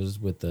Porsches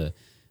with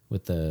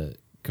the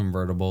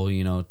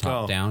convertible,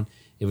 top down.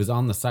 It was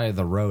on the side of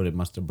the road. It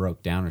must have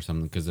broke down or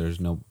something because there's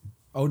no.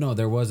 Oh no,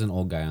 there was an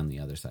old guy on the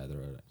other side of the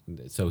road,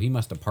 so he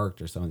must have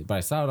parked or something. But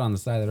I saw it on the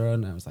side of the road,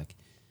 and I was like,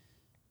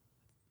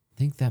 I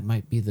think that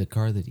might be the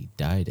car that he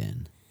died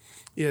in.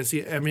 Yeah.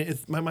 See, I mean,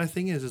 my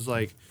thing is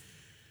like,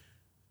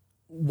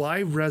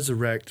 why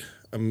resurrect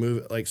a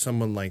movie like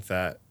someone like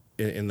that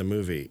in the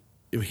movie?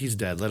 If he's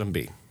dead, let him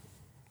be,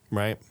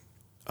 right?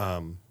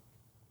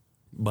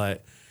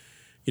 But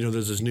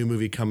there's this new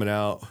movie coming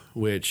out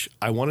which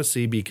I want to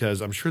see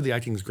because I'm sure the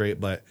acting's great,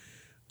 but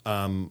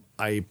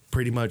I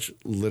pretty much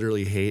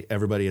literally hate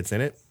everybody that's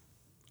in it,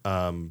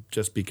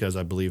 just because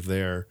I believe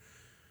they're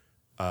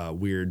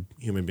weird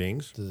human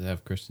beings. Does it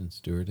have Kristen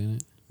Stewart in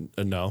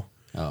it? No.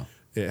 Oh.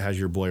 It has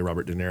your boy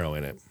Robert De Niro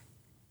in it.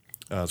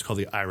 It's called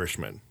The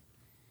Irishman.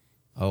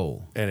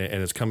 Oh. And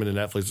it's coming to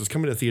Netflix. It's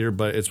coming to theater,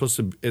 but it's supposed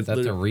to...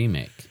 That's a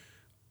remake.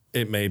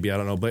 It may be. I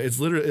don't know. But it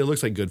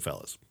looks like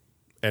Goodfellas.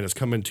 And it's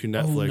coming to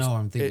Netflix. Oh, no.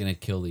 I'm thinking of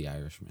Kill the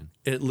Irishman.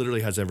 It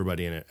literally has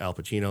everybody in it. Al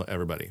Pacino,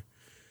 everybody.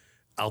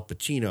 Al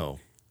Pacino,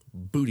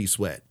 booty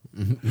sweat.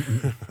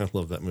 I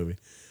love that movie.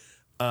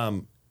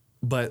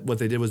 But what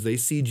they did was they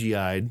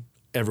CGI'd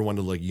everyone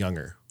to look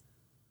younger.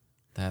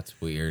 That's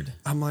weird.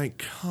 I'm like,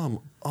 come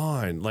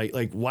on.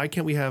 Like why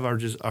can't we have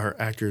our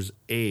actors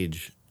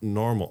age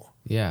normal?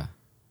 Yeah.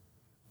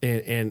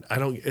 And I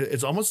don't,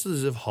 it's almost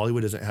as if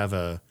Hollywood doesn't have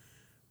a,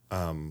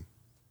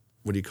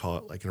 what do you call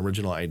it? Like an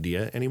original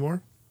idea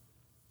anymore.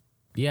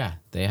 Yeah.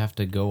 They have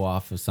to go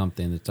off of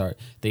something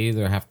they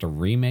either have to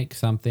remake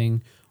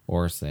something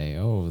or say,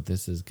 oh,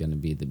 this is going to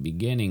be the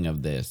beginning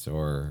of this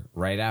or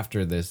right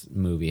after this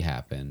movie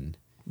happened.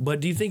 But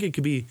do you think it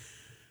could be,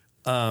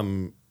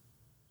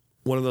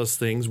 one of those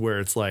things where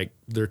it's like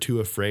they're too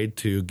afraid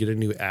to get a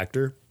new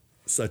actor,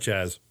 such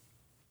as,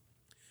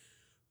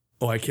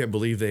 oh, I can't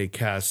believe they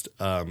cast,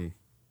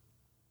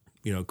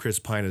 Chris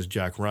Pine as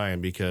Jack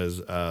Ryan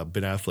because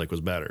Ben Affleck was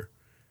better.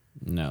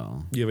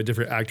 No. You have a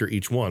different actor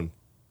each one.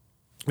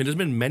 I mean, there's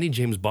been many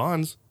James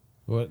Bonds.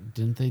 What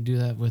didn't they do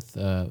that with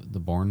the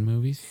Bourne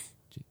movies?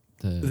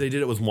 They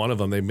did it with one of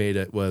them. They made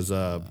it was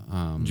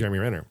Jeremy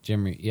Renner.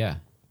 Yeah.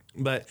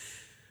 But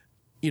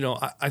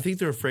I think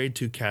they're afraid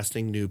to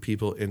casting new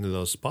people into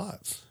those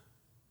spots,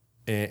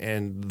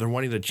 and they're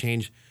wanting to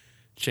change.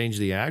 change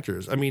the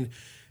actors. I mean,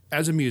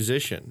 as a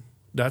musician,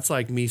 that's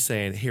like me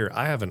saying, here,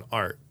 I have an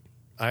art.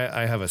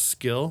 I have a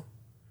skill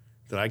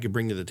that I could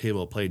bring to the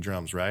table to play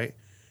drums, right?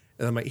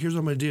 And I'm like, here's what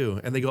I'm going to do.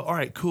 And they go, all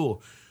right,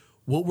 cool.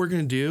 What we're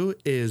going to do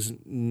is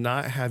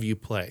not have you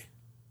play.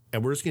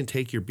 And we're just going to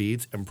take your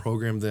beats and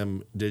program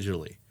them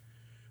digitally,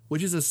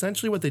 which is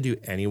essentially what they do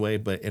anyway,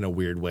 but in a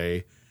weird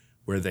way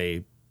where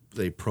they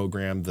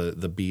program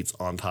the beats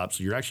on top.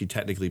 So you're actually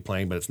technically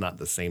playing, but it's not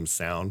the same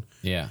sound.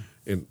 Yeah.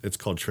 It's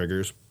called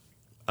triggers.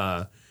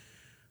 A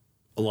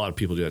lot of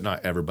people do it,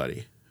 not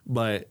everybody.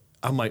 But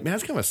I'm like, man,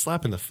 that's kind of a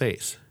slap in the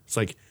face. It's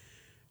like,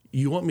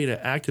 you want me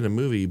to act in a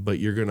movie, but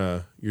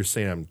you're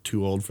saying I'm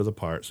too old for the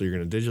part, so you're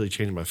going to digitally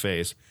change my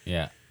face.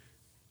 Yeah.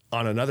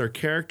 On another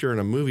character in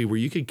a movie where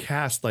you could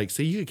cast, like,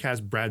 say you could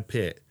cast Brad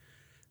Pitt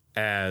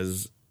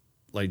as,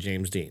 like,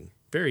 James Dean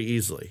very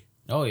easily.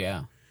 Oh,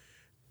 yeah.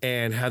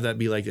 And have that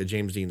be like a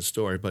James Dean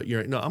story. But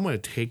I'm going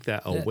to take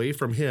that away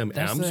from him, and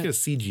I'm just going to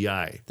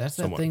CGI That's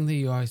someone. that thing that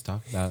you always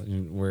talk about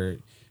where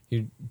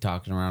you're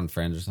talking around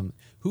friends or something.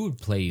 Who would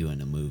play you in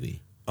a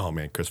movie? Oh,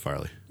 man, Chris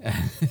Farley.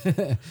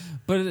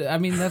 But I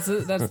mean, that's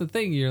the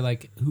thing. You're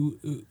like, who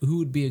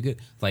would be a good,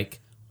 like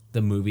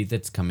the movie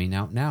that's coming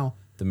out now,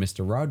 the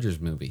Mr. Rogers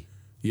movie.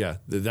 Yeah,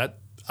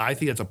 I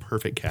think that's a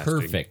perfect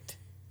casting.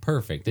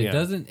 Perfect.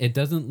 It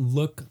doesn't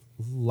look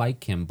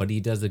like him, but he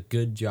does a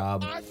good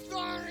job. I'm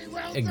sorry,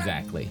 well,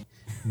 Exactly.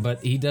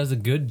 But he does a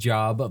good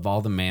job of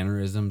all the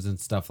mannerisms and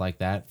stuff like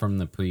that from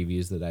the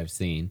previews that I've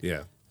seen.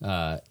 Yeah.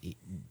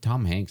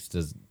 Tom Hanks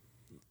does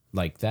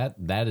like that.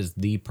 That is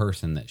the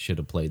person that should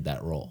have played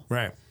that role.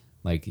 Right.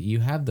 Like, you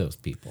have those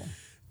people.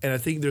 And I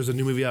think there's a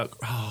new movie out.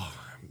 Oh,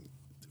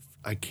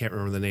 I can't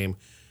remember the name.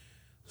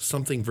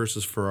 Something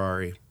versus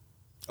Ferrari.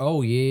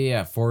 Oh,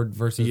 yeah. Ford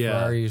versus Yeah.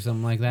 Ferrari or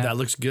something like that. That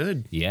looks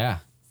good. Yeah.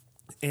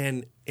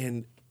 And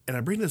I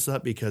bring this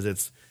up because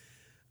it's,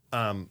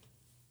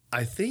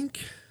 I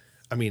think,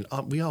 I mean,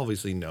 we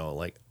obviously know,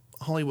 like,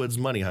 Hollywood's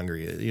money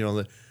hungry.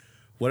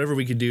 Whatever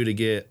we could do to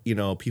get,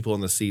 people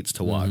in the seats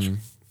to watch.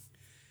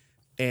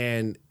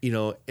 And,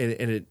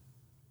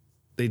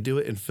 they do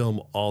it in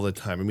film all the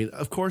time. I mean,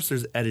 of course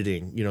there's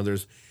editing,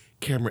 there's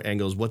camera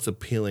angles, what's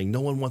appealing. No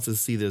one wants to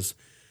see this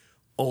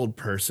old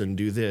person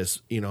do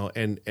this,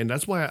 and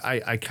that's why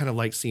I kind of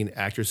like seeing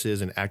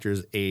actresses and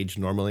actors age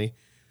normally.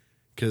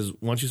 Because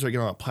once you start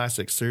getting on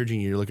plastic surgery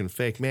and you're looking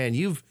fake, man,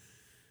 you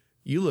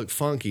look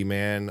funky,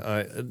 man.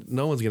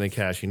 No one's going to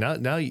cash you.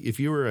 Now, if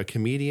you were a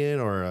comedian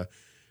or a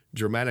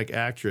dramatic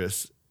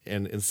actress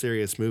in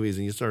serious movies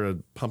and you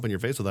started pumping your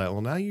face with that,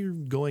 well, now you're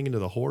going into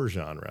the horror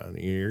genre.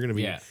 You're going to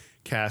be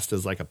cast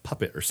as like a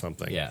puppet or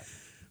something. Yeah.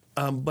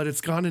 But it's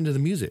gone into the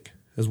music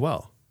as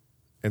well.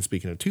 And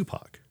speaking of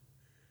Tupac,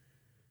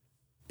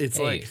 it's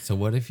so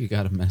what if you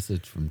got a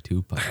message from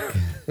Tupac?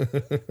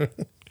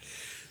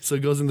 So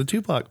it goes into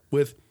Tupac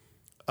with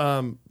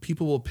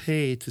people will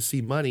pay to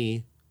see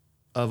money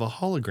of a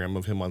hologram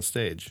of him on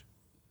stage.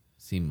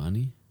 See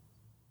money?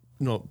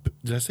 No,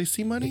 did I say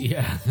C Money?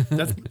 Yeah.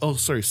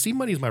 Sorry. C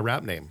Money is my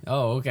rap name.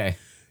 Oh, okay.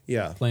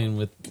 Yeah. Playing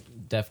with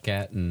Def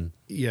Cat and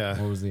Yeah.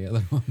 what was the other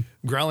one?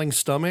 Growling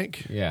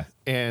Stomach. Yeah.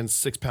 And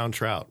 6 Pound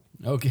Trout.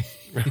 Okay.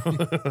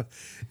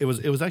 It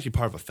was actually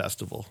part of a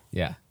festival.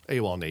 Yeah.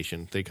 AWOL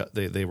Nation.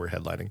 They were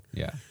headlining.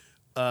 Yeah.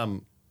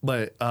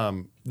 But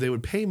they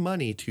would pay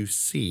money to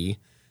see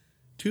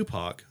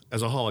Tupac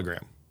as a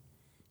hologram.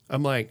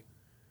 I'm like,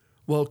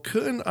 well,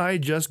 couldn't I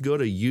just go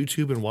to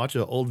YouTube and watch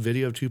an old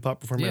video of Tupac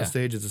performing on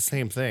stage? It's the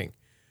same thing.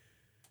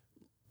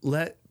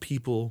 Let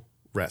people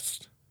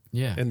rest.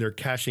 Yeah. And they're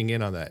cashing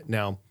in on that.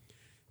 Now,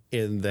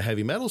 in the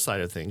heavy metal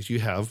side of things, you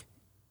have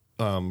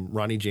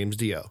Ronnie James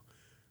Dio,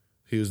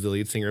 who's the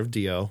lead singer of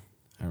Dio.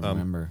 I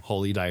remember.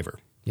 Holy Diver.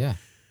 Yeah.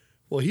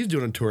 Well, he's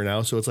doing a tour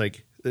now, so it's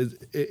like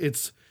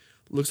it's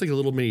looks like a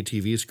little mini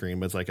TV screen,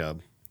 but it's like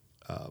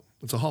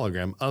it's a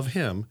hologram of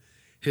him.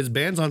 His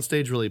band's on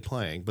stage really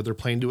playing, but they're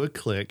playing to a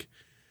click,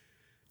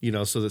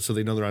 so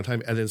they know they're on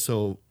time. And then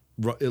so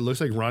it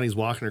looks like Ronnie's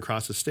walking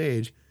across the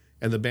stage,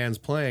 and the band's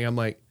playing. I'm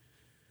like,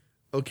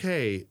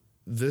 okay,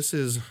 this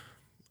is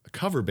a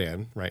cover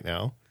band right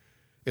now.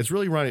 It's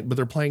really Ronnie, but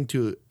they're playing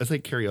to, it's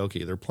like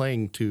karaoke. They're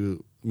playing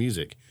to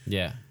music.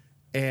 Yeah.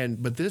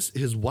 But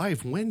his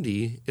wife,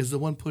 Wendy, is the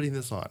one putting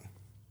this on.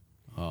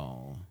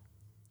 Oh.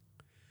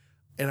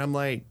 And I'm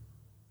like,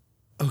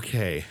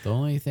 okay. The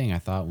only thing I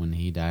thought when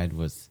he died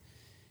was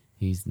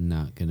he's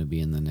not going to be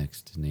in the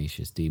next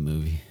Tenacious D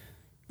movie.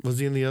 Was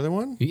he in the other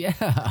one?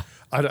 Yeah.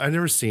 I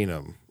never seen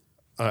him.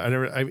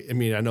 I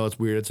mean, I know it's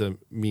weird. It's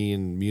me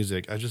and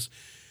music. I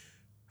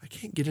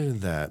can't get into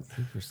that.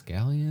 Ripper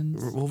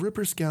Scallions? Well,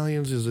 Ripper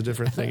Scallions is a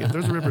different thing. If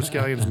there's a Ripper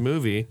Scallions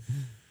movie,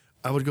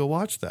 I would go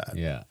watch that.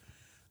 Yeah.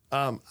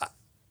 I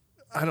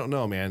don't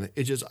know, man.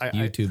 It just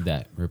YouTube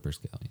that, Ripper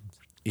Scallions.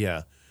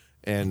 Yeah,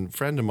 and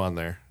friend him on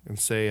there and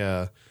say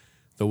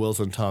the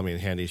Wilson, Tommy,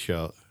 and Handy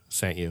show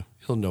sent you.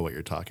 He'll know what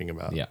you're talking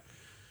about. Yeah.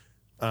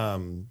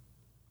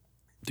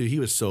 Dude, he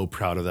was so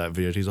proud of that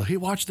video. He's like, hey,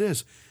 watch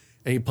this.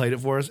 And he played it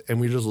for us, and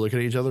we just look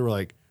at each other. We're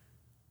like,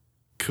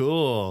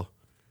 cool.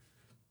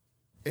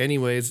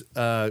 Anyways,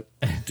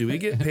 do we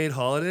get paid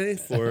holiday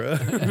for?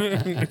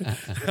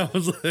 I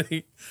was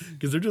like,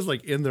 because they're just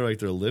like in their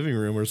living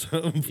room or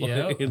something.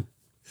 Yep. Playing.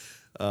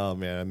 Oh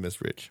man, I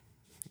miss Rich,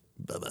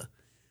 Bubba.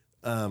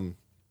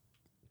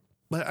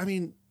 But I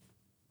mean,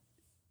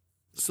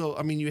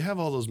 you have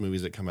all those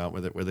movies that come out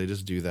with it where they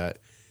just do that,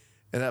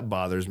 and that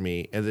bothers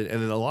me. And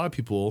then a lot of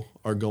people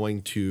are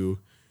going to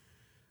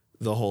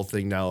the whole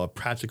thing now of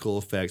practical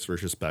effects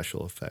versus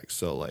special effects.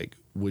 So like,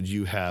 would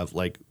you have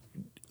like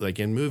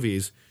in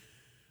movies,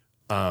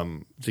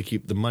 to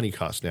keep the money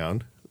cost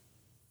down?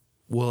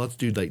 Well, let's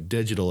do like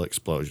digital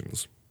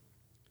explosions,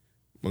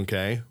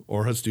 okay?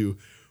 Or let's do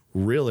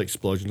real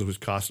explosions,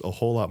 which cost a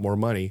whole lot more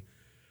money.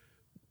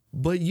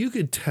 But you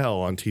could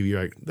tell on TV,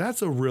 like,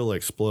 that's a real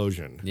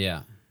explosion.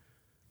 Yeah.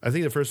 I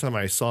think the first time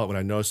I saw it, when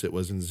I noticed it,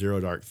 was in Zero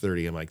Dark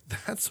 30. I'm like,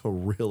 that's a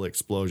real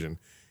explosion.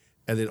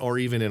 And then, or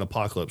even in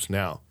Apocalypse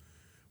Now,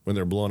 when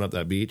they're blowing up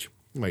that beach,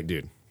 I'm like,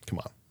 dude, come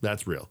on,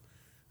 that's real.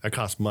 That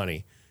costs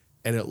money,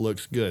 and it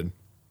looks good.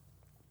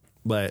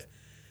 But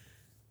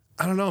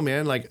I don't know,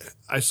 man. Like,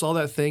 I saw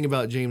that thing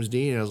about James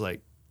Dean, and I was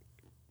like,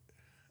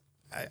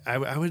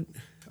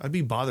 I'd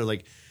be bothered.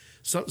 Like,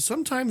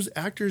 sometimes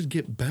actors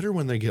get better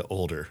when they get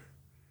older.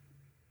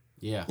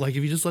 Yeah. Like,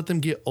 if you just let them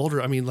get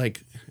older, I mean,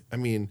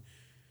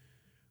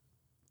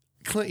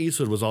 Clint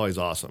Eastwood was always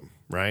awesome,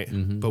 right?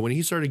 But when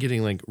he started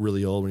getting like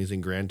really old, when he's in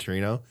Gran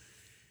Torino,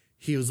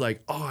 he was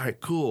like, all right,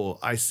 cool.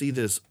 I see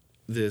this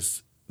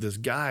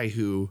guy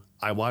who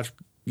I watched,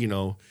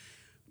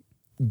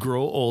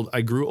 grow old.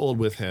 I grew old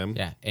with him.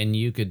 Yeah, and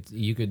you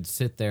could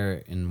sit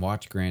there and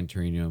watch Gran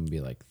Torino and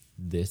be like,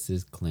 this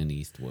is Clint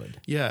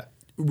Eastwood. Yeah,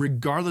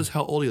 regardless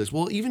how old he looks.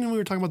 Well, even when we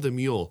were talking about The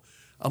Mule,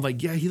 I'm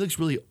like, yeah, he looks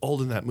really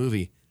old in that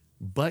movie,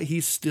 but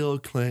he's still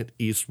Clint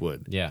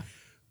Eastwood. Yeah.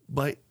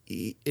 But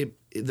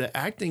the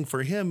acting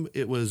for him,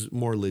 it was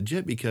more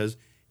legit because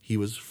he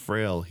was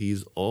frail,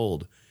 he's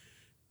old,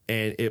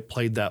 and it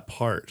played that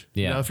part.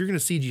 Yeah. Now, if you're going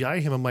to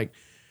CGI him, I'm like,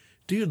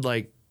 dude,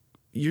 like,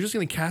 you're just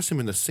going to cast him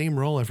in the same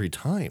role every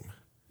time.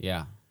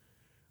 Yeah.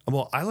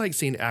 Well, I like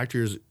seeing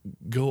actors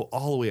go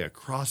all the way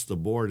across the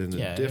board into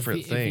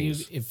different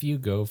things. If you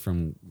go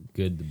from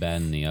Good, the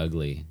Bad, and the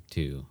Ugly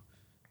to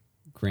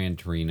Gran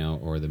Torino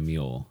or The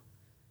Mule,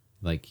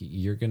 like,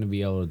 you're going to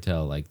be able to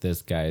tell, like,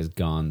 this guy's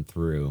gone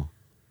through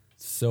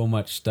so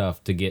much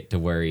stuff to get to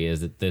where he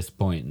is at this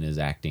point in his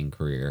acting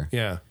career.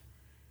 Yeah.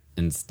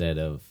 Instead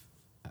of,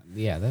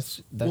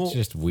 that's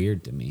just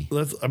weird to me.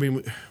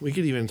 We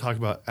could even talk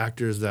about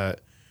actors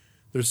that,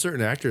 there's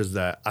certain actors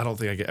that I don't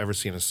think I could ever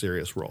see in a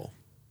serious role.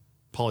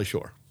 Pauly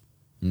Shore.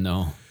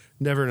 No.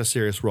 Never in a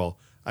serious role.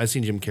 I've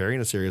seen Jim Carrey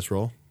in a serious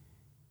role.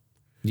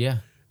 Yeah.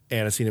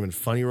 And I've seen him in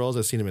funny roles.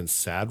 I've seen him in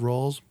sad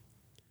roles.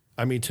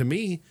 I mean, to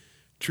me,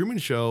 Truman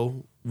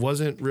Show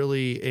wasn't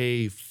really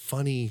a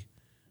funny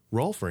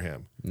role for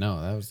him. No,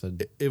 that was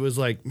It was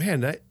like, man,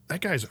 that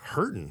guy's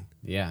hurting.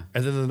 yeah.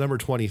 And then the number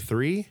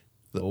 23,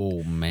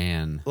 Oh,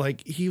 man.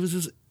 like, he was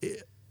just,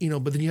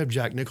 but then you have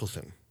Jack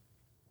Nicholson,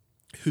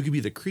 who could be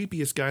the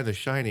creepiest guy in The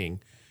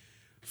Shining,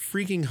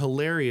 freaking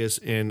hilarious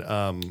in,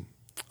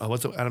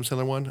 what's the Adam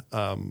Sandler one?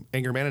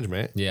 Anger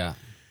Management. Yeah.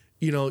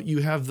 You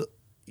have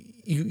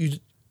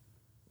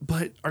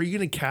but are you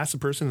going to cast a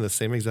person in the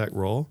same exact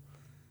role?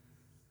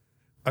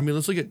 I mean,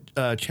 let's look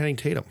at Channing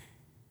Tatum.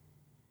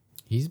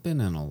 He's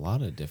been in a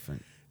lot of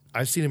different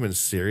I've seen him in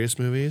serious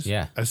movies.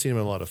 Yeah. I've seen him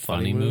in a lot of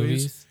funny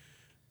movies.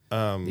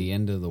 The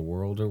End of the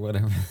World or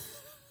whatever.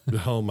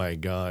 Oh my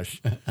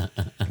gosh,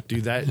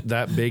 dude!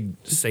 That big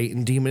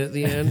Satan demon at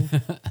the end.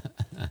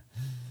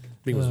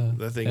 And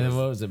then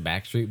what was it?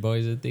 Backstreet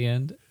Boys at the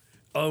end.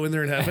 Oh, when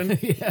they're in heaven.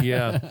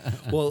 Yeah.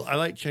 Well, I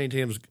like Channing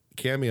Tatum's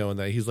cameo in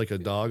that. He's like a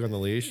dog on the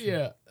leash.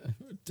 Yeah.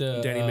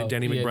 Danny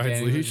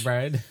McBride's leash.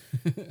 McBride.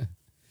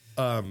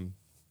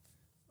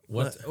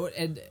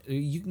 And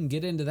you can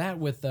get into that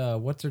with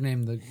what's her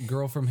name, the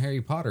girl from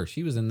Harry Potter.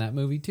 She was in that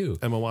movie too.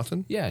 Emma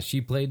Watson. Yeah,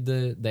 she played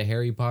the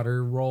Harry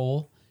Potter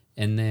role,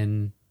 and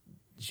then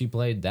she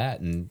played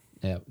that, and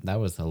that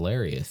was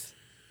hilarious.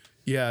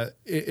 Yeah,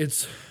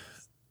 it's.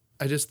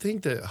 I just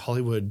think that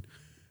Hollywood.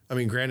 I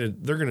mean,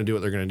 granted, they're going to do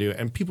what they're going to do,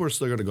 and people are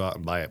still going to go out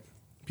and buy it.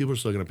 People are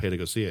still going to pay to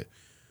go see it.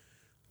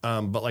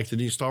 But like the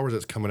new Star Wars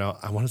that's coming out,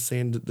 I want to say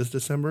in this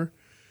December,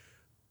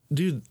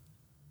 dude.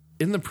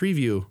 In the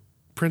preview,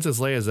 Princess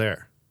Leia's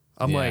there.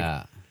 I'm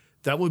like,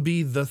 that would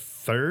be the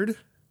third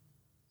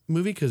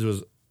movie because it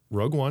was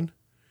Rogue One,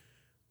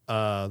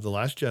 The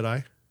Last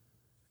Jedi,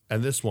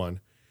 and this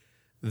one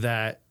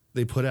that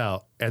they put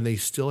out, and they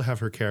still have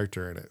her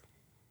character in it.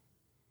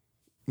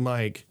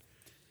 Mike.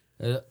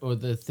 Or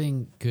the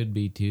thing could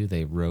be too,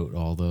 they wrote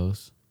all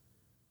those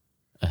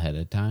ahead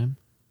of time,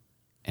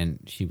 and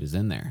she was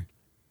in there.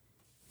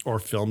 Or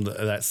filmed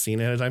that scene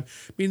ahead of time.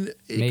 I mean,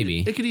 maybe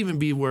it could even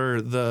be where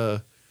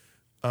the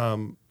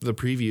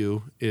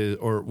preview is,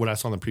 or what I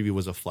saw in the preview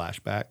was a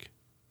flashback.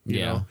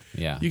 You know?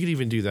 Yeah. You could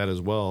even do that as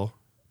well.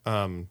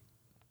 But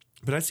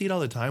I see it all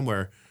the time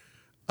where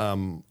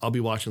I'll be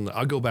watching.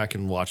 I'll go back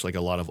and watch like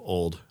a lot of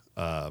old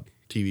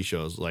TV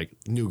shows, like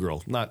New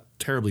Girl, not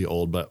terribly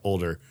old, but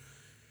older.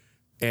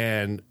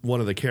 And one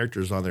of the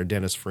characters on there,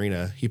 Dennis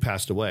Farina, he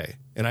passed away.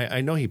 And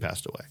I know he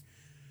passed away.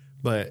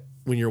 But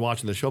when you're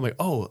watching the show, I'm like,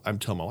 oh, I'm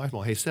telling my wife,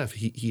 hey, Steph,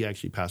 he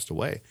actually passed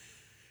away.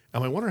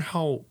 And I wonder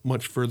how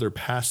much further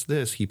past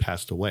this he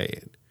passed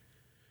away.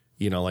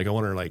 You know, like I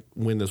wonder like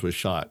when this was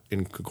shot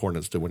in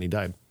concordance to when he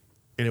died.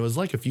 And it was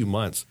like a few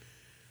months.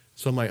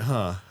 So I'm like,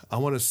 I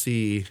want to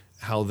see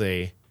how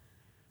they,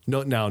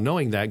 now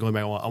knowing that, going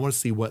back, I want to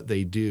see what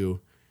they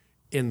do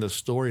in the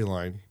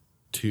storyline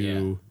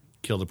to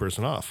kill the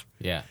person off.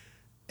 Yeah.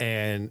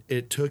 And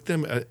it took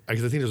them,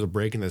 because I think there's a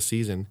break in the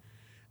season.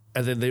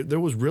 And then there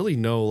was really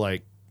no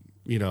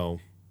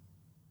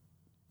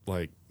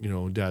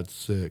dad's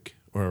sick.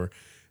 Or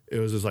it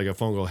was just like a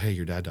phone call, hey,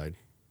 your dad died.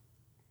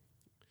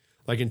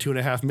 Like in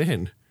 2.5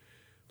 Men.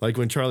 Like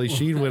when Charlie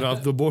Sheen went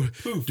off the board.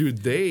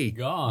 Dude, they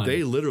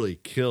literally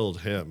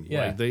killed him.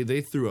 Yeah. Like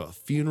they threw a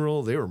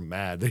funeral. They were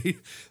mad.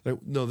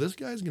 No, this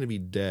guy's going to be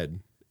dead.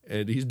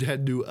 And he's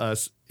dead to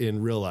us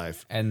in real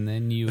life. And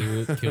then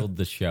you killed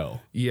the show.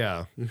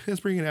 Yeah. Let's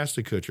bring in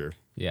Ashton Kutcher.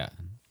 Yeah.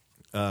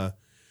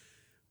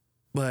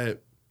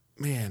 But,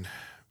 man,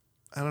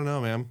 I don't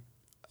know, man.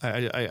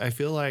 I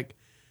feel like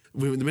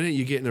the minute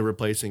you get into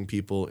replacing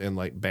people in,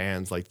 like,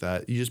 bands like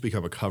that, you just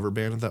become a cover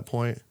band at that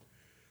point.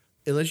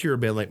 Unless you're a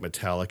band like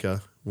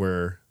Metallica,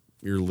 where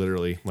you're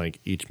literally,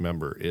 like, each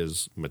member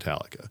is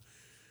Metallica.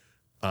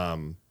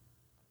 But,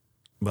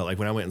 like,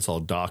 when I went and saw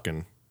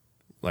Dokken,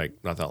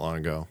 like, not that long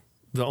ago,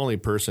 the only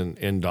person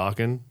in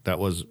Dokken that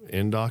was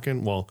in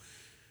Dokken, well,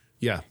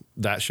 yeah,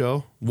 that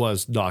show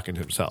was Dokken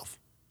himself.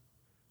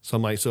 So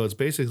I'm like, so it's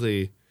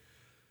basically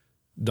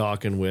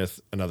Dokken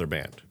with another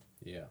band.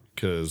 Yeah.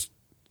 Because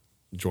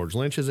George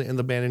Lynch isn't in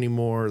the band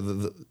anymore.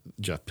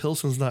 Jeff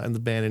Pilson's not in the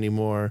band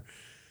anymore.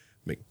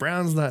 Mick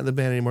Brown's not in the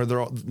band anymore.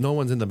 No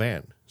one's in the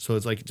band. So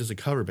it's like just a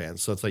cover band.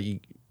 So it's like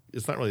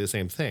it's not really the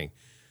same thing.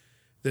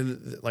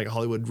 Then like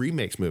Hollywood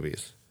remakes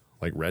movies,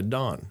 like Red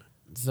Dawn.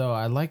 So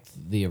I liked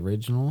the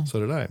original.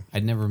 So did I. I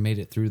never made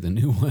it through the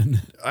new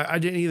one. I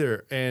didn't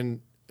either.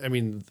 And I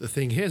mean, the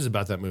thing is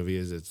about that movie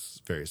is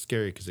it's very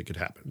scary because it could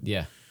happen.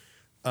 Yeah.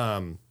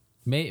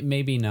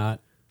 Maybe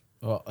not.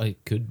 Well,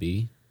 it could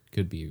be.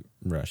 Could be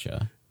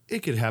Russia.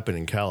 It could happen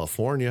in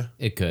California.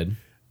 It could.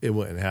 It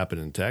wouldn't happen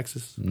in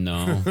Texas.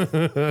 No.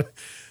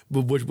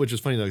 But which is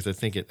funny though, because I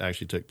think it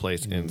actually took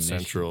place in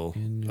Central.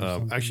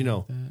 Actually,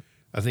 no. Like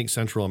I think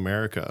Central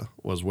America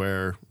was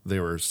where they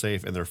were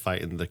safe and they're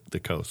fighting the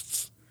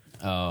coasts.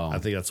 Oh. I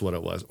think that's what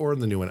it was, or in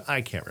the new one,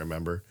 I can't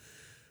remember.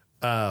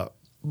 But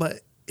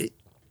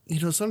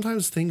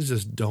sometimes things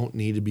just don't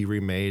need to be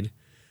remade.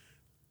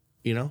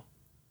 You know,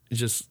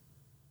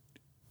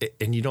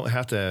 and you don't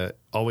have to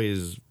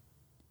always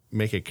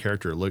make a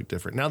character look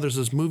different. Now there's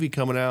this movie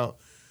coming out.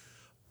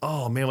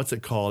 Oh man, what's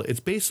it called? It's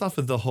based off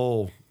of the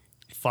whole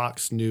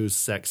Fox News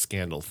sex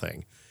scandal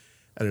thing.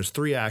 And there's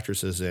 3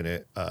 actresses in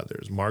it.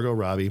 There's Margot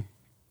Robbie,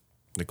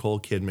 Nicole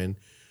Kidman,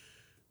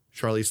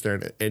 Charlize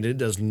Theron, and it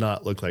does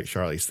not look like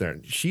Charlize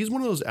Theron. She's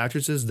one of those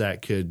actresses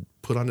that could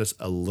put on just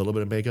a little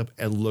bit of makeup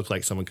and look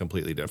like someone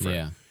completely different.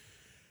 Yeah.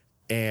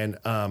 And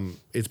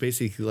it's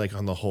basically like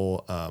on the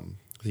whole, I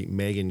think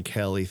Megyn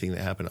Kelly thing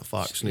that happened at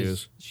Fox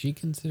News. Is she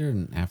considered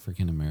an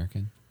African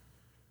American?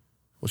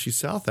 Well, she's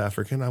South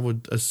African, I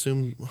would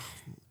assume.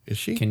 Is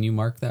she? Can you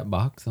mark that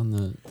box on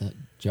that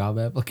job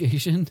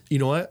application? You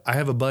know what? I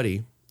have a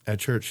buddy at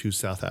church who's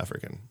South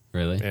African.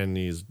 Really? And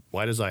he's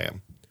white as I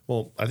am.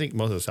 Well, I think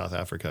most of South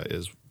Africa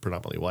is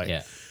predominantly white.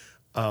 Yeah.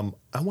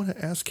 I want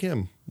to ask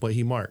him what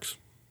he marks.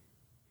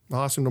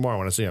 I'll ask him tomorrow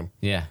when I see him.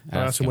 Yeah.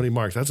 I'll ask him what he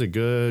marks. That's a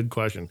good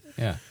question.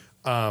 Yeah.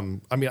 I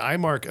mean, I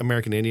mark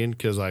American Indian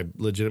because I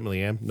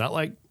legitimately am. Not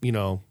like,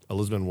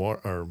 Elizabeth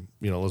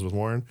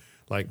Warren.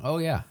 Like, oh,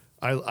 yeah.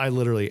 I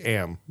literally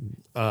am.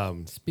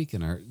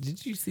 Speaking of her,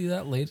 did you see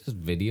that latest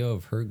video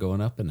of her going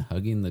up and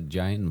hugging the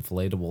giant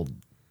inflatable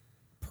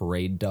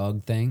parade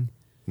dog thing?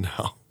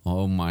 No.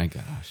 Oh, my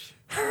gosh.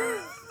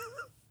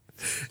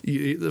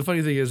 The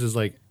funny thing is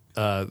like,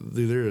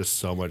 there is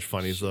so much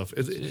funny stuff.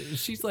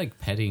 She's like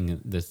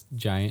petting this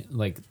giant,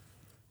 like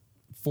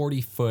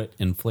 40-foot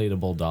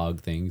inflatable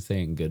dog thing,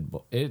 saying good.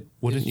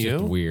 Wouldn't you?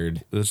 Just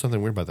weird. There's something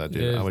weird about that,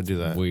 dude. I would do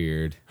that.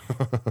 Weird.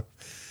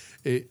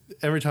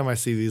 Every time I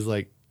see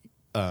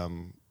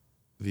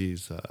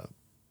these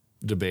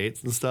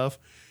debates and stuff,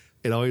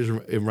 it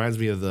reminds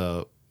me of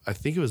I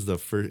think it was the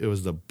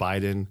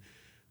Biden,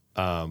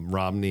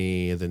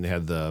 Romney, and then they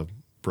had the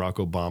Barack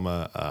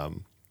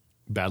Obama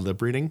bad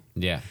lip reading.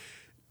 Yeah.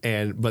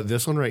 But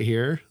this one right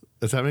here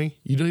that's happening,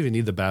 you don't even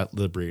need the bad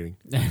lip reading.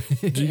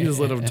 You just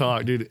let them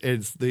talk, dude.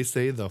 They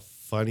say the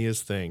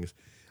funniest things.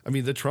 I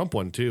mean, the Trump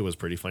one too was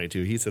pretty funny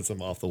too. He said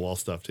some off the wall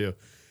stuff too.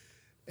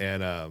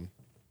 And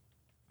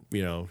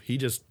he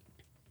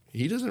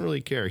doesn't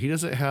really care. He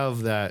doesn't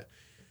have that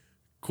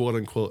quote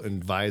unquote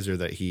advisor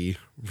that he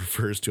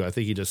refers to. I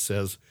think he just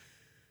says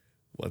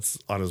what's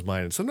on his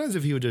mind. And sometimes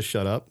if he would just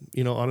shut up,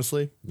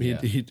 honestly,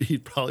 he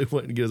probably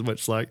wouldn't get as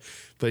much slack.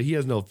 But he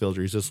has no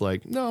filter. He's just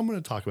like, no, I'm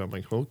going to talk about it. I'm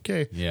like,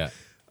 okay. Yeah.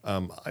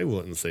 I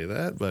wouldn't say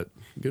that, but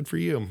good for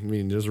you. I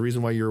mean, there's a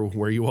reason why you're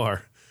where you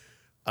are.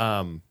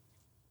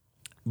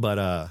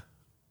 But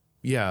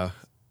yeah,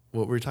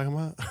 what were we talking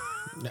about?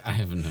 I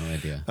have no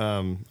idea.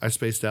 I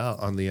spaced out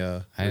on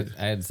the. I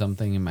had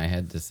something in my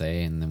head to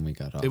say, and then we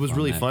got off. It was on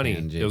really that funny.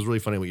 tangent. It was really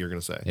funny what you were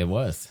gonna say. It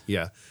was.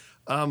 Yeah.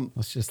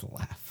 Let's just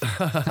laugh.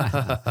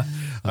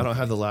 I don't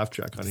have the laugh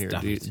track on here.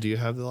 Stop it. Do you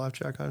have the laugh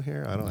track on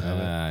here? I don't have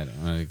it. I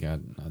don't. I got.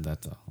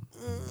 That's all.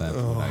 That's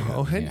what I got.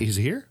 Oh, hey, he's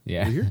here.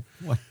 Yeah. He's here.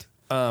 What?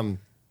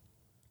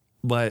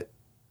 But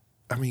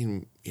I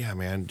mean, yeah,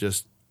 man.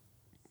 Just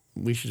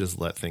we should just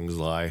let things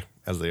lie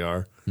as they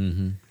are.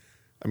 Mm-hmm.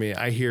 I mean,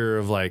 I hear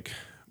of like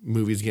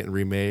movies getting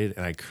remade,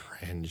 and I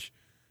cringe.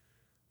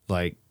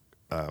 Like,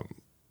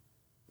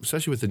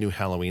 especially with the new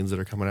Halloweens that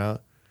are coming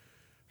out.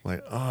 I'm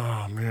like,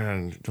 oh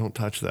man, don't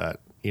touch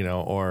that, you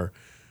know. Or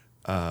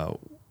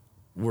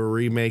we're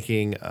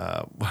remaking.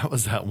 What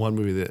was that one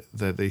movie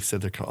that they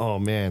said they're? Oh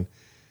man.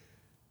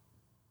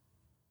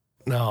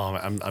 No,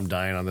 I'm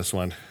dying on this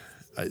one.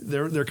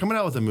 They're coming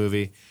out with a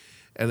movie,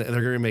 and they're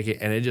going to remake it,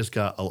 and it just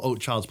got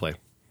Child's Play.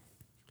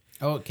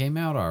 Oh, it came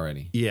out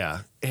already.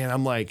 Yeah, and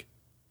I'm like,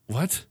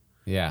 what?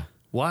 Yeah.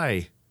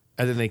 Why?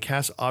 And then they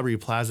cast Aubrey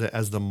Plaza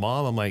as the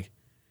mom. I'm like,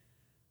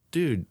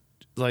 dude,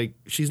 like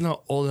she's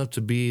not old enough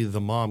to be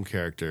the mom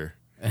character,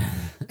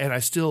 and I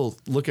still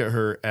look at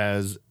her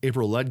as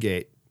April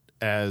Ludgate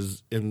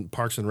as in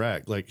Parks and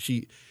Rec. Like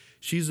she's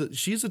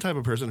the type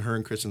of person. Her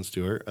and Kristen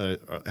Stewart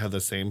have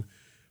the same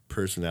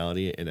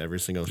personality in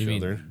every single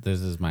show. This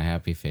is my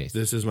happy face.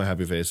 This is my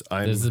happy face.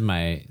 This is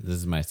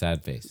my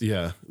sad face.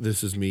 Yeah,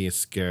 this is me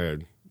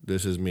scared.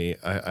 This is me.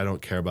 I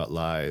don't care about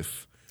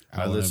life.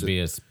 I want to be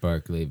a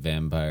sparkly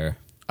vampire.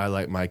 I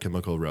like My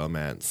Chemical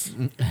Romance.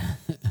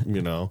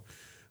 You know,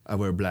 I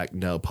wear black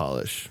nail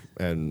polish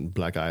and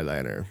black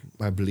eyeliner.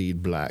 I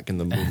bleed black in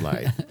the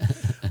moonlight.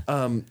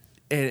 And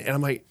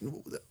I'm like,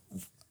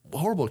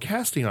 horrible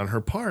casting on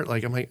her part.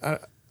 Like, I'm like,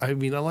 I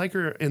mean, I like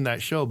her in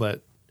that show,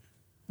 but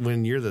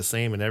when you're the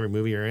same in every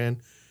movie you're in.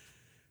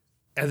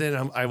 And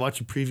then I watched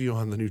a preview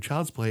on the new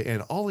Child's Play,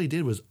 and all he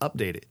did was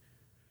update it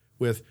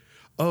with,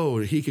 oh,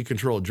 he could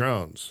control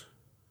drones.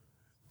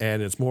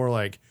 And it's more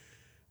like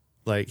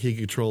he could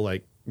control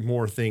like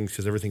more things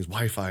because everything's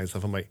Wi-Fi and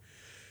stuff. I'm like,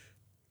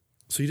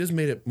 so you just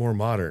made it more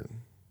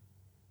modern.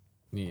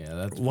 Yeah,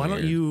 that's Why weird.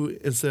 don't you,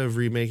 instead of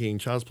remaking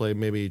Child's Play,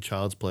 maybe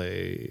Child's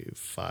Play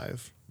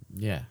 5?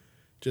 Yeah.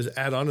 Just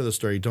add on to the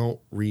story. Don't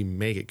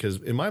remake it.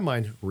 Because in my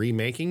mind,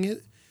 remaking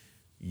it,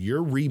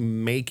 you're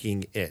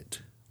remaking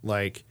it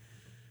like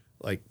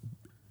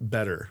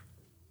better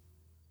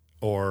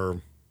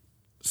or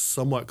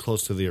somewhat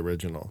close to the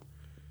original.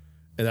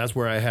 And that's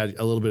where I had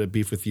a little bit of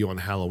beef with you on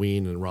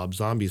Halloween and Rob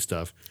Zombie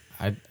stuff.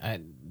 I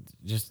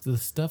just the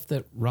stuff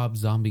that Rob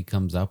Zombie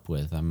comes up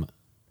with, I'm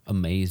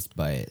amazed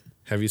by it.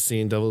 Have you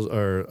seen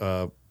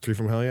Three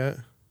from Hell yet?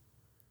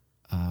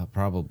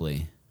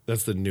 Probably.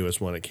 That's the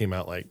newest one. It came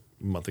out like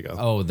a month ago.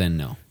 Oh, then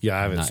no. Yeah,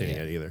 I haven't Not seen yet.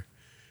 it yet either.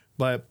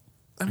 But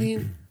I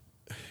mean,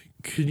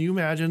 could you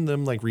imagine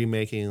them like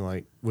remaking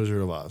like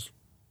Wizard of Oz?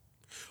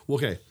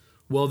 Okay.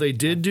 Well, they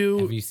did do.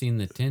 Have you seen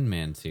the Tin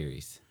Man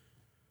series?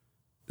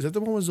 Is that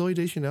the one with Zooey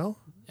Deschanel?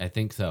 I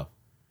think so.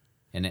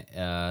 And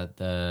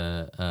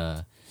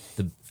I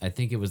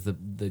think it was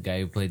the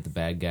guy who played the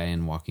bad guy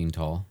in Walking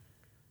Tall.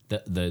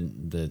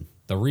 The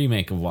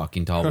remake of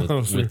Walking Tall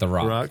with the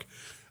Rock.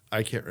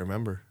 I can't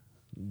remember.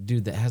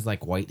 Dude that has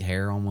like white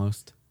hair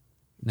almost.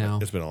 Now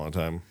It's been a long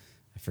time.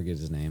 I forget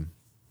his name,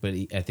 but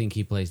I think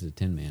he plays the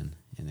Tin Man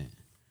in it.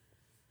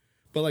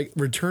 But like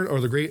Return or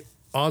the Great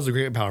Oz, the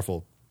Great and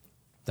Powerful.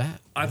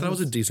 I thought it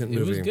was a decent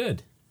movie. It was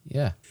good.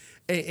 Yeah.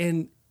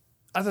 And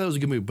I thought it was a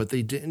good movie, but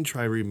they didn't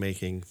try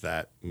remaking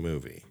that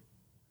movie.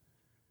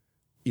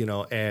 You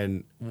know,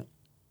 and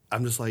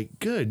I'm just like,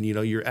 good. You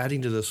know, you're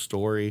adding to the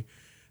story,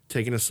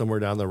 taking us somewhere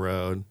down the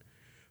road.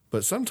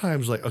 But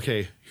sometimes, like,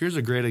 okay, here's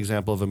a great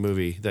example of a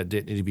movie that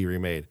didn't need to be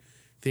remade.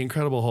 The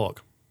Incredible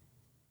Hulk.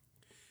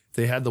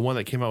 They had the one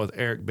that came out with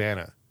Eric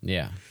Bana.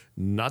 Yeah.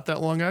 Not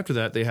that long after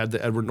that, they had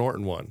the Edward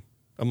Norton one.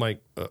 I'm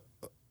like,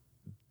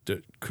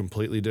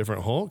 completely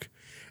different Hulk?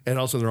 And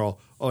also they're all,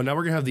 oh, now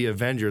we're going to have the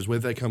Avengers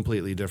with a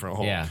completely different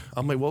Hulk. Yeah.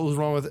 I'm like, what was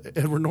wrong with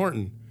Edward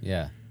Norton?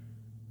 Yeah.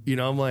 You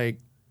know, I'm like,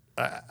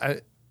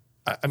 I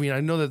mean, I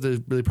know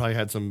that they probably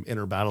had some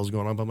inner battles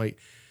going on, but I'm like,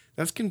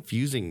 that's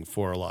confusing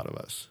for a lot of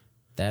us.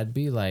 That'd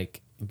be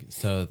like,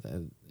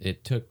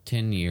 it took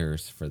 10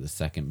 years for the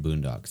second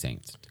Boondock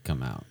Saints to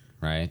come out,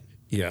 right?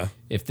 Yeah.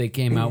 If they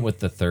came out with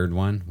the third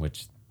one,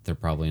 which they're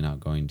probably not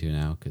going to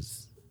now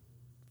because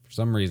for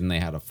some reason they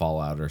had a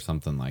fallout or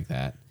something like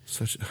that.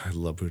 I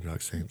love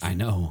Boondock Saints. I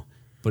know.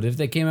 But if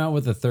they came out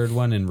with the third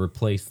one and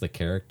replaced the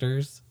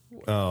characters,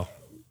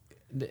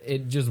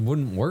 it just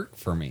wouldn't work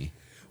for me.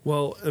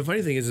 Well, the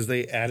funny thing is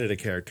they added a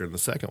character in the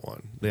second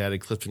one. They added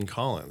Clifton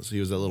Collins. He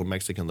was that little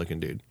Mexican-looking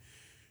dude.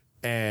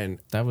 And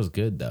That was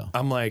good, though.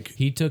 I'm like,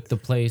 He took the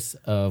place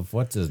of,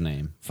 what's his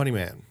name? funny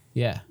man.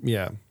 Yeah.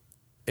 Yeah.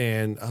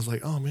 And I was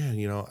like, oh, man,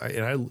 you know,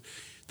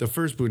 the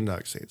first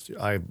Boondock Saints,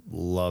 I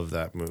love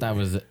that movie. That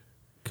was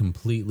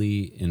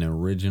completely an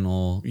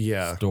original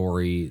Yeah.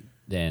 story.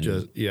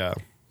 And Yeah.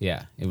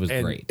 Yeah, it was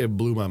And great. it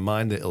blew my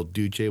mind that El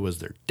Duce was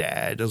their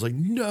dad. I was like,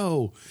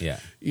 no. Yeah.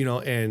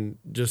 And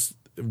just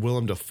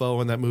Willem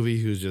Dafoe in that movie,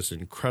 who's just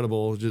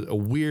incredible. Just a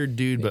weird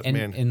dude, but And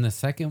man. in the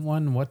second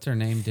one, what's her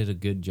name did a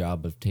good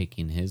job of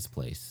taking his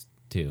place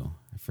too.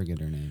 I forget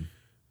her name.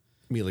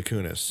 Mila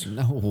Kunis.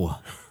 No,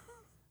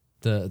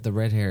 the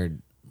red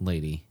haired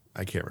lady.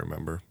 I can't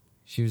remember.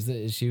 She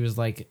was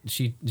like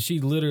she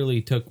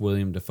literally took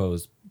William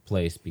Dafoe's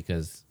place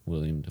because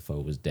William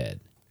Dafoe was dead.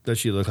 Does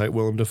she look like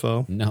Willem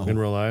Dafoe? No. In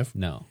real life?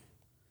 No,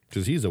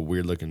 Because he's a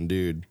weird looking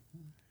dude.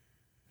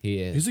 he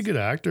is. He's a good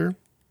actor.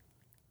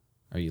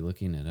 Are you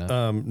looking it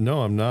up?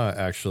 No, I'm not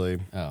actually.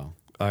 Oh,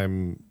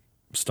 I'm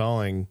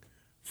stalling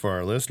for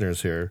our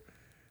listeners here.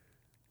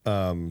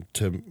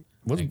 To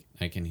what's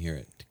I can hear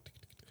it.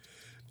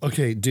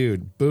 okay,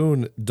 dude?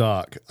 Boone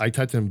Doc. I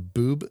typed in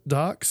boob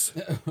docs.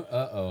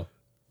 Uh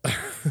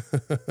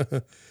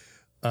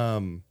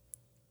oh.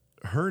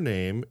 Her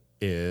name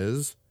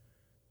is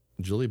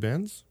Julie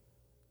Benz.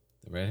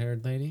 The red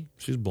haired lady.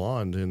 She's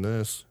blonde in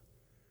this.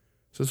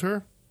 Is this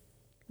her?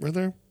 Right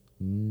there.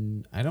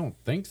 I don't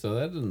think so.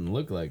 That doesn't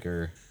look like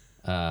her.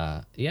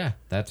 Yeah,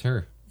 that's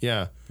her.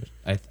 Yeah.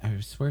 I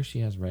swear she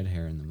has red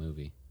hair in the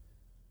movie.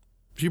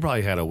 She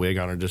probably had a wig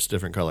on her, just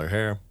different color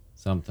hair.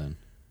 Something.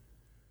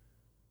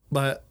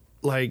 But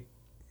like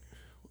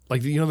they're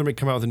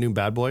coming out with a new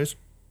Bad Boys.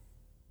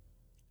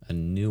 A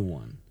new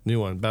one. New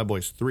one, Bad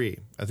Boys 3.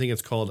 I think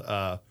it's called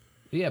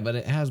Yeah, but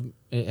it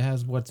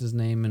has what's his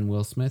name and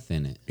Will Smith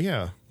in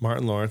it.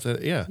 Martin Lawrence.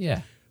 Yeah.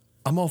 Yeah.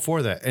 I'm all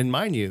for that. And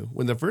mind you,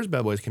 when the first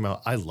Bad Boys came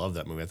out, I love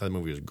that movie. I thought the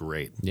movie was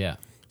great. Yeah.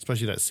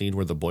 Especially that scene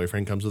where the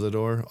boyfriend comes to the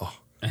door. Oh.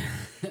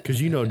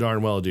 Because you know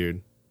darn well,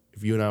 dude,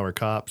 if you and I were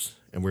cops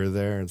and we were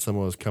there and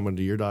someone was coming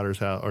to your daughter's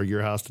house or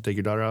your house to take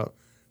your daughter out,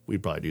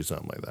 we'd probably do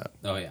something like that.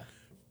 Oh yeah.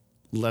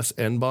 Less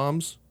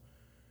N-bombs.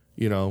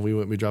 We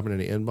wouldn't be dropping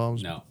any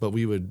N-bombs. No. But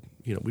we would,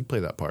 we'd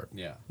play that part.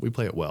 Yeah. We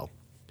play it well.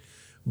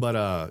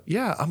 But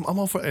yeah, I'm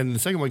all for it. And the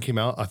second one came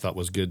out, I thought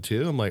was good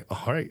too. I'm like,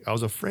 all right, I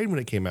was afraid when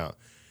it came out.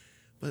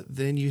 But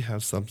then you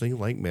have something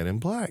like Men in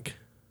Black.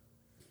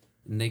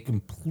 And they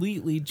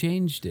completely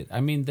changed it. I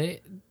mean,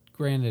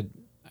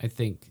 I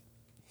think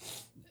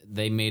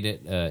they made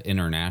it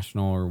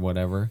international or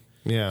whatever.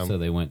 Yeah. So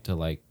they went to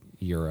like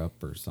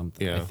Europe or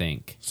something, Yeah. I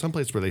think.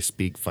 Someplace where they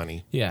speak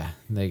funny. Yeah,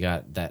 they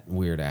got that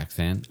weird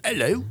accent.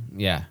 Hello.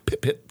 Yeah.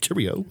 Pip, pip,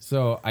 cheerio.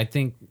 So I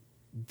think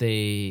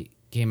they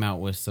came out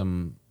with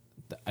some.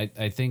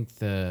 I think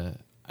I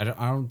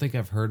don't think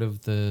I've heard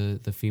of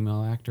the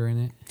female actor in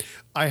it.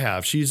 I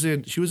have. She was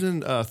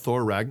in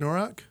Thor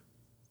Ragnarok.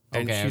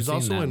 And Okay, I've she's seen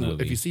also that in,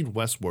 movie. if you've seen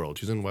Westworld,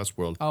 she's in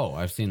Westworld. Oh,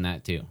 I've seen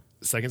that too.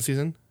 Second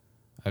season.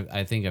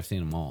 I think I've seen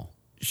them all.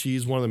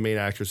 She's one of the main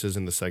actresses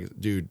in the second.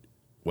 Dude,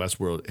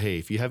 Westworld. Hey,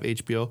 if you have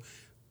HBO,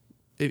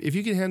 if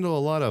you can handle a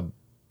lot of.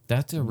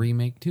 That's a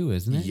remake too,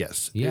 isn't it?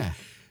 Yes. Yeah.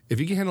 If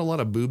you can handle a lot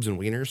of boobs and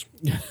wieners,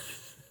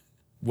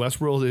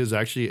 Westworld is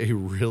actually a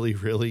really,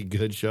 really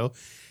good show.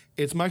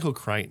 It's Michael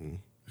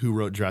Crichton who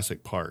wrote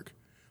Jurassic Park.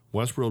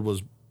 Westworld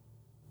was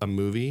a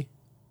movie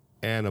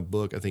and a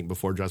book, I think,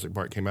 before Jurassic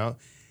Park came out.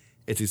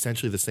 It's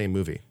essentially the same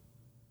movie,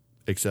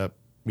 except,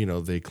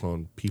 they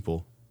clone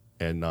people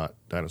and not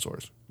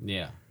dinosaurs.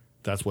 Yeah.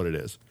 That's what it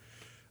is.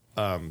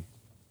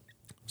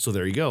 So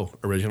there you go.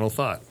 Original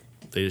thought.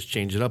 They just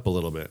changed it up a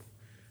little bit.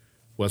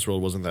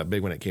 Westworld wasn't that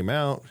big when it came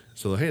out.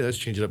 So, hey, let's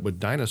change it up with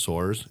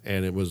dinosaurs.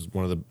 And it was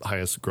one of the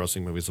highest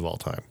grossing movies of all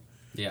time.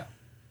 Yeah.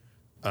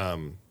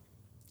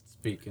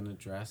 Speaking of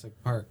Jurassic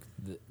Park,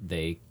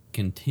 they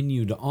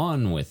continued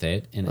on with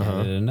it and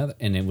added another,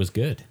 and it was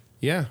good.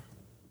 Yeah.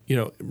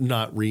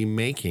 Not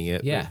remaking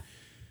it. Yeah.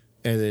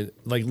 And then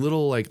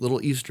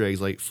little Easter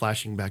eggs like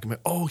flashing back. I'm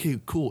like, oh, okay,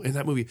 cool. In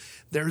that movie,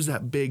 there's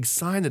that big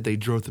sign that they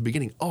drew at the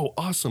beginning. Oh,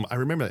 awesome. I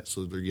remember that.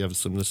 So you have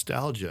some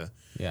nostalgia.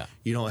 Yeah.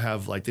 You don't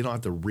have they don't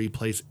have to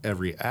replace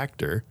every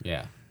actor.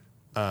 Yeah.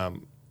 Yeah,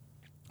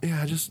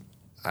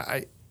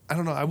 I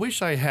don't know. I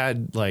wish I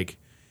had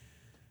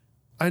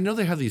I know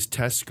they have these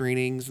test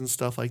screenings and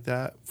stuff like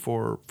that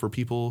for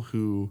people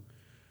who,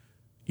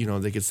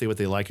 they could say what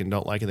they like and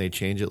don't like and they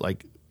change it.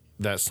 Like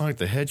that Sonic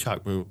the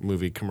Hedgehog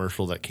movie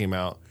commercial that came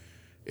out.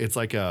 It's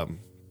like what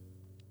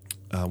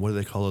do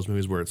they call those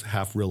movies where it's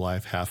half real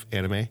life, half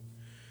anime?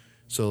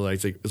 So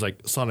it's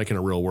like Sonic in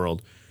a real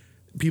world.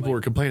 People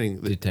were complaining.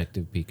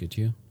 Detective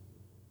Pikachu.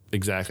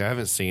 Exactly. I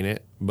haven't seen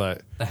it,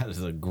 but That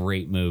is a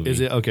great movie. is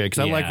it okay?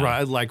 Because Yeah.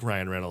 I like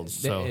Ryan Reynolds.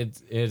 So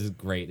It's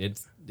great.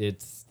 It's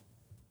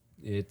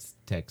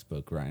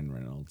textbook Ryan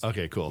Reynolds.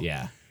 okay, cool.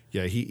 Yeah.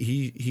 Yeah,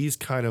 he's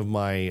kind of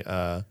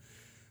my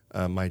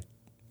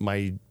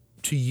my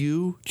to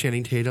you,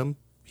 Channing Tatum,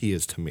 he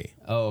is to me.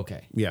 Oh,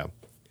 okay. Yeah.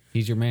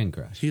 He's your man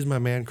crush. He's my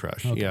man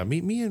crush. Okay. Yeah, me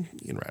and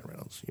Ryan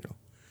Reynolds,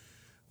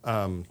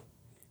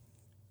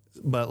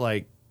 But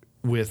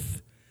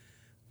with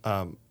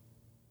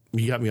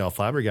you got me all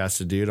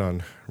flabbergasted, dude,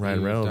 on Ryan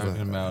You were Reynolds.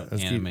 talking about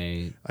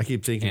I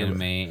keep thinking anime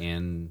of,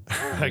 and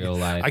real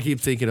life. I keep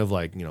thinking of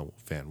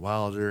Van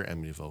Wilder,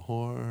 Amityville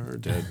Horror,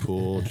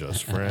 Deadpool,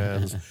 Just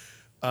Friends,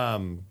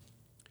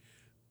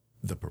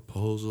 The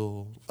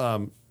Proposal.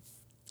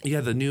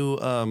 Yeah, the new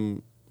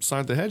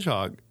Sonic the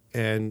Hedgehog,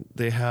 and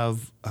they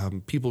have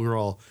people who are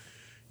all,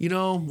 we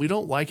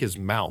don't like his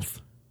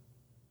mouth,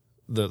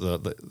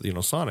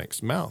 the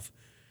Sonic's mouth,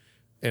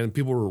 and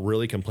people were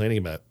really complaining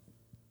about it.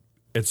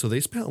 And so they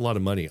spent a lot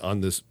of money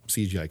on this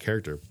CGI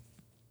character.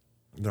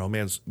 They're, oh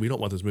man, we don't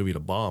want this movie to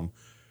bomb.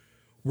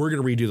 We're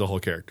going to redo the whole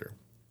character.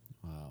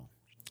 Wow.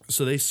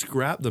 So they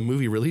scrapped the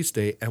movie release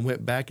date and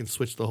went back and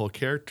switched the whole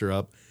character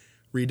up,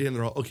 redid, and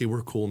they're all, okay,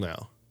 we're cool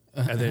now.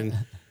 And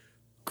then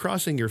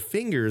crossing your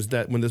fingers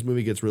that when this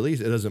movie gets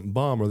released, it doesn't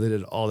bomb, or they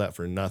did all that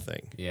for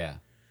nothing. Yeah.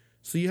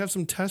 So you have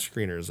some test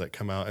screeners that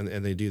come out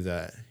and they do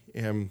that.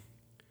 And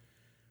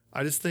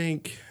I just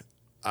think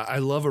I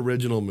love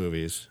original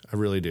movies. I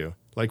really do.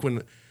 Like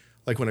when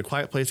A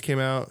Quiet Place came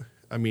out,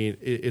 I mean,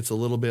 it's a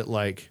little bit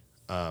like,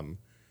 The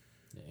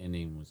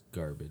ending was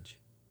garbage.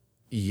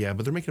 yeah,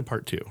 but they're making a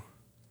part 2.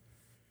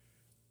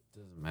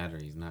 Doesn't matter.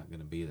 He's not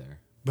going to be there.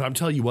 But I'm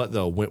telling you what,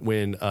 though,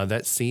 when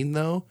that scene,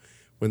 though,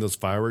 when those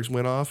fireworks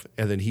went off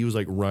and then he was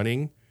like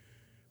running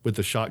with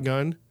the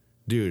shotgun,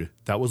 dude,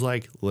 that was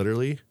like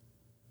literally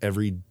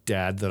every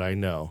dad that I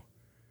know.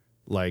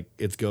 Like,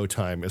 it's go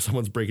time. If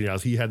someone's breaking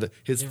out, he had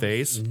his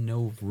face. Was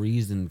no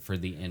reason for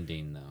the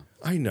ending, though.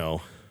 I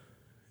know.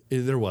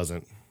 There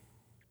wasn't.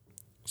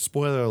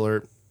 Spoiler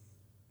alert,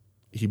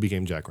 he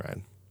became Jack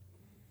Ryan.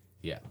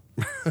 Yeah.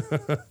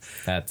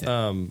 That's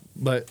it.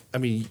 But, I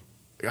mean,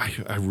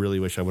 I really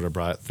wish I would have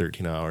brought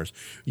 13 hours.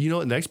 You know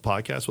what, next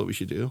podcast, what we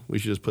should do? We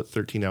should just put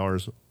 13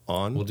 hours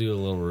on. We'll do a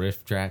little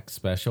riff track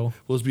special.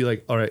 We'll just be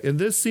like, all right, in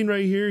this scene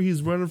right here,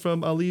 he's running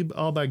from Ali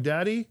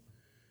al-Baghdadi,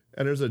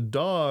 and there's a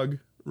dog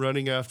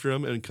running after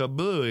him, and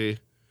kabooey.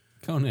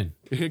 Conan,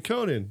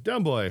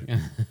 down boy.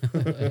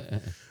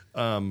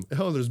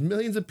 There's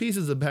millions of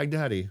pieces of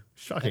Baghdadi.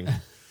 Shocking.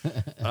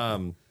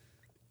 My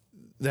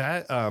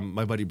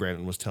buddy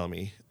Brandon was telling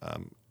me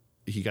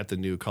he got the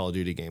new Call of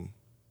Duty game,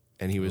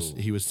 and he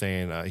was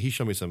saying he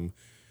showed me some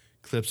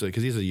clips of it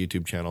because he has a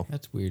YouTube channel.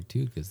 That's weird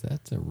too, because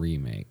that's a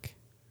remake.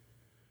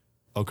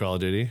 Oh, Call of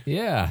Duty?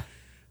 Yeah.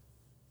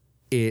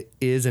 It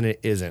is and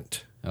it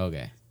isn't.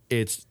 Okay.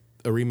 It's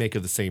a remake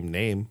of the same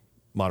name,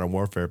 Modern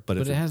Warfare, but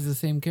it has the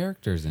same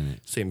characters in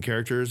it. Same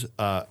characters.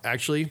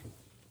 Actually,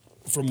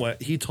 from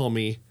what he told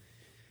me,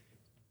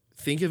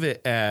 think of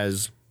it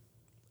as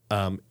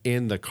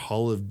in the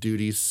Call of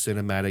Duty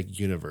cinematic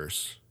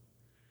universe.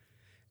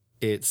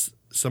 It's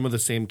some of the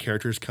same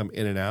characters come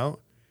in and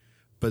out,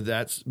 but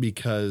that's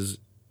because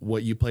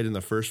what you played in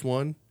the first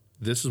one,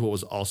 this is what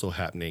was also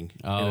happening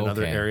in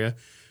another area.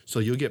 So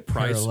you'll get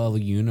Price. Parallel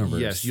universe.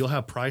 Yes, you'll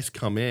have Price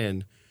come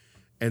in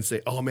and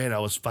say, "Oh man, I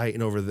was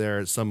fighting over there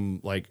at some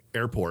like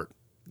airport."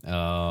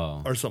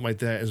 Oh. Or something like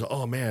that. And so,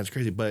 oh man, it's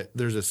crazy. But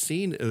there's a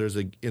scene.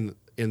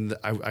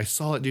 I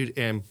saw it, dude.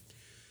 And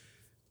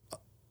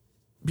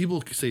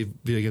people say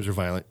video games are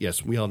violent.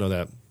 Yes, we all know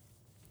that.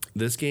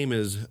 This game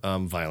is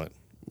violent.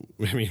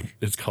 I mean,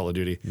 it's Call of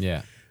Duty.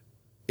 Yeah.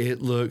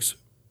 It looks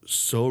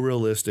so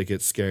realistic.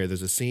 It's scary.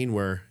 There's a scene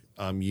where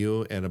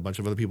you and a bunch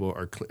of other people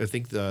are. I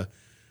think the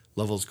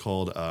level's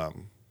called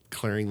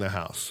clearing the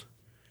house.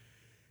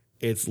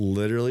 It's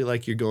literally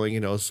like you're going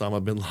into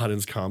Osama bin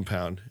Laden's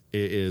compound.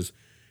 It is.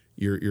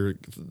 You're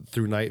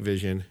through night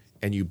vision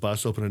and you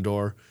bust open a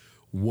door.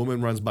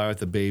 Woman runs by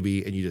with a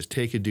baby and you just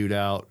take a dude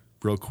out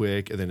real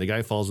quick, and then the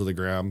guy falls to the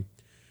ground.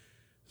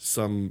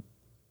 Some,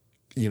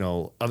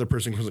 other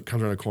person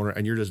comes around a corner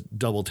and you're just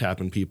double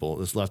tapping people,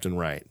 just left and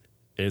right.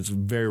 And it's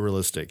very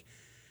realistic.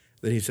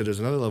 Then he said there's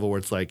another level where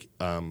it's like,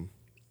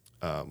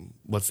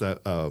 what's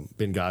that?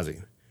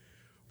 Benghazi,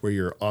 where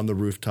you're on the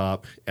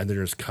rooftop and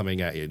they're just coming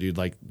at you, dude.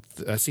 Like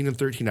that scene in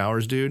 13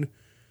 Hours, dude.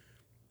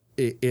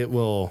 It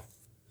will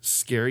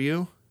scare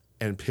you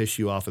and piss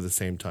you off at the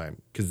same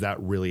time, because that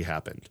really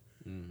happened.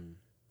 Mm-hmm.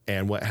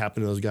 And what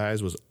happened to those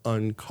guys was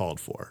uncalled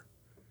for.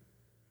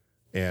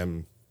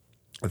 And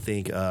I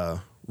think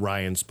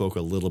Ryan spoke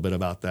a little bit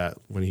about that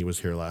when he was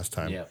here last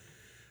time. Yeah.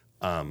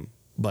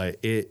 But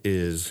it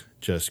is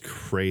just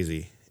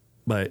crazy.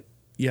 But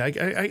yeah,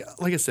 I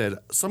like I said,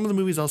 some of the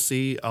movies I'll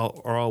see,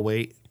 I'll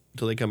wait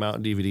until they come out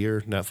on DVD or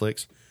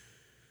Netflix.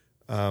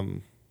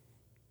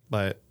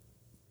 But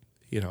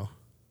you have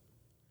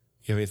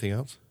anything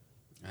else?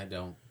 I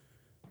don't.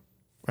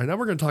 All right, now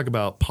we're going to talk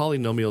about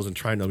polynomials and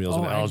trinomials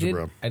in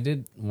algebra. I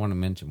did want to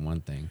mention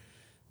one thing.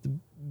 The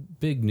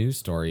big news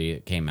story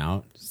that came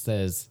out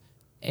says,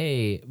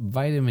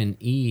 vitamin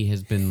E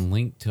has been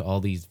linked to all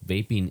these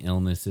vaping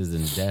illnesses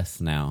and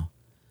deaths now.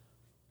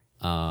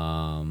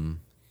 Isn't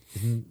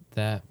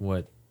that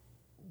what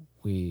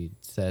we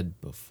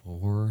said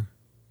before?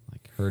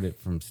 Like, heard it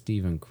from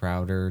Steven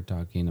Crowder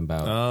talking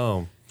about...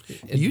 Oh,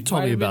 you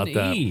told me about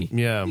that. E.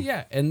 Yeah.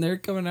 Yeah, and they're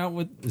coming out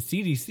with... The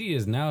CDC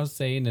is now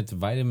saying it's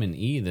vitamin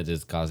E that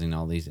is causing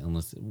all these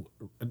illnesses.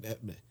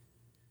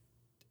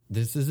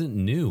 This isn't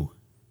new.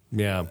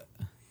 Yeah.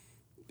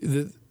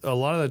 A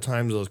lot of the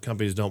times those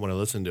companies don't want to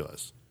listen to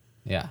us.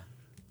 Yeah.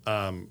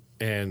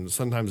 And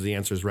sometimes the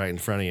answer is right in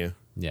front of you.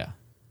 Yeah.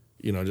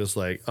 Just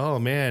like, oh,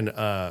 man.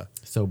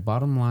 So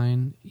bottom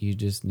line, you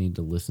just need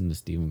to listen to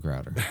Steven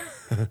Crowder.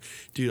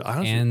 Dude,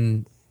 honestly.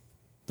 And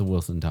the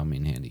Wilson, Tommy,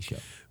 and Handy show.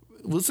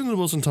 Listen to the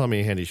Wilson, Tommy,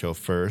 and Handy show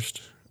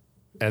first.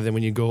 And then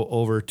when you go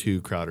over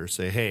to Crowder,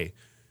 say, hey,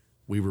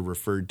 we were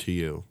referred to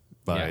you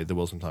by the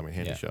Wilson, Tommy, and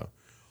Handy show.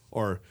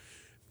 Or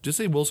just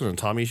say Wilson and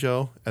Tommy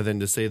show, and then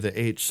to say the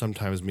H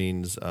sometimes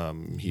means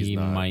he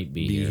might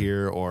be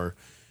here, or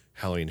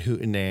Halloween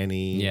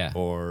Hootenanny,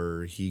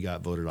 or he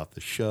got voted off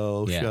the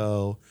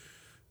show.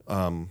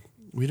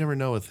 We never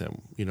know with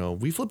him. You know,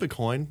 we flip a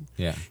coin.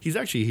 Yeah. He's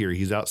actually here.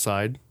 He's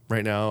outside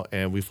right now,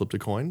 and we flipped a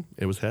coin.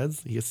 It was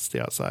heads. He has to stay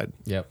outside.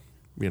 Yep.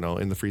 You know,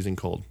 in the freezing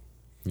cold.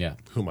 Yeah.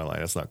 Who am I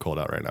lying? It's not cold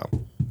out right now.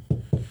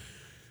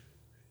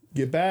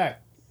 Get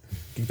back.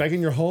 Get back in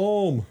your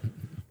home.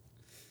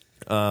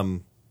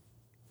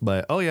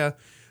 But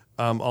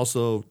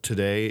also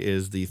today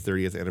is the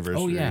 30th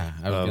anniversary. Oh yeah,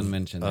 I was going to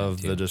mention that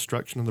of too. the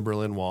destruction of the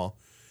Berlin Wall.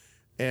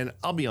 And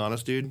I'll be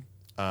honest, dude.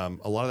 A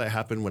lot of that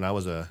happened when I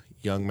was a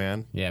young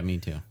man. Yeah, me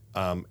too.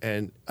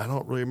 And I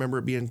don't really remember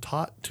it being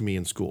taught to me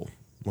in school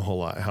a whole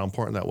lot, how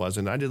important that was.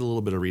 And I did a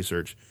little bit of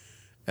research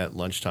at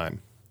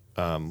lunchtime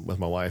with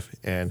my wife.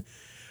 And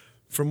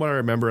from what I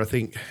remember, I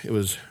think it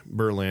was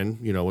Berlin,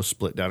 you know, was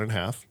split down in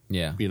half.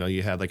 Yeah. You know,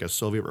 you had like a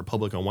Soviet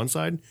Republic on one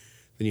side,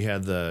 then you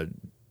had the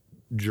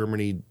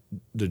German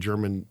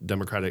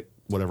Democratic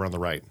whatever on the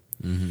right.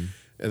 Mm-hmm.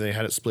 And they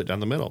had it split down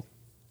the middle.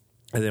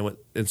 And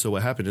then so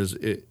what happened is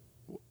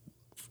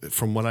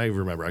from what I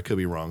remember, I could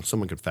be wrong.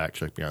 Someone could fact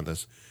check me on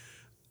this.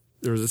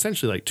 There was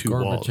essentially like two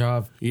walls.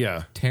 Gorbachev,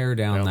 Yeah. tear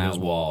down that his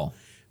wall.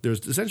 There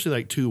was essentially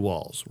like two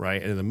walls,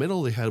 right? And in the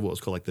middle, they had what was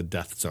called like the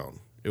death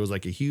zone. It was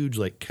like a huge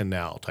like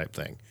canal type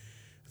thing.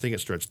 I think it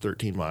stretched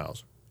 13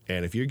 miles.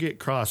 And if you get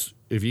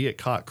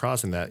caught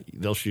crossing that,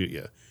 they'll shoot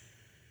you.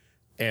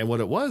 And what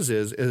it was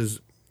is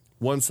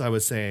once I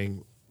was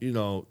saying, you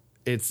know,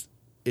 it's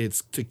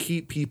to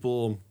keep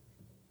people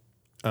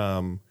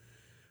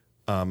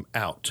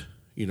out,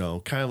 you know,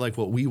 kind of like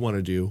what we want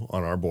to do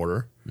on our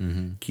border,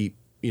 keep,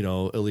 you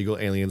know, illegal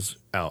aliens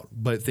out.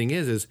 But the thing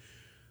is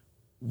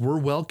we're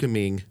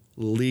welcoming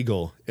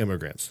legal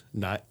immigrants,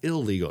 not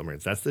illegal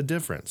immigrants. That's the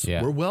difference.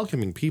 Yeah. We're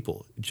welcoming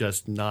people,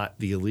 just not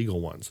the illegal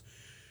ones.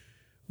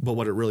 But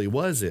what it really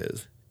was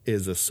is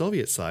the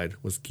Soviet side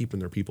was keeping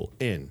their people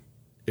in.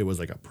 It was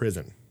like a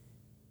prison.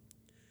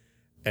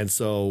 And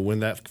so when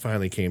that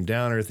finally came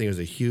down, everything was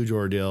a huge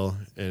ordeal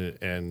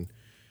and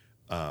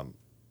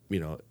you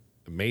know,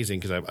 amazing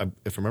because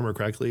if I remember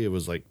correctly, it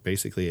was like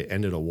basically it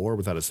ended a war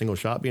without a single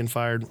shot being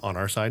fired on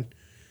our side.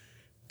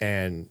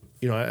 And,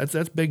 you know,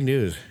 that's big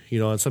news, you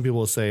know, and some people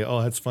will say,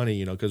 oh, that's funny,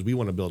 you know, because we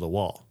want to build a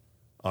wall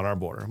on our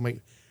border. I'm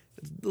like,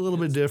 it's a little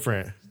bit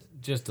different.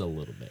 Just a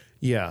little bit.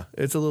 Yeah,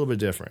 it's a little bit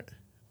different.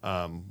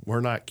 We're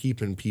not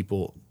keeping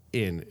people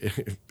in.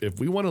 If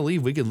we want to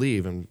leave, we could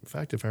leave. In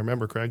fact, if I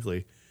remember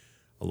correctly,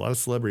 a lot of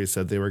celebrities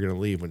said they were going to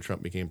leave when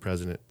Trump became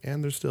president,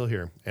 and they're still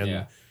here.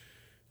 And,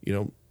 you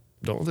know,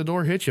 don't let the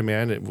door hit you,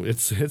 man.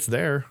 It's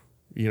there.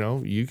 You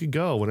know, you could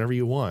go whenever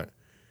you want.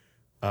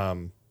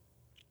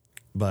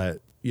 But,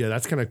 yeah,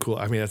 that's kind of cool.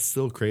 I mean, that's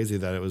still crazy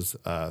that it was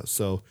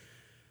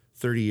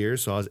 30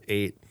 years. So I was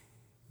 8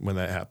 when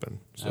that happened.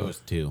 So I was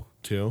 2.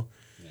 2?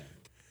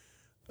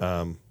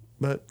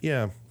 But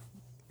yeah,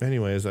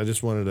 anyways, I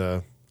just wanted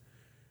to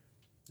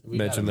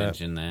mention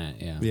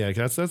that. Yeah. Yeah,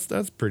 'cause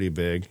that's pretty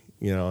big,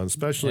 you know, and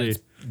especially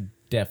It's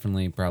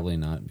definitely probably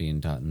not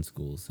being taught in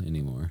schools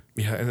anymore.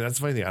 yeah, and that's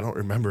the funny thing. I don't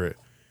remember it.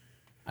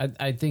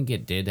 I think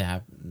it did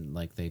happen.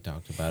 Like they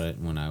talked about it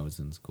when I was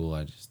in school.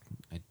 It's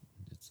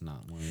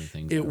not one of the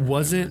things. It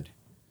wasn't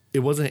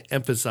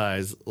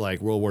emphasized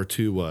like World War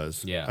II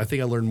was. Yeah. I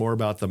think I learned more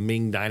about the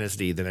Ming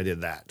Dynasty than I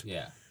did that.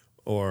 Yeah.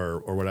 Or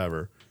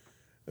whatever.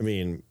 I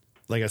mean,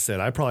 like I said,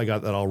 I probably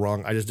got that all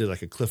wrong. I just did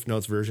like a Cliff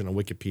Notes version on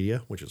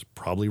Wikipedia, which is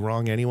probably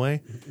wrong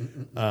anyway.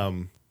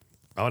 I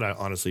would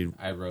honestly.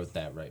 I wrote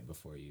that right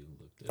before you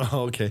looked at it.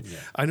 Oh, okay. Yeah.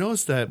 I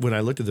noticed that when I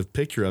looked at the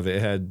picture of it,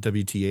 it had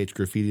WTH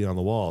graffiti on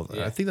the wall.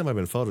 Yeah. I think that might have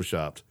been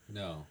photoshopped.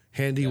 No.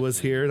 Handy was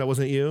definitely. here. That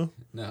wasn't you?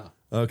 No.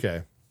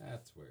 Okay.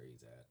 That's where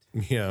he's at.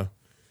 Yeah.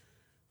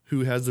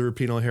 Who has the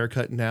Rapino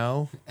haircut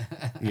now?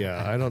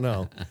 Yeah, I don't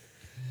know.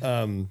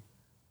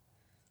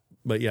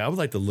 But yeah, I would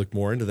like to look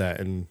more into that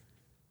and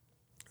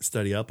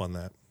study up on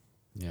that.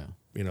 Yeah.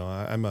 You know,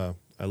 I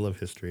love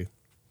history.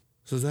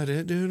 So is that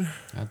it, dude?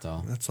 That's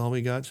all. That's all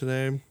we got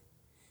today.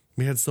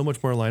 We had so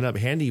much more lined up.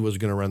 Handy was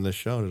going to run this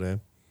show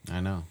today. I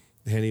know.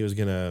 Handy was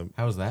going to.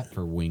 How's that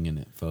for winging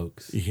it,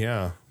 folks?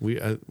 Yeah,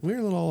 we're a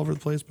little all over the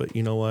place, but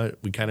you know what?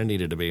 We kind of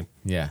needed to be.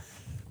 Yeah.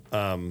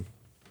 No,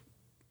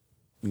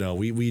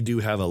 we do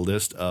have a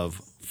list of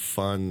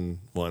fun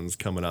ones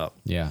coming up.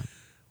 Yeah.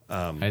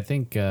 I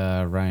think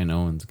Ryan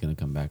Owen's going to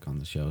come back on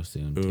the show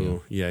soon, Ooh,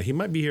 too. yeah, he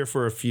might be here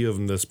for a few of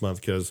them this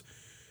month because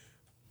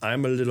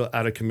I'm a little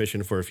out of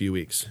commission for a few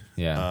weeks.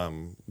 Yeah.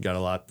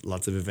 Got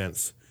lots of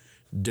events,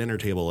 dinner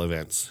table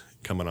events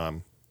coming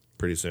on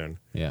pretty soon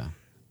Yeah.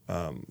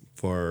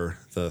 for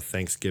the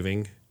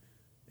Thanksgiving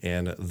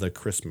and the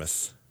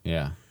Christmas.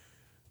 Yeah.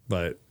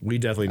 But we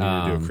definitely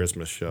need to do a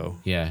Christmas show.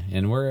 Yeah.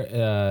 And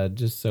we're,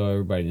 just so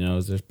everybody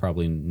knows, there's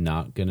probably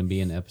not going to be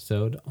an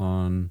episode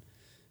on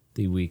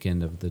the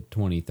weekend of the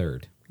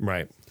 23rd.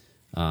 Right.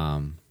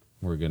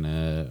 We're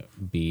gonna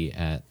be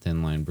at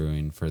Thin Line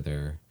Brewing for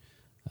their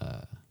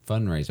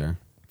fundraiser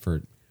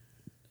for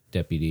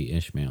Deputy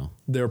Ishmael.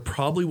 There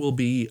probably will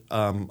be.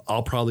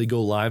 I'll probably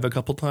go live a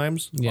couple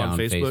times on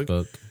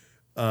Facebook.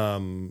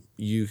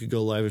 You could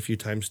go live a few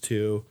times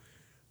too.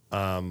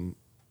 Our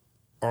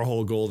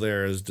whole goal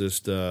there is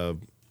just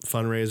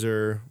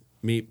fundraiser,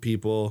 meet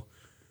people,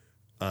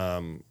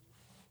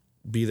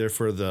 be there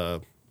for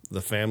the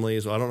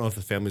families. I don't know if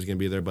the family's going to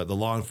be there, but the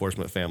law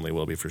enforcement family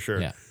will be for sure.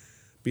 Yeah.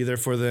 Be there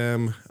for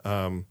them.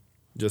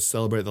 Just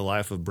celebrate the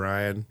life of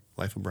Brian.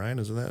 Life of Brian,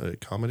 isn't that a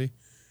comedy?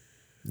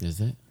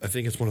 Is it? I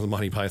think it's one of the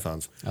Monty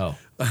Pythons. Oh.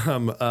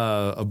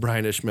 Of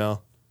Brian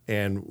Ishmael.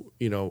 And,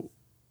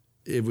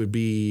 it would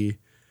be,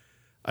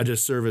 I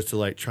just service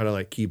to try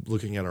to keep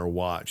looking at our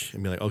watch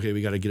and be like, okay,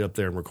 we got to get up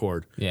there and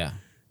record. Yeah.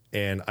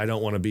 And I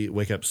don't want to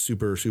wake up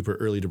super, super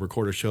early to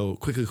record a show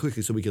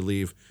quickly so we could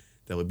leave.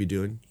 That would be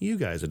doing you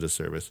guys a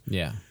disservice.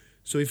 Yeah.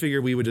 So we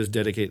figured we would just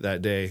dedicate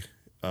that day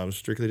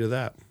strictly to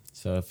that.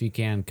 So if you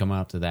can, come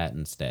out to that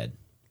instead.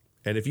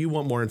 And if you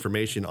want more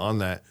information on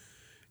that,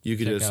 you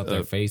could Check just out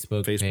their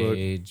Facebook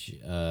page.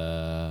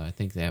 I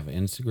think they have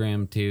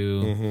Instagram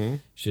too. Mm-hmm.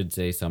 Should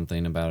say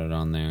something about it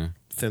on there.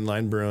 Thin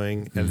Line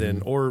Brewing. And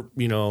then, or,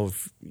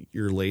 if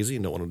you're lazy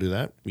and don't want to do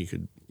that, you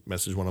could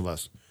message one of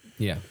us.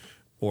 Yeah.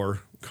 Or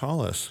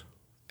call us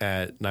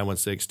at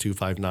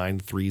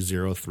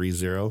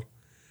 916-259-3030.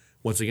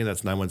 Once again,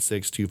 that's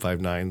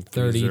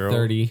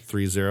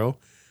 916-259-3030.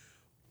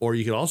 Or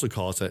you can also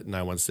call us at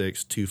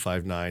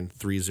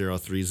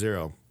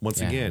 916-259-3030. Once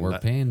again, we're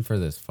paying for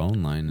this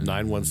phone line.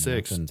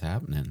 916 nothing's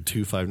happening.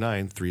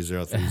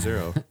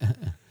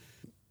 259-3030.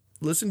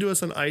 Listen to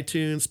us on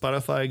iTunes,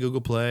 Spotify,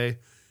 Google Play.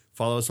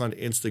 Follow us on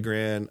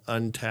Instagram,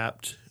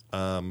 Untapped,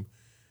 and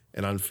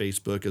on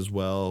Facebook as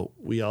well.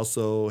 We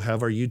also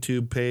have our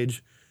YouTube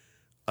page.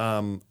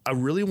 I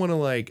really want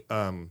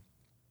to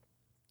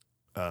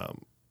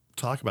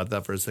talk about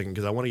that for a second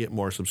because I want to get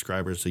more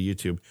subscribers to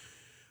YouTube.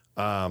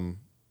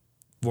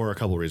 For a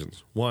couple of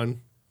reasons. One,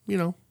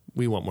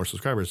 we want more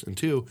subscribers. And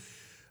two,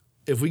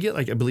 if we get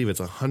I believe it's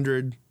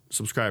 100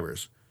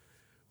 subscribers,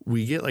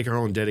 we get our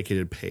own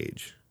dedicated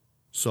page.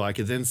 So I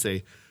could then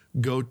say,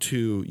 go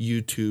to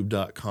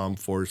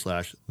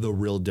youtube.com/The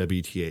Real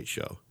WTH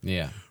Show.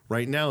 Yeah.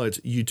 Right now it's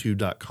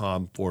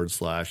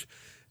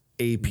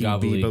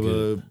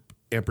youtube.com/APB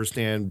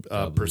ampersand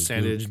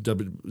percentage,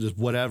 just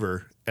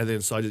whatever. And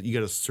then you got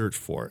to search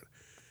for it.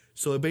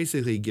 So it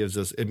basically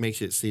it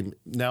makes it seem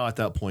now at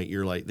that point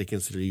you're they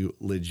consider you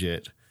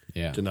legit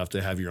enough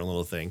to have your own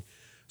little thing.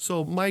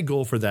 So my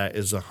goal for that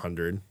is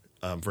 100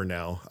 for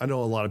now. I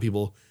know a lot of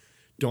people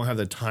don't have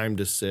the time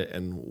to sit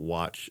and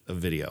watch a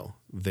video.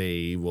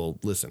 They will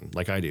listen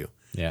like I do.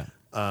 Yeah.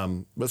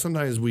 But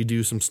sometimes we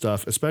do some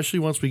stuff, especially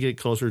once we get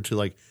closer to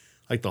like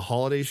the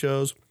holiday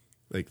shows,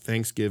 like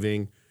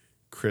Thanksgiving,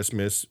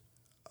 Christmas.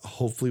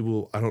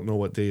 Hopefully I don't know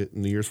what day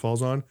New Year's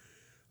falls on.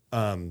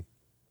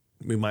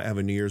 We might have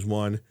a New Year's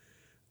one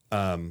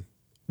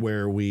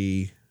where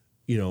we,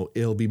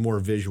 it'll be more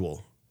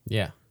visual.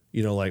 Yeah.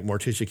 Like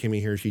Morticia came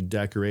in here, she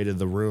decorated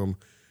the room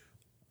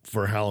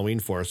for Halloween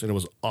for us, and it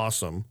was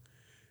awesome.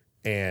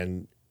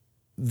 And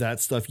that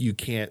stuff you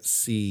can't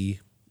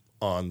see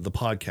on the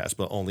podcast,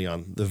 but only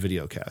on the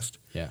video cast.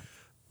 Yeah.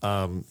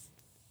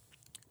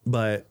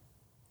 But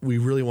we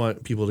really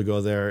want people to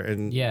go there.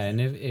 And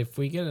if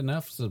we get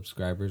enough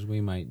subscribers, we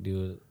might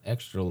do an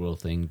extra little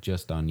thing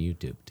just on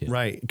YouTube too.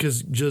 Right,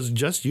 because just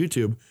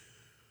YouTube,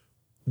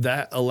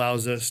 that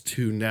allows us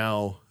to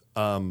now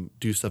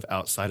do stuff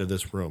outside of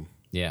this room.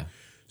 Yeah.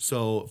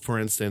 So, for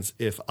instance,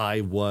 if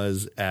I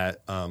was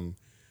at the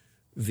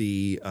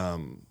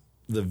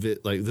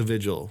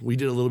vigil, we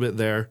did a little bit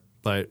there,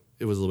 but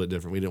it was a little bit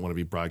different. We didn't want to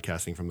be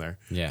broadcasting from there.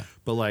 Yeah.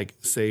 But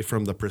say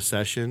from the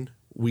procession,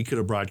 we could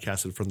have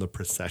broadcasted from the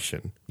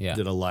procession. Yeah.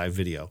 Did a live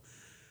video.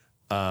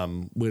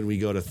 When we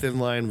go to Thin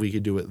Line, we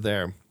could do it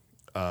there,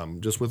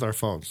 just with our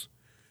phones.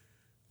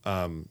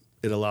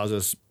 It allows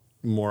us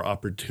more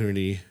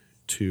opportunity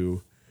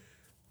to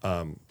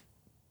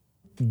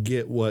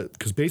get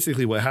because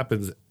basically what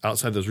happens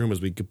outside this room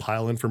is we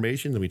compile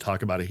information and we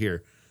talk about it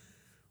here.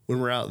 When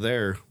we're out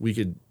there, we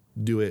could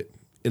do it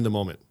in the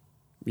moment,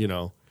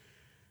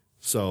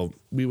 So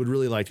we would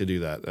really like to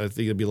do that. I think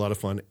it'd be a lot of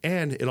fun.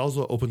 And it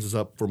also opens us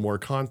up for more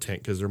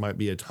content because there might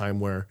be a time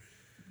where,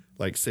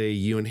 say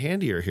you and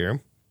Handy are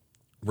here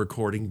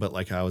recording, but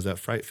I was at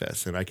Fright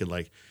Fest and I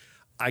could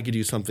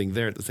do something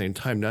there at the same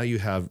time. Now you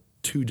have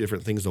two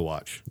different things to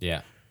watch.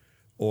 Yeah.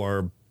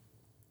 Or,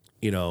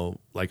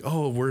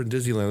 oh, we're in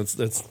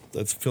Disneyland.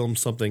 Let's film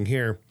something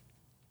here,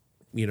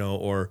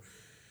 or,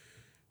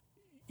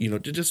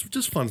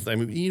 just fun. I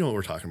mean, you know what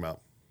we're talking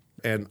about.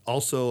 And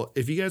also,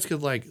 if you guys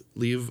could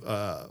leave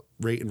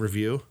rate and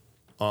review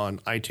on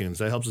iTunes,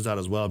 that helps us out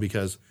as well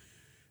because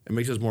it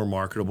makes us more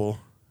marketable.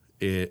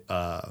 We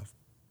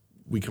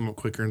come up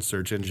quicker in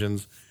search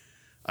engines.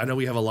 I know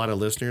we have a lot of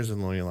listeners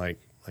and only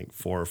like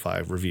 4 or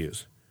 5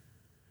 reviews.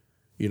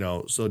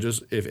 So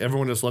just if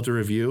everyone just left a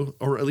review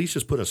or at least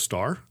just put a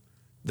star,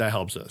 that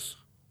helps us.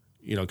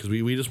 you know, because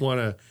we just want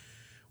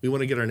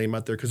to get our name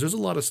out there, because there's a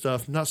lot of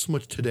stuff, not so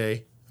much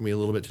today. I mean, a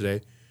little bit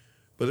today,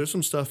 but there's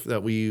some stuff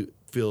that we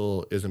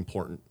feel is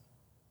important,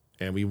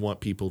 and we want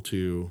people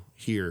to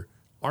hear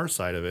our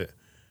side of it,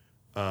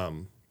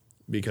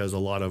 because a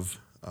lot of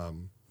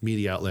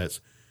media outlets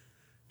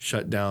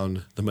shut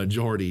down the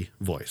majority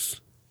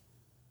voice,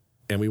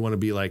 and we want to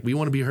be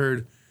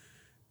heard,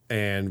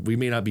 and we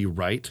may not be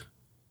right,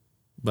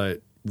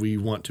 but we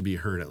want to be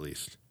heard at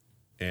least.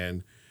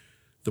 And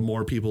the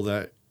more people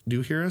that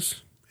do hear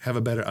us have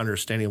a better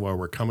understanding of where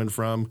we're coming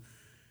from.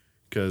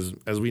 Because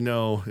as we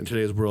know in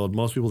today's world,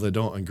 most people that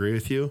don't agree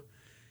with you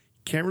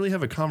can't really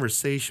have a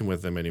conversation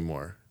with them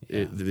anymore.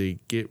 Yeah. They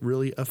get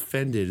really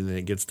offended, and then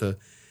it gets to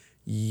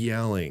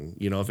yelling.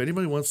 You know, if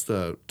anybody wants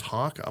to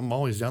talk, I'm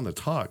always down to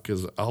talk,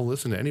 because I'll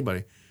listen to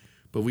anybody.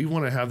 But we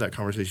want to have that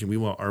conversation. We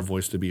want our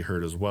voice to be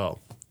heard as well.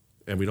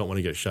 And we don't want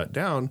to get shut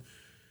down,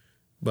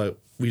 but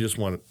we just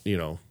want, you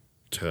know,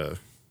 to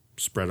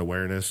spread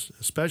awareness,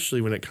 especially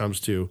when it comes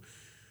to,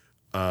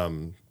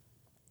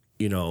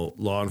 you know,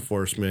 law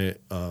enforcement,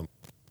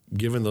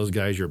 giving those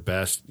guys your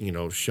best, you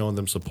know, showing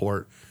them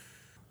support.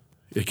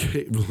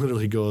 It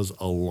literally goes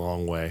a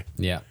long way.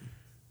 Yeah.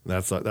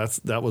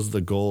 That was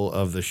the goal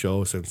of the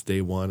show since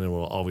day one, and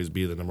will always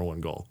be the number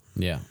one goal.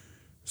 Yeah.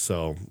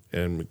 So,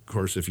 and of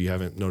course, if you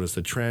haven't noticed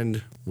the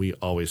trend, we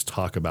always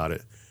talk about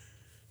it.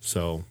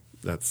 So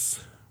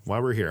that's why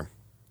we're here.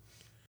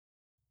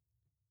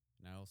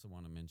 And I also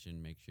want to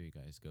mention, make sure you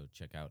guys go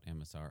check out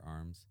MSR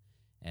Arms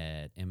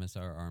at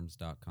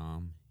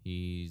msrarms.com.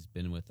 He's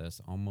been with us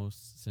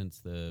almost since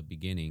the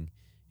beginning,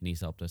 and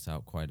he's helped us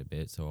out quite a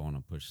bit, so I want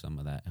to push some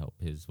of that help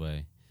his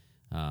way.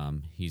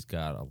 He's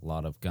got a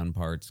lot of gun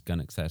parts, gun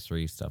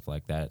accessories, stuff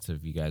like that. So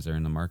if you guys are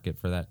in the market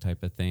for that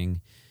type of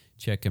thing,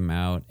 check him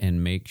out,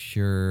 and make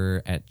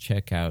sure at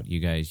checkout you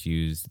guys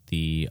use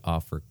the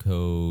offer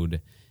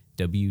code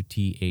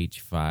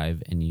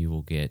WTH5, and you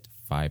will get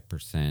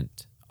 5%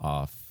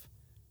 off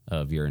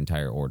of your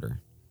entire order.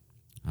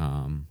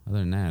 Other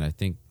than that, I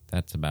think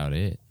that's about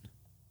it.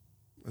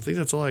 I think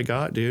that's all I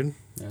got, dude.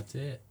 That's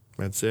it.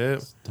 That's it.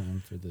 It's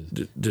time for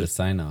the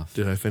sign off.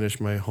 Did I finish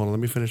hold on, let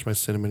me finish my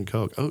cinnamon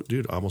Coke. Oh,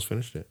 dude, I almost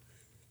finished it.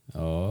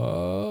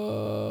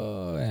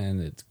 Oh,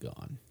 and it's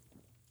gone.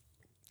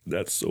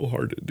 That's so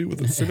hard to do with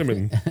the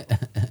cinnamon.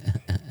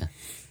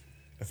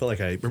 I felt like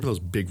remember those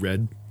Big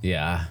Red?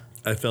 Yeah.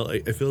 It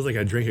feels like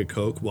I drank a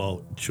Coke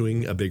while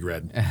chewing a Big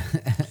Red.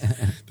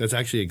 That's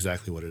actually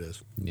exactly what it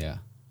is. Yeah.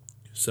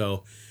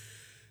 So,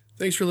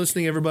 thanks for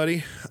listening,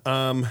 everybody.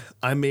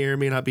 I may or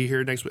may not be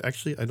here next week.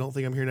 Actually, I don't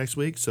think I'm here next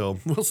week. So,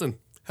 Wilson,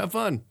 have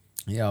fun.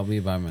 Yeah, I'll be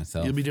by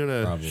myself. You'll be doing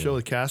a probably. show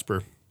with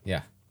Casper.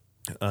 Yeah.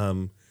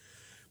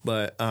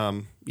 But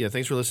yeah,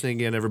 thanks for listening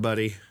again,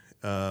 everybody.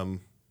 Do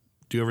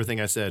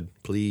everything I said,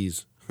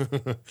 please.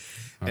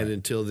 And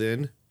until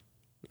then,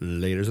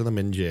 laters on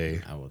the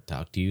Minjay. I will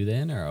talk to you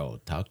then, or I will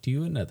talk to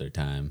you another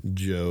time.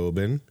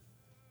 Jobin.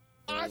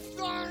 I'm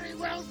sorry,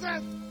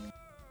 Wilson.